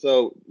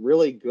 so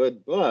really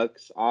good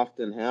books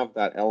often have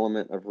that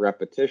element of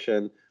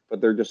repetition, but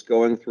they're just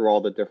going through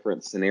all the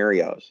different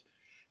scenarios.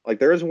 Like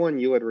there's one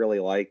you would really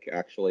like,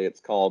 actually.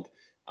 It's called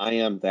I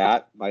Am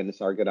That by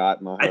Nisargadatta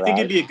I think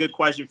it'd Maharaj. be a good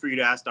question for you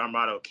to ask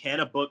Dharmado. Can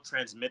a book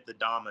transmit the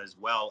Dhamma as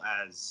well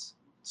as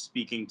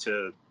speaking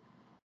to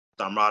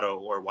Dharmado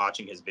or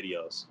watching his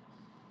videos?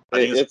 I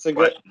think it's It's a a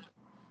good. question.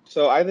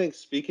 So I think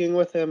speaking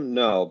with him,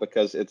 no,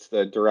 because it's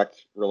the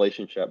direct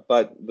relationship.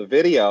 But the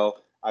video,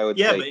 I would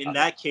Yeah, say but in yes.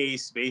 that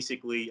case,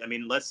 basically, I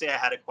mean, let's say I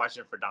had a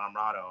question for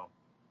Dharmado,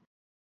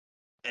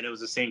 and it was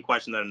the same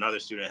question that another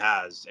student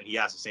has, and he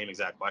asked the same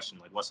exact question.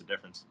 Like, what's the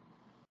difference?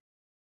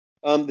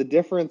 The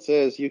difference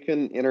is you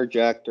can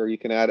interject or you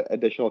can add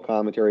additional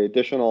commentary,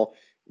 additional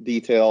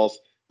details,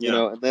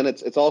 Yeah, and then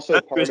it's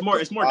also part it's of more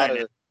the it's more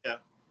dynamic. broader.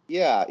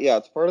 Yeah, Yeah,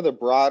 it's part of the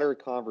broader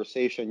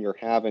conversation you're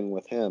having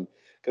with him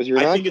because you're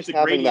I not think it's just a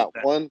having gradient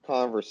that then. one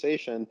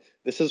conversation.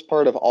 This is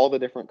part of all the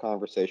different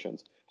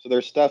conversations. So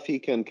there's stuff he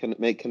can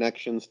make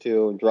connections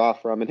to and draw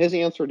from, and his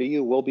answer to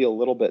you will be a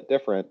little bit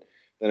different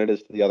than it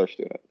is to the other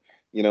student,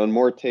 and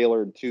more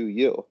tailored to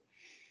you.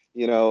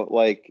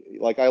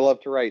 Like I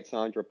love to write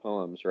Sandra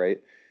poems,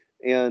 right?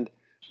 And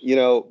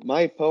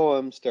my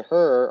poems to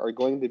her are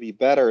going to be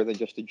better than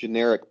just a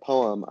generic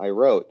poem I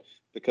wrote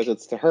because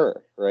it's to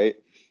her, right?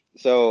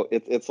 So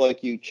it's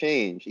like you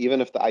change,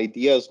 even if the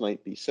ideas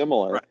might be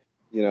similar, Right.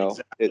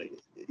 Exactly.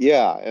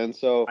 yeah. And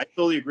so, I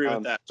totally agree with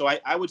um, that. So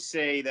I would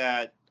say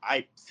that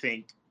I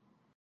think,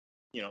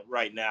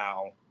 right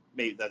now,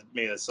 maybe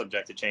that's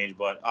subject to change,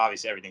 but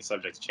obviously everything's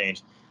subject to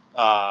change.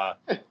 Uh,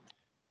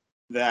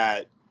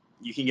 that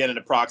you can get an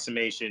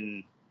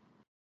approximation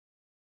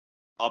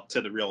up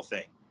to the real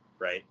thing,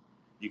 right?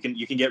 You can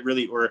get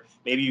really, or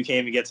maybe you can't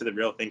even get to the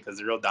real thing because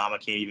the real Dhamma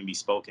can't even be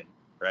spoken,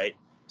 right?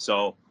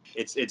 So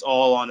it's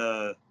all on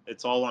a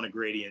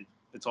gradient.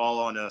 It's all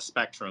on a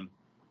spectrum.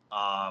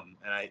 And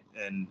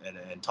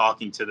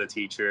talking to the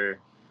teacher,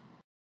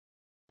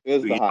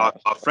 is the we talk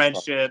highest. about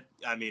friendship.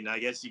 I mean, I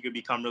guess you could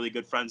become really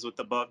good friends with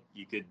the book.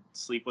 You could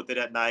sleep with it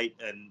at night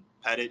and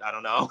pet it. I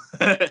don't know.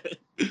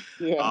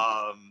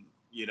 Yeah.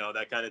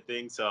 That kind of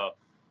thing. So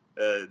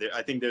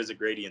I think there's a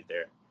gradient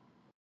there.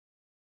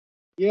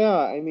 Yeah,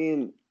 I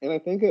mean, and I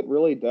think it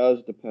really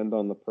does depend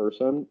on the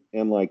person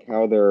and like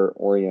how they're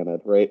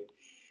oriented, right?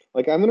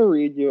 Like I'm going to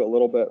read you a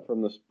little bit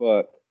from this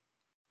book.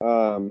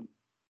 Um,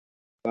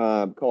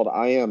 called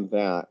I Am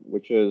That,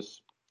 which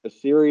is a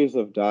series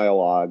of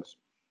dialogues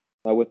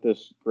with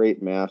this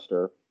great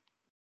master.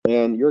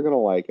 And you're going to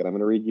like it. I'm going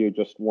to read you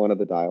just one of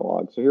the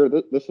dialogues. So here,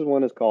 this is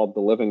one is called The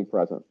Living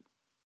Present.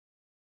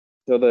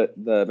 So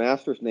the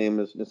master's name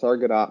is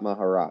Nisargadatta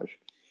Maharaj.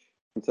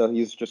 And so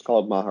he's just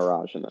called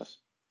Maharaj in this.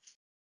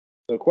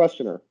 So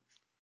questioner,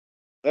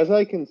 as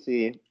I can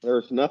see, there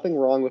is nothing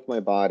wrong with my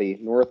body,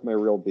 nor with my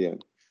real being.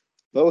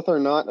 Both are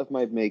not of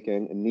my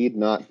making and need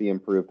not be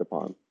improved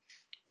upon.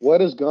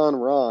 What has gone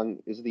wrong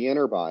is the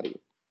inner body.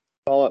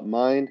 Call it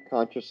mind,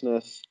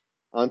 consciousness,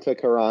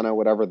 antakarana,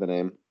 whatever the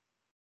name.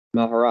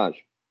 Maharaj,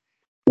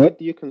 what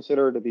do you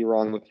consider to be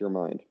wrong with your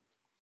mind?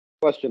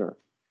 Questioner,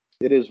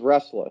 it is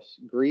restless,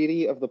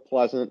 greedy of the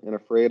pleasant, and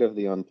afraid of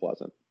the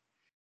unpleasant.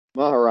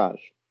 Maharaj,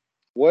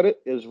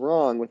 what is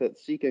wrong with it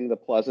seeking the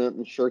pleasant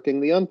and shirking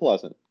the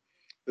unpleasant?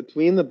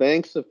 Between the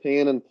banks of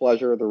pain and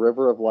pleasure, the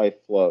river of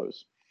life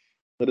flows.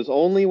 It is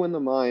only when the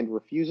mind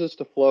refuses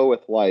to flow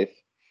with life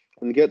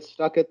and gets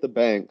stuck at the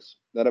banks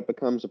that it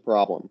becomes a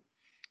problem.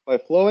 By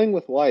flowing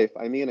with life,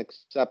 I mean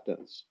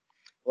acceptance,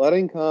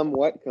 letting come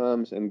what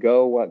comes and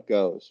go what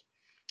goes.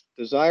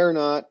 Desire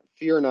not,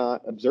 fear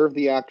not, observe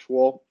the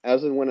actual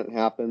as and when it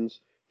happens,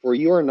 for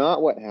you are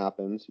not what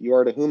happens, you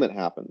are to whom it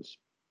happens.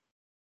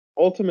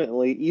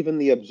 Ultimately, even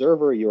the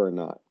observer you are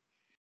not.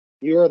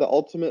 You are the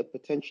ultimate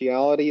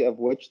potentiality of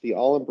which the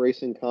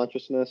all-embracing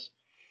consciousness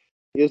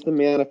is the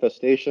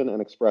manifestation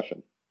and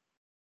expression.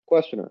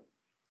 Questioner,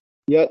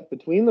 yet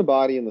between the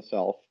body and the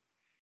self,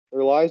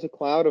 there lies a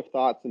cloud of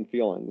thoughts and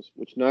feelings,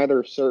 which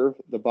neither serve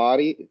the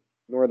body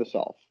nor the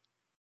self.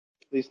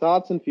 These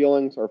thoughts and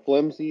feelings are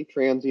flimsy,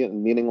 transient,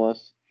 and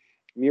meaningless,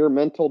 mere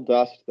mental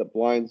dust that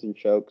blinds and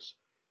chokes,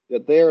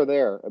 yet they are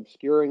there,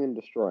 obscuring and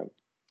destroying.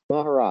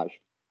 Maharaj,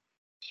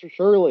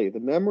 surely the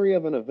memory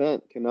of an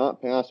event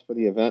cannot pass for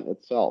the event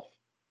itself,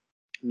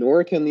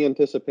 nor can the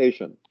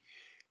anticipation.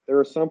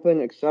 There is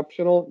something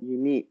exceptional,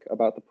 unique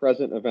about the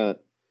present event,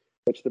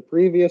 which the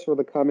previous or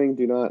the coming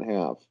do not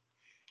have.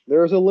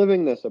 There is a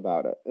livingness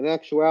about it, an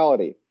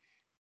actuality,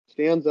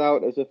 stands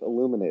out as if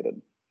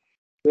illuminated.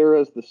 There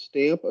is the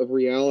stamp of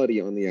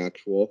reality on the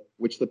actual,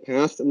 which the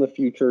past and the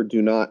future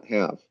do not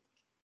have.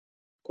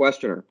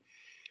 Questioner,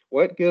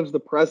 what gives the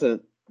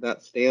present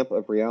that stamp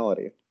of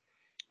reality?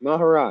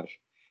 Maharaj,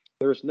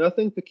 there is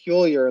nothing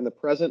peculiar in the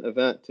present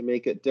event to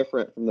make it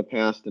different from the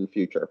past and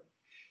future.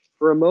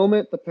 For a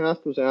moment, the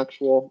past was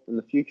actual, and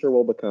the future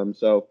will become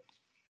so.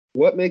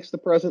 What makes the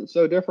present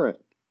so different?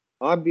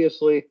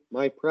 Obviously,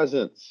 my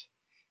presence.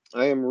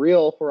 I am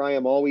real, for I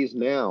am always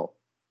now,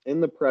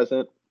 in the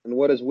present, and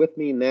what is with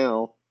me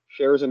now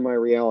shares in my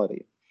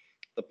reality.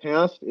 The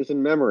past is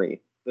in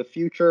memory, the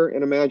future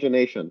in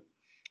imagination.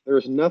 There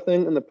is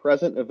nothing in the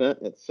present event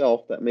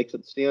itself that makes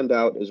it stand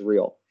out as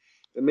real.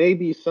 It may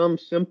be some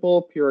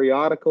simple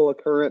periodical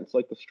occurrence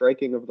like the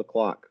striking of the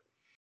clock.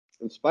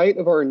 In spite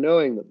of our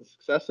knowing that the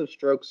successive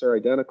strokes are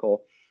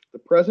identical, the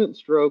present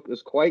stroke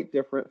is quite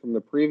different from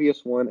the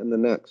previous one and the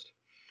next,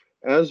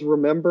 as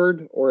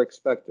remembered or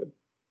expected.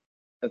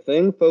 A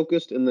thing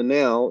focused in the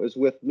now is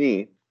with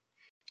me,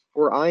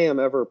 for I am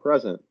ever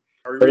present.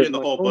 Are we There is reading the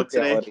my whole own book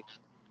today, reality.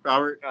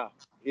 Robert?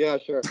 Yeah,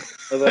 sure.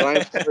 So that I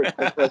am ever in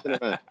the present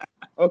event.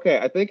 Okay,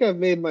 I think I've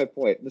made my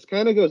point. This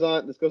kind of goes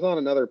on. This goes on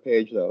another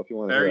page, though, if you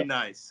want to hear Very it.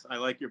 nice. I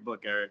like your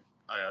book, Eric.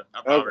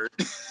 Okay. Robert.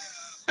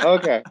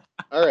 Okay.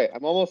 All right.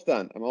 I'm almost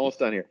done. I'm almost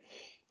done here.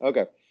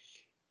 Okay.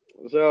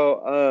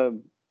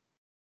 So,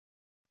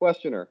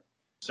 questioner.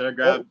 Should I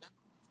grab?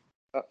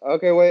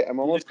 Okay, wait. I'm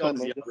You almost just done.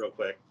 cozy up real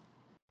quick.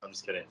 I'm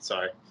just kidding.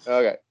 Sorry.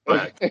 Okay. Go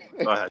ahead.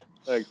 Go ahead.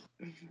 Thanks.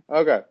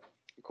 Okay.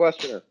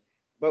 Questioner.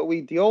 But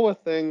we deal with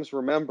things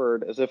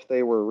remembered as if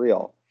they were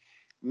real.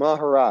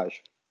 Maharaj.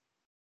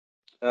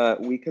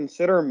 We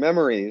consider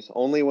memories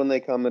only when they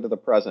come into the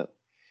present.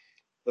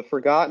 The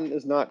forgotten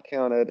is not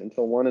counted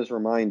until one is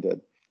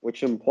reminded,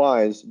 which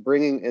implies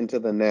bringing into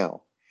the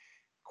now.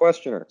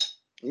 Questioner.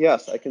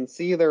 Yes, I can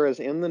see there is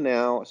in the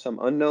now some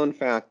unknown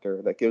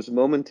factor that gives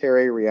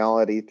momentary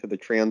reality to the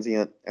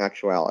transient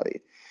actuality.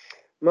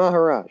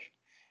 Maharaj,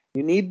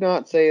 you need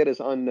not say it is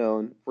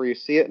unknown, for you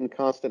see it in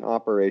constant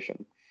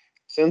operation.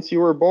 Since you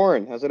were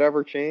born, has it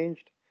ever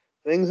changed?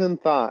 Things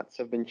and thoughts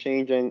have been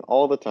changing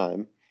all the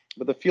time,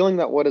 but the feeling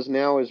that what is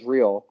now is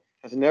real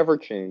has never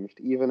changed,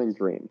 even in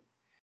dream.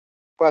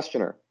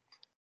 Questioner,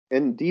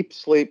 in deep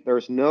sleep, there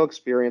is no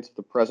experience of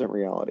the present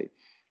reality.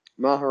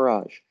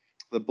 Maharaj,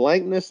 the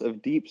blankness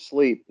of deep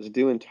sleep is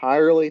due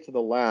entirely to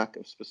the lack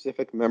of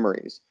specific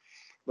memories,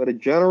 but a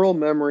general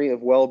memory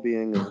of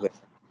well-being is there.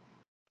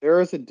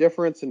 There is a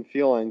difference in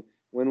feeling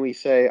when we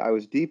say I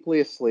was deeply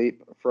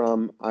asleep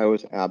from I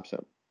was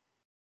absent.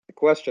 The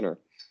questioner,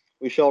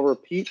 we shall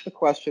repeat the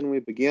question we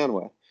began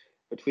with.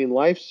 Between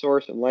life's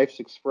source and life's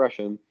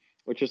expression,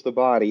 which is the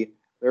body,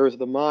 there is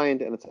the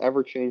mind and its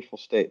ever-changeful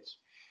states.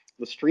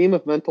 The stream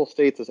of mental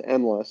states is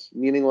endless,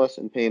 meaningless,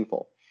 and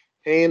painful.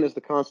 Pain is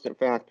the constant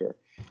factor.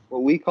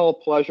 What we call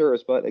pleasure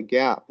is but a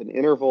gap, an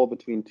interval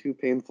between two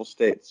painful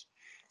states.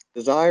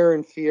 Desire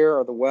and fear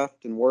are the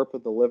weft and warp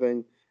of the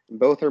living, and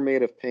both are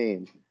made of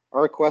pain.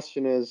 Our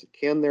question is,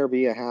 can there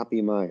be a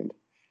happy mind?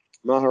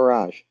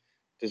 Maharaj,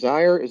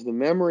 desire is the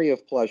memory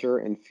of pleasure,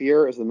 and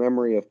fear is the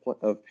memory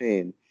of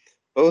pain.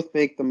 Both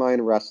make the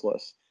mind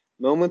restless.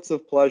 Moments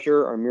of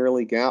pleasure are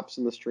merely gaps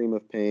in the stream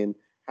of pain.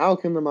 How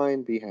can the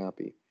mind be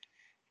happy?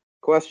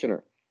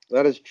 Questioner,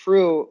 that is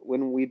true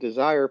when we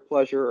desire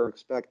pleasure or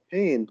expect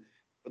pain,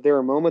 but there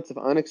are moments of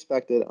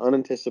unexpected,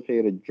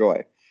 unanticipated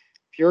joy.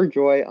 Pure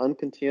joy,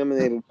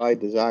 uncontaminated by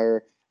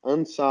desire,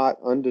 unsought,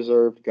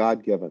 undeserved,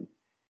 God-given.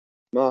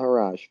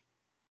 Maharaj,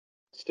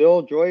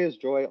 still, joy is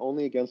joy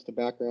only against a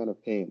background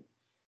of pain.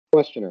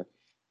 Questioner,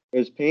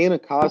 is pain a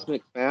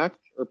cosmic fact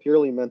or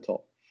purely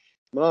mental?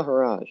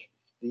 Maharaj,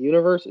 the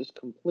universe is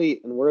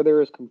complete, and where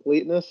there is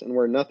completeness and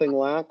where nothing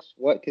lacks,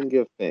 what can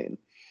give pain?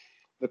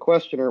 The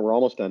questioner, we're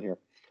almost done here.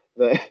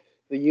 The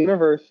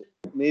universe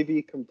may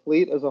be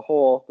complete as a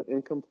whole, but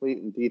incomplete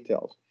in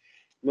details.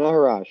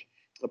 Maharaj,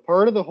 a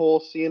part of the whole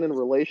seen in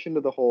relation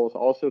to the whole is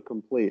also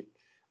complete.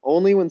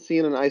 Only when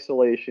seen in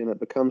isolation it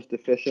becomes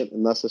deficient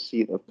and thus a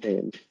seat of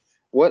pain.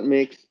 What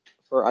makes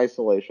for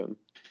isolation?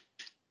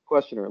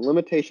 Questioner,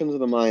 limitations of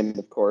the mind,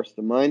 of course.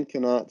 The mind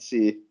cannot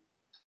see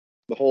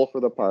the whole for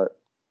the part.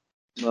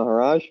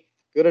 Maharaj,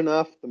 good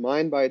enough. The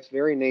mind by its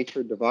very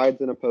nature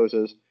divides and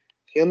opposes.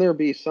 Can there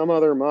be some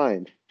other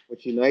mind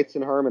which unites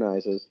and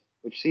harmonizes,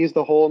 which sees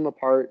the whole in the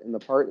part, and the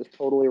part is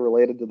totally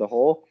related to the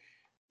whole?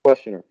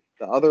 Questioner,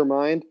 the other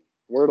mind,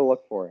 where to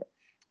look for it?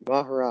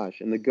 Maharaj,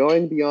 in the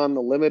going beyond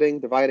the limiting,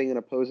 dividing, and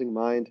opposing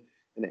mind,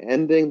 and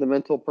ending the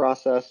mental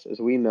process as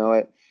we know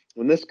it,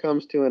 when this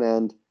comes to an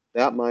end,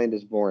 that mind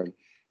is born.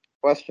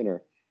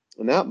 Questioner,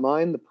 in that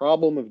mind, the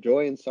problem of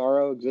joy and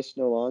sorrow exists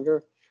no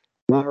longer?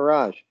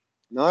 Maharaj,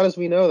 not as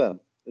we know them,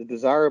 as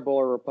desirable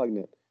or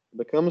repugnant. It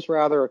becomes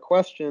rather a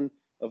question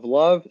of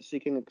love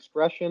seeking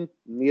expression,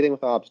 meeting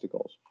with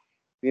obstacles.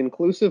 The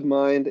inclusive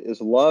mind is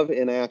love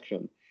in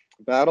action,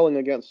 battling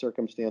against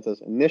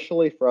circumstances,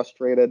 initially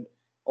frustrated,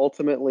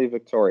 ultimately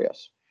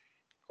victorious.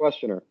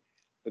 Questioner,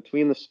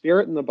 between the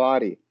spirit and the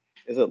body,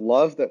 is it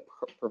love that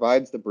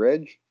provides the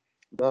bridge?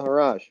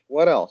 Maharaj,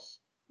 what else?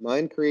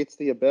 Mind creates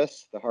the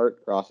abyss, the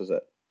heart crosses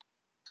it.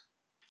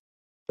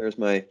 There's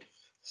my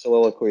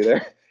soliloquy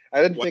there.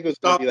 I didn't think it was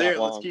going to be that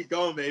long. Let's keep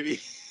going, baby.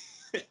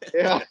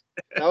 Yeah,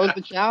 that was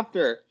the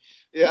chapter.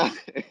 Yeah.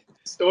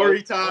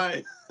 Story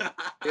time.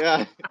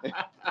 Yeah.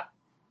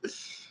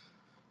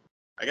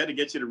 I got to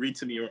get you to read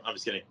to me. I'm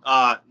just kidding.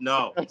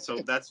 No. So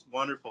that's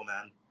wonderful,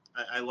 man.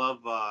 I love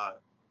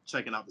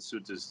checking out the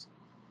suttas.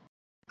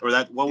 Or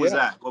that. What was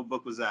that? What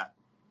book was that?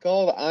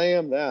 Called I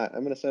Am That.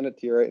 I'm going to send it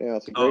to you right now.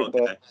 It's a great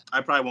book. I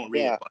probably won't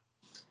read it. But...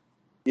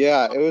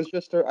 Yeah, it was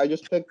just I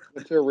just picked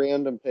it to a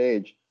random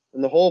page,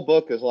 and the whole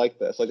book is like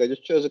this. Like I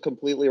just chose a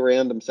completely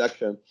random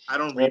section. I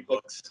don't read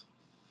books.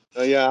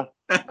 Oh yeah,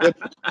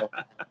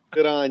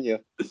 good on you.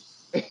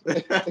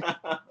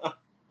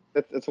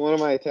 It's one of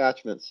my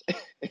attachments.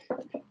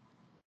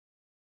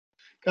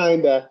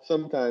 Kinda,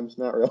 sometimes,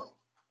 not really.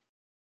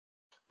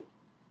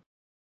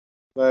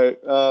 But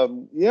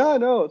yeah,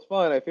 no, it's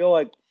fun. I feel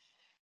like,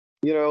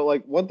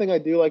 like one thing I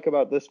do like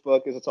about this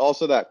book is it's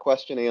also that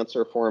question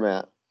answer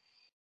format.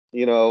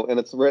 And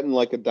it's written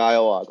like a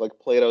dialogue, like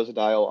Plato's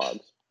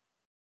dialogues.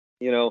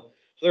 So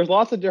there's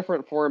lots of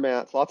different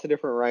formats, lots of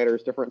different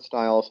writers, different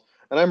styles.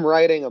 And I'm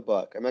writing a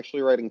book. I'm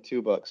actually writing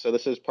 2 books. So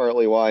this is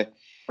partly why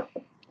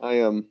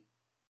I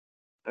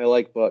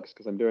like books,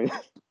 because I'm doing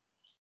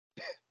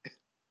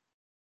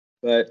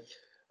it.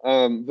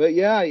 But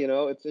yeah,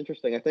 it's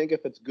interesting. I think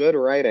if it's good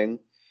writing,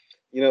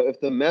 if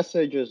the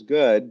message is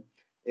good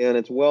and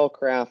it's well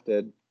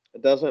crafted,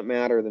 it doesn't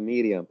matter the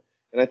medium.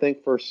 And I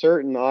think for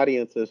certain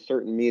audiences,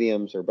 certain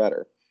mediums are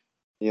better.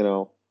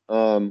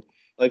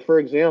 Like for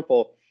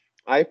example,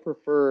 I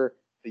prefer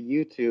the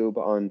YouTube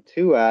on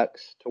 2x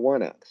to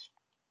 1x.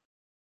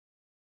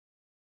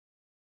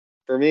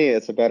 For me,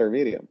 it's a better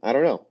medium. I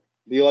don't know.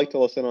 Do you like to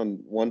listen on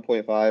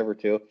 1.5 or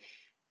 2?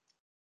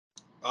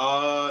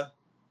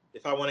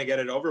 If I want to get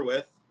it over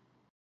with.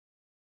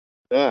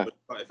 Yeah.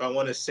 If I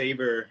want to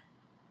savor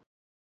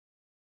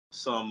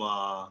some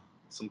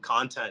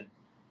content,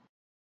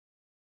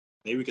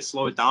 maybe we could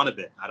slow it down a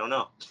bit. I don't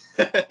know.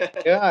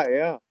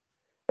 Yeah.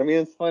 I mean,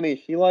 it's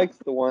funny. She likes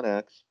the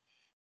 1x.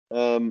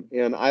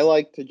 And I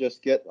like to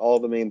just get all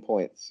the main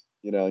points,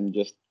 and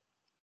just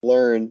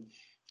learn,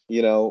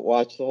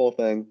 watch the whole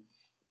thing.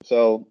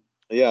 So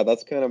yeah,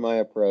 that's kind of my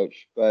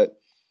approach.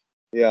 But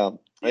yeah,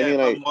 I mean,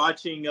 I'm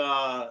watching,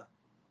 how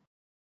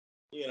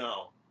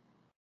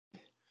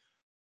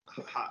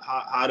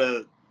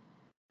to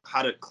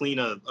clean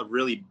a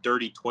really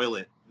dirty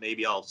toilet.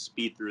 Maybe I'll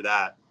speed through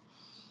that.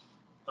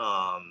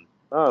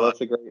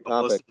 That's a great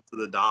topic. Listen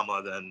to the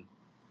Dhamma, then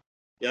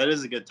yeah, it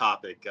is a good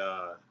topic.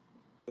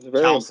 It's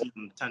very calcium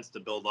important. Tends to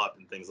build up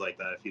and things like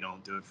that if you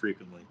don't do it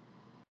frequently.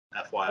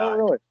 FYI. Oh,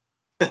 really?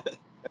 I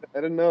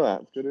didn't know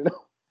that. It's good to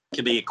know. It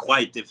can be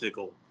quite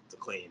difficult to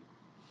clean.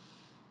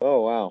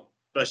 Oh, wow.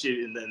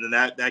 Especially, and then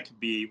that could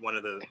be one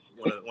of the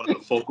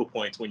focal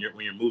points when you're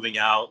moving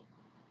out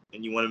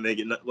and you want to make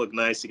it look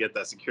nice to get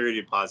that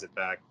security deposit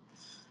back.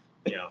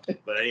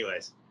 But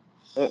anyways.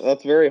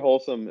 That's very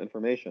wholesome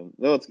information.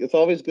 No, it's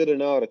always good to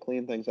know how to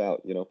clean things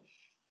out,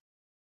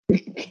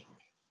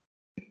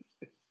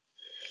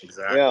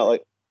 Exactly. Yeah,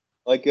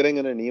 like getting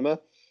an enema.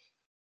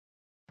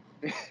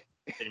 You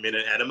mean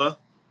an enema?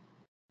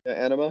 Yeah,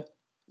 enema.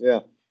 Yeah,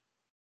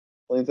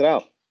 cleans it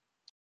out.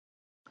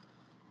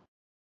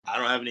 I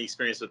don't have any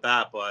experience with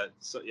that, but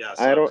yeah.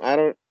 I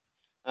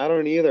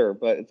don't either,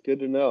 but it's good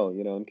to know,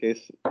 in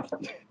case.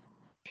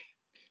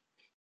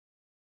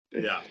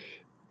 Yeah.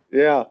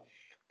 Yeah.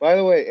 By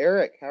the way,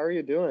 Eric, how are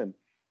you doing?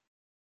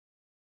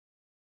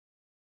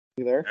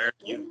 You there? Eric,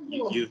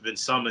 you've been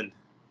summoned.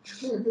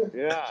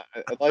 Yeah,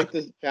 I'd like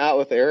to chat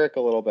with Eric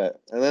a little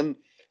bit, and then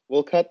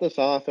we'll cut this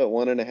off at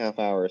 1.5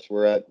 hours.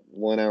 We're at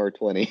 1 hour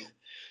 20.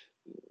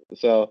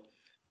 So,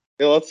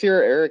 yeah, let's hear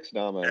Eric's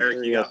Dhamma.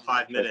 Eric, you got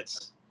 5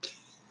 minutes.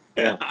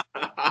 Yeah.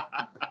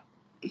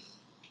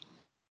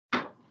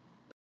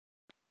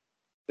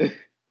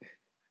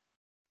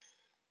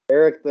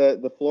 Eric,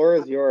 the floor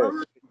is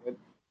yours.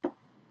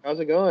 How's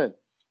it going?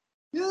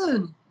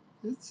 Good.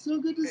 It's so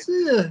good to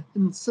see you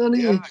in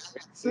sunny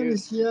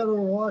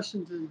Seattle,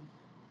 Washington.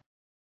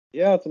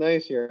 Yeah, it's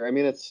nice here. I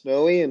mean, it's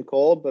snowy and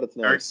cold, but it's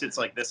nice. Eric sits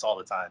like this all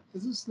the time.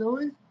 Is it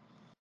snowy?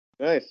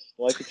 Nice,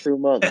 like a true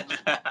monk.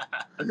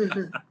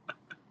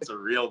 It's a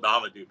real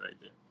Dhamma dude right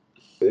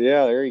there.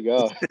 Yeah, there you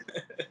go.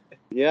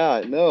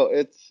 Yeah, no,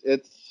 it's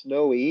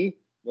snowy,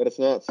 but it's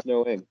not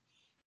snowing.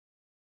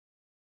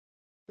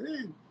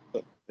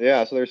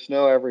 Yeah, so there's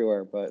snow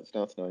everywhere, but it's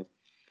not snowing.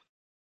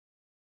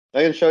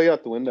 I can show you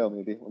out the window,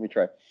 maybe. Let me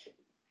try.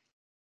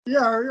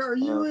 Yeah, are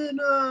you in?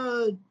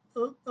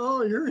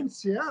 You're in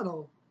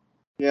Seattle.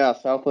 Yeah,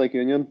 South Lake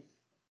Union.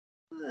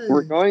 Hey.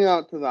 We're going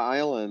out to the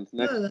islands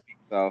next week.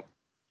 So,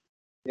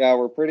 yeah,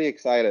 we're pretty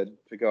excited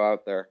to go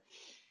out there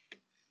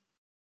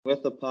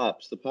with the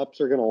pups. The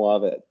pups are gonna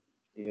love it.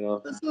 You know.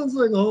 That sounds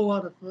like a whole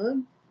lot of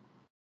fun.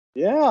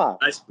 Yeah.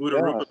 Nice Buddha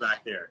Yeah. Rupa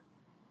back there.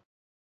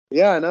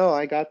 Yeah, no,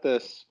 I got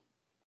this.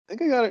 I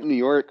think I got it in New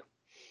York.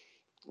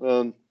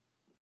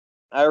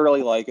 I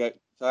really like it.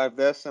 So I have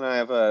this, and I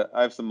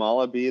have some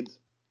mala beads,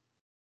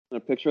 and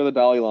a picture of the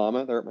Dalai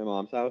Lama. They're at my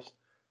mom's house.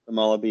 The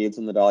mala beads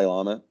and the Dalai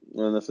Lama,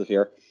 and this is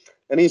here.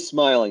 And he's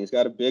smiling. He's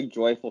got a big,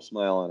 joyful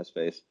smile on his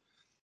face.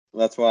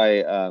 That's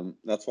why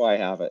I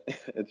have it.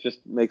 It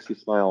just makes you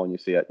smile when you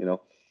see it, you know.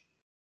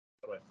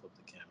 How do I flip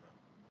the camera?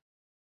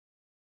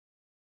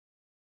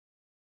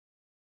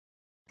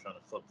 I'm trying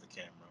to flip the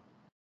camera.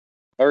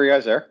 Oh, are you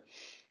guys there?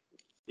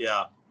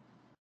 Yeah.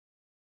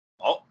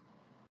 Oh,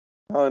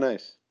 Oh,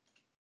 nice.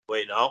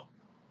 wait, no.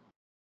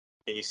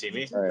 Can you see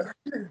me? All right.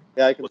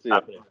 Yeah, I can What's see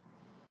happening?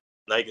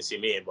 Now you can see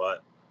me,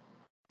 but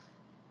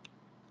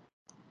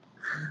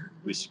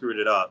we screwed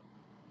it up.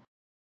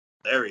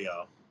 There we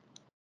go.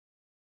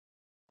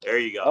 There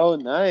you go. Oh,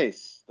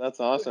 nice. That's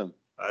awesome.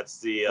 That's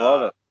the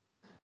Love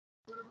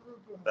it.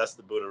 That's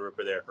the Buddha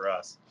Rupa there for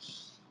us.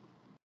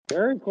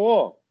 Very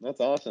cool. That's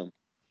awesome.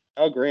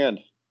 How grand.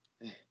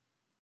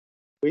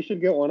 We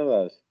should get one of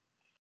those.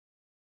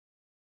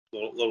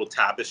 Little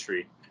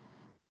tapestry.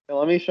 Hey,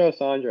 let me show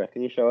Sandra.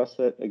 Can you show us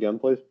it again,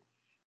 please?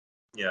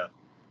 Yeah.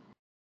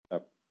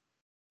 Oh.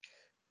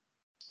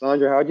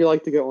 Sandra, how'd you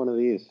like to get one of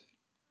these?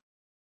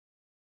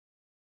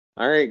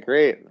 All right,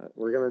 great.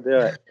 We're gonna do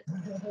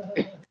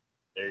it.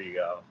 There you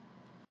go.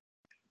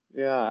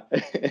 Yeah.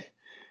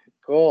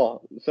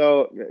 Cool.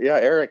 So, yeah,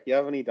 Eric, you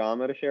have any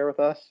Dhamma to share with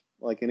us?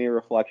 Like any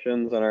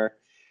reflections on our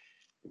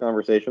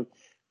conversation?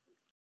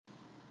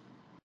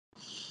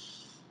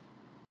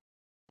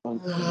 There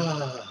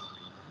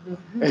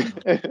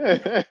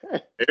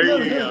There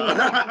you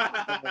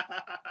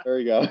go.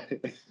 we go.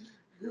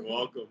 You're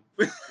welcome.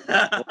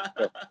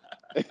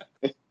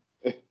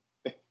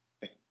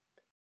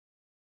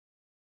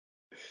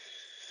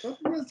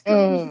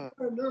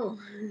 No,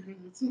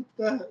 it's like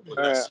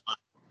that.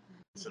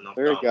 It's enough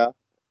There we Dhamma. go.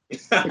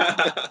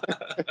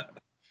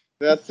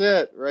 That's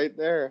it, right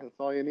there. That's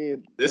all you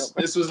need. This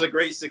was a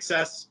great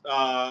success,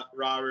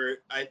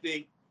 Robert. I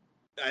think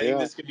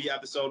this could be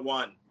episode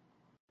 1.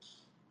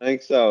 I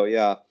think so.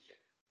 Yeah.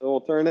 So we'll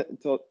turn it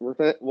into a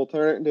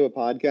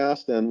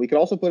podcast, and we could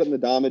also put it in the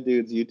Dhamma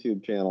Dudes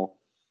YouTube channel.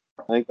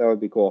 I think that would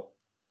be cool.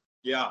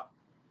 Yeah.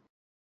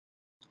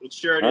 Let's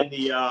share it in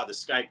the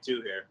Skype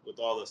too here with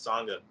all the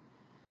Sangha.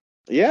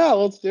 Yeah,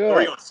 let's do it.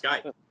 Already on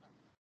Skype.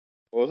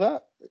 What was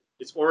that?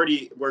 It's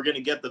already. We're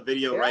gonna get the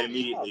video right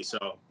immediately.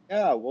 So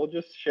yeah, we'll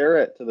just share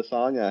it to the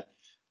Sangha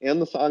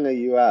and the Sangha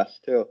US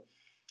too.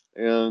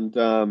 And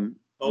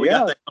we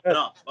got that coming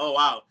up. Oh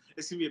wow,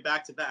 it's gonna be a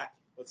back to back.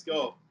 Let's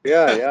go.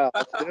 Yeah,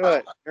 let's do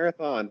it.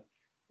 Marathon.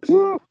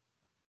 Woo!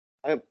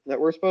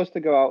 We're supposed to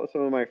go out with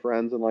some of my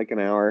friends in like an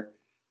hour.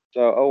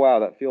 So, oh wow,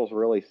 that feels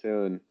really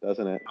soon,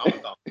 doesn't it?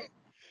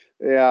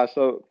 Yeah.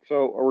 So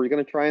are we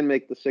gonna try and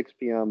make the 6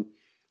 p.m.?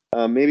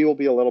 Maybe we'll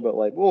be a little bit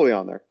late. We'll be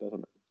on there, doesn't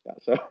it? Yeah.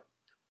 So.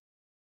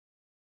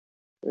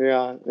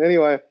 Yeah.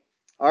 Anyway.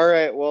 All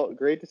right. Well,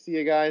 great to see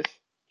you guys.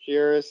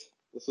 Cheers.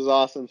 This was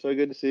awesome. So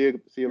good to see you.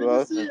 See you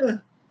both.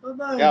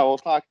 Bye-bye. Yeah. We'll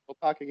talk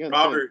again.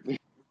 Robert. Soon.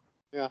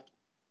 Yeah.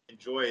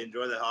 Enjoy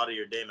the holiday of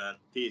your day, man.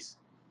 Peace.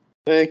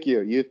 Thank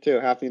you. You too.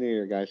 Happy New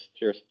Year, guys.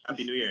 Cheers.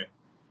 Happy New Year.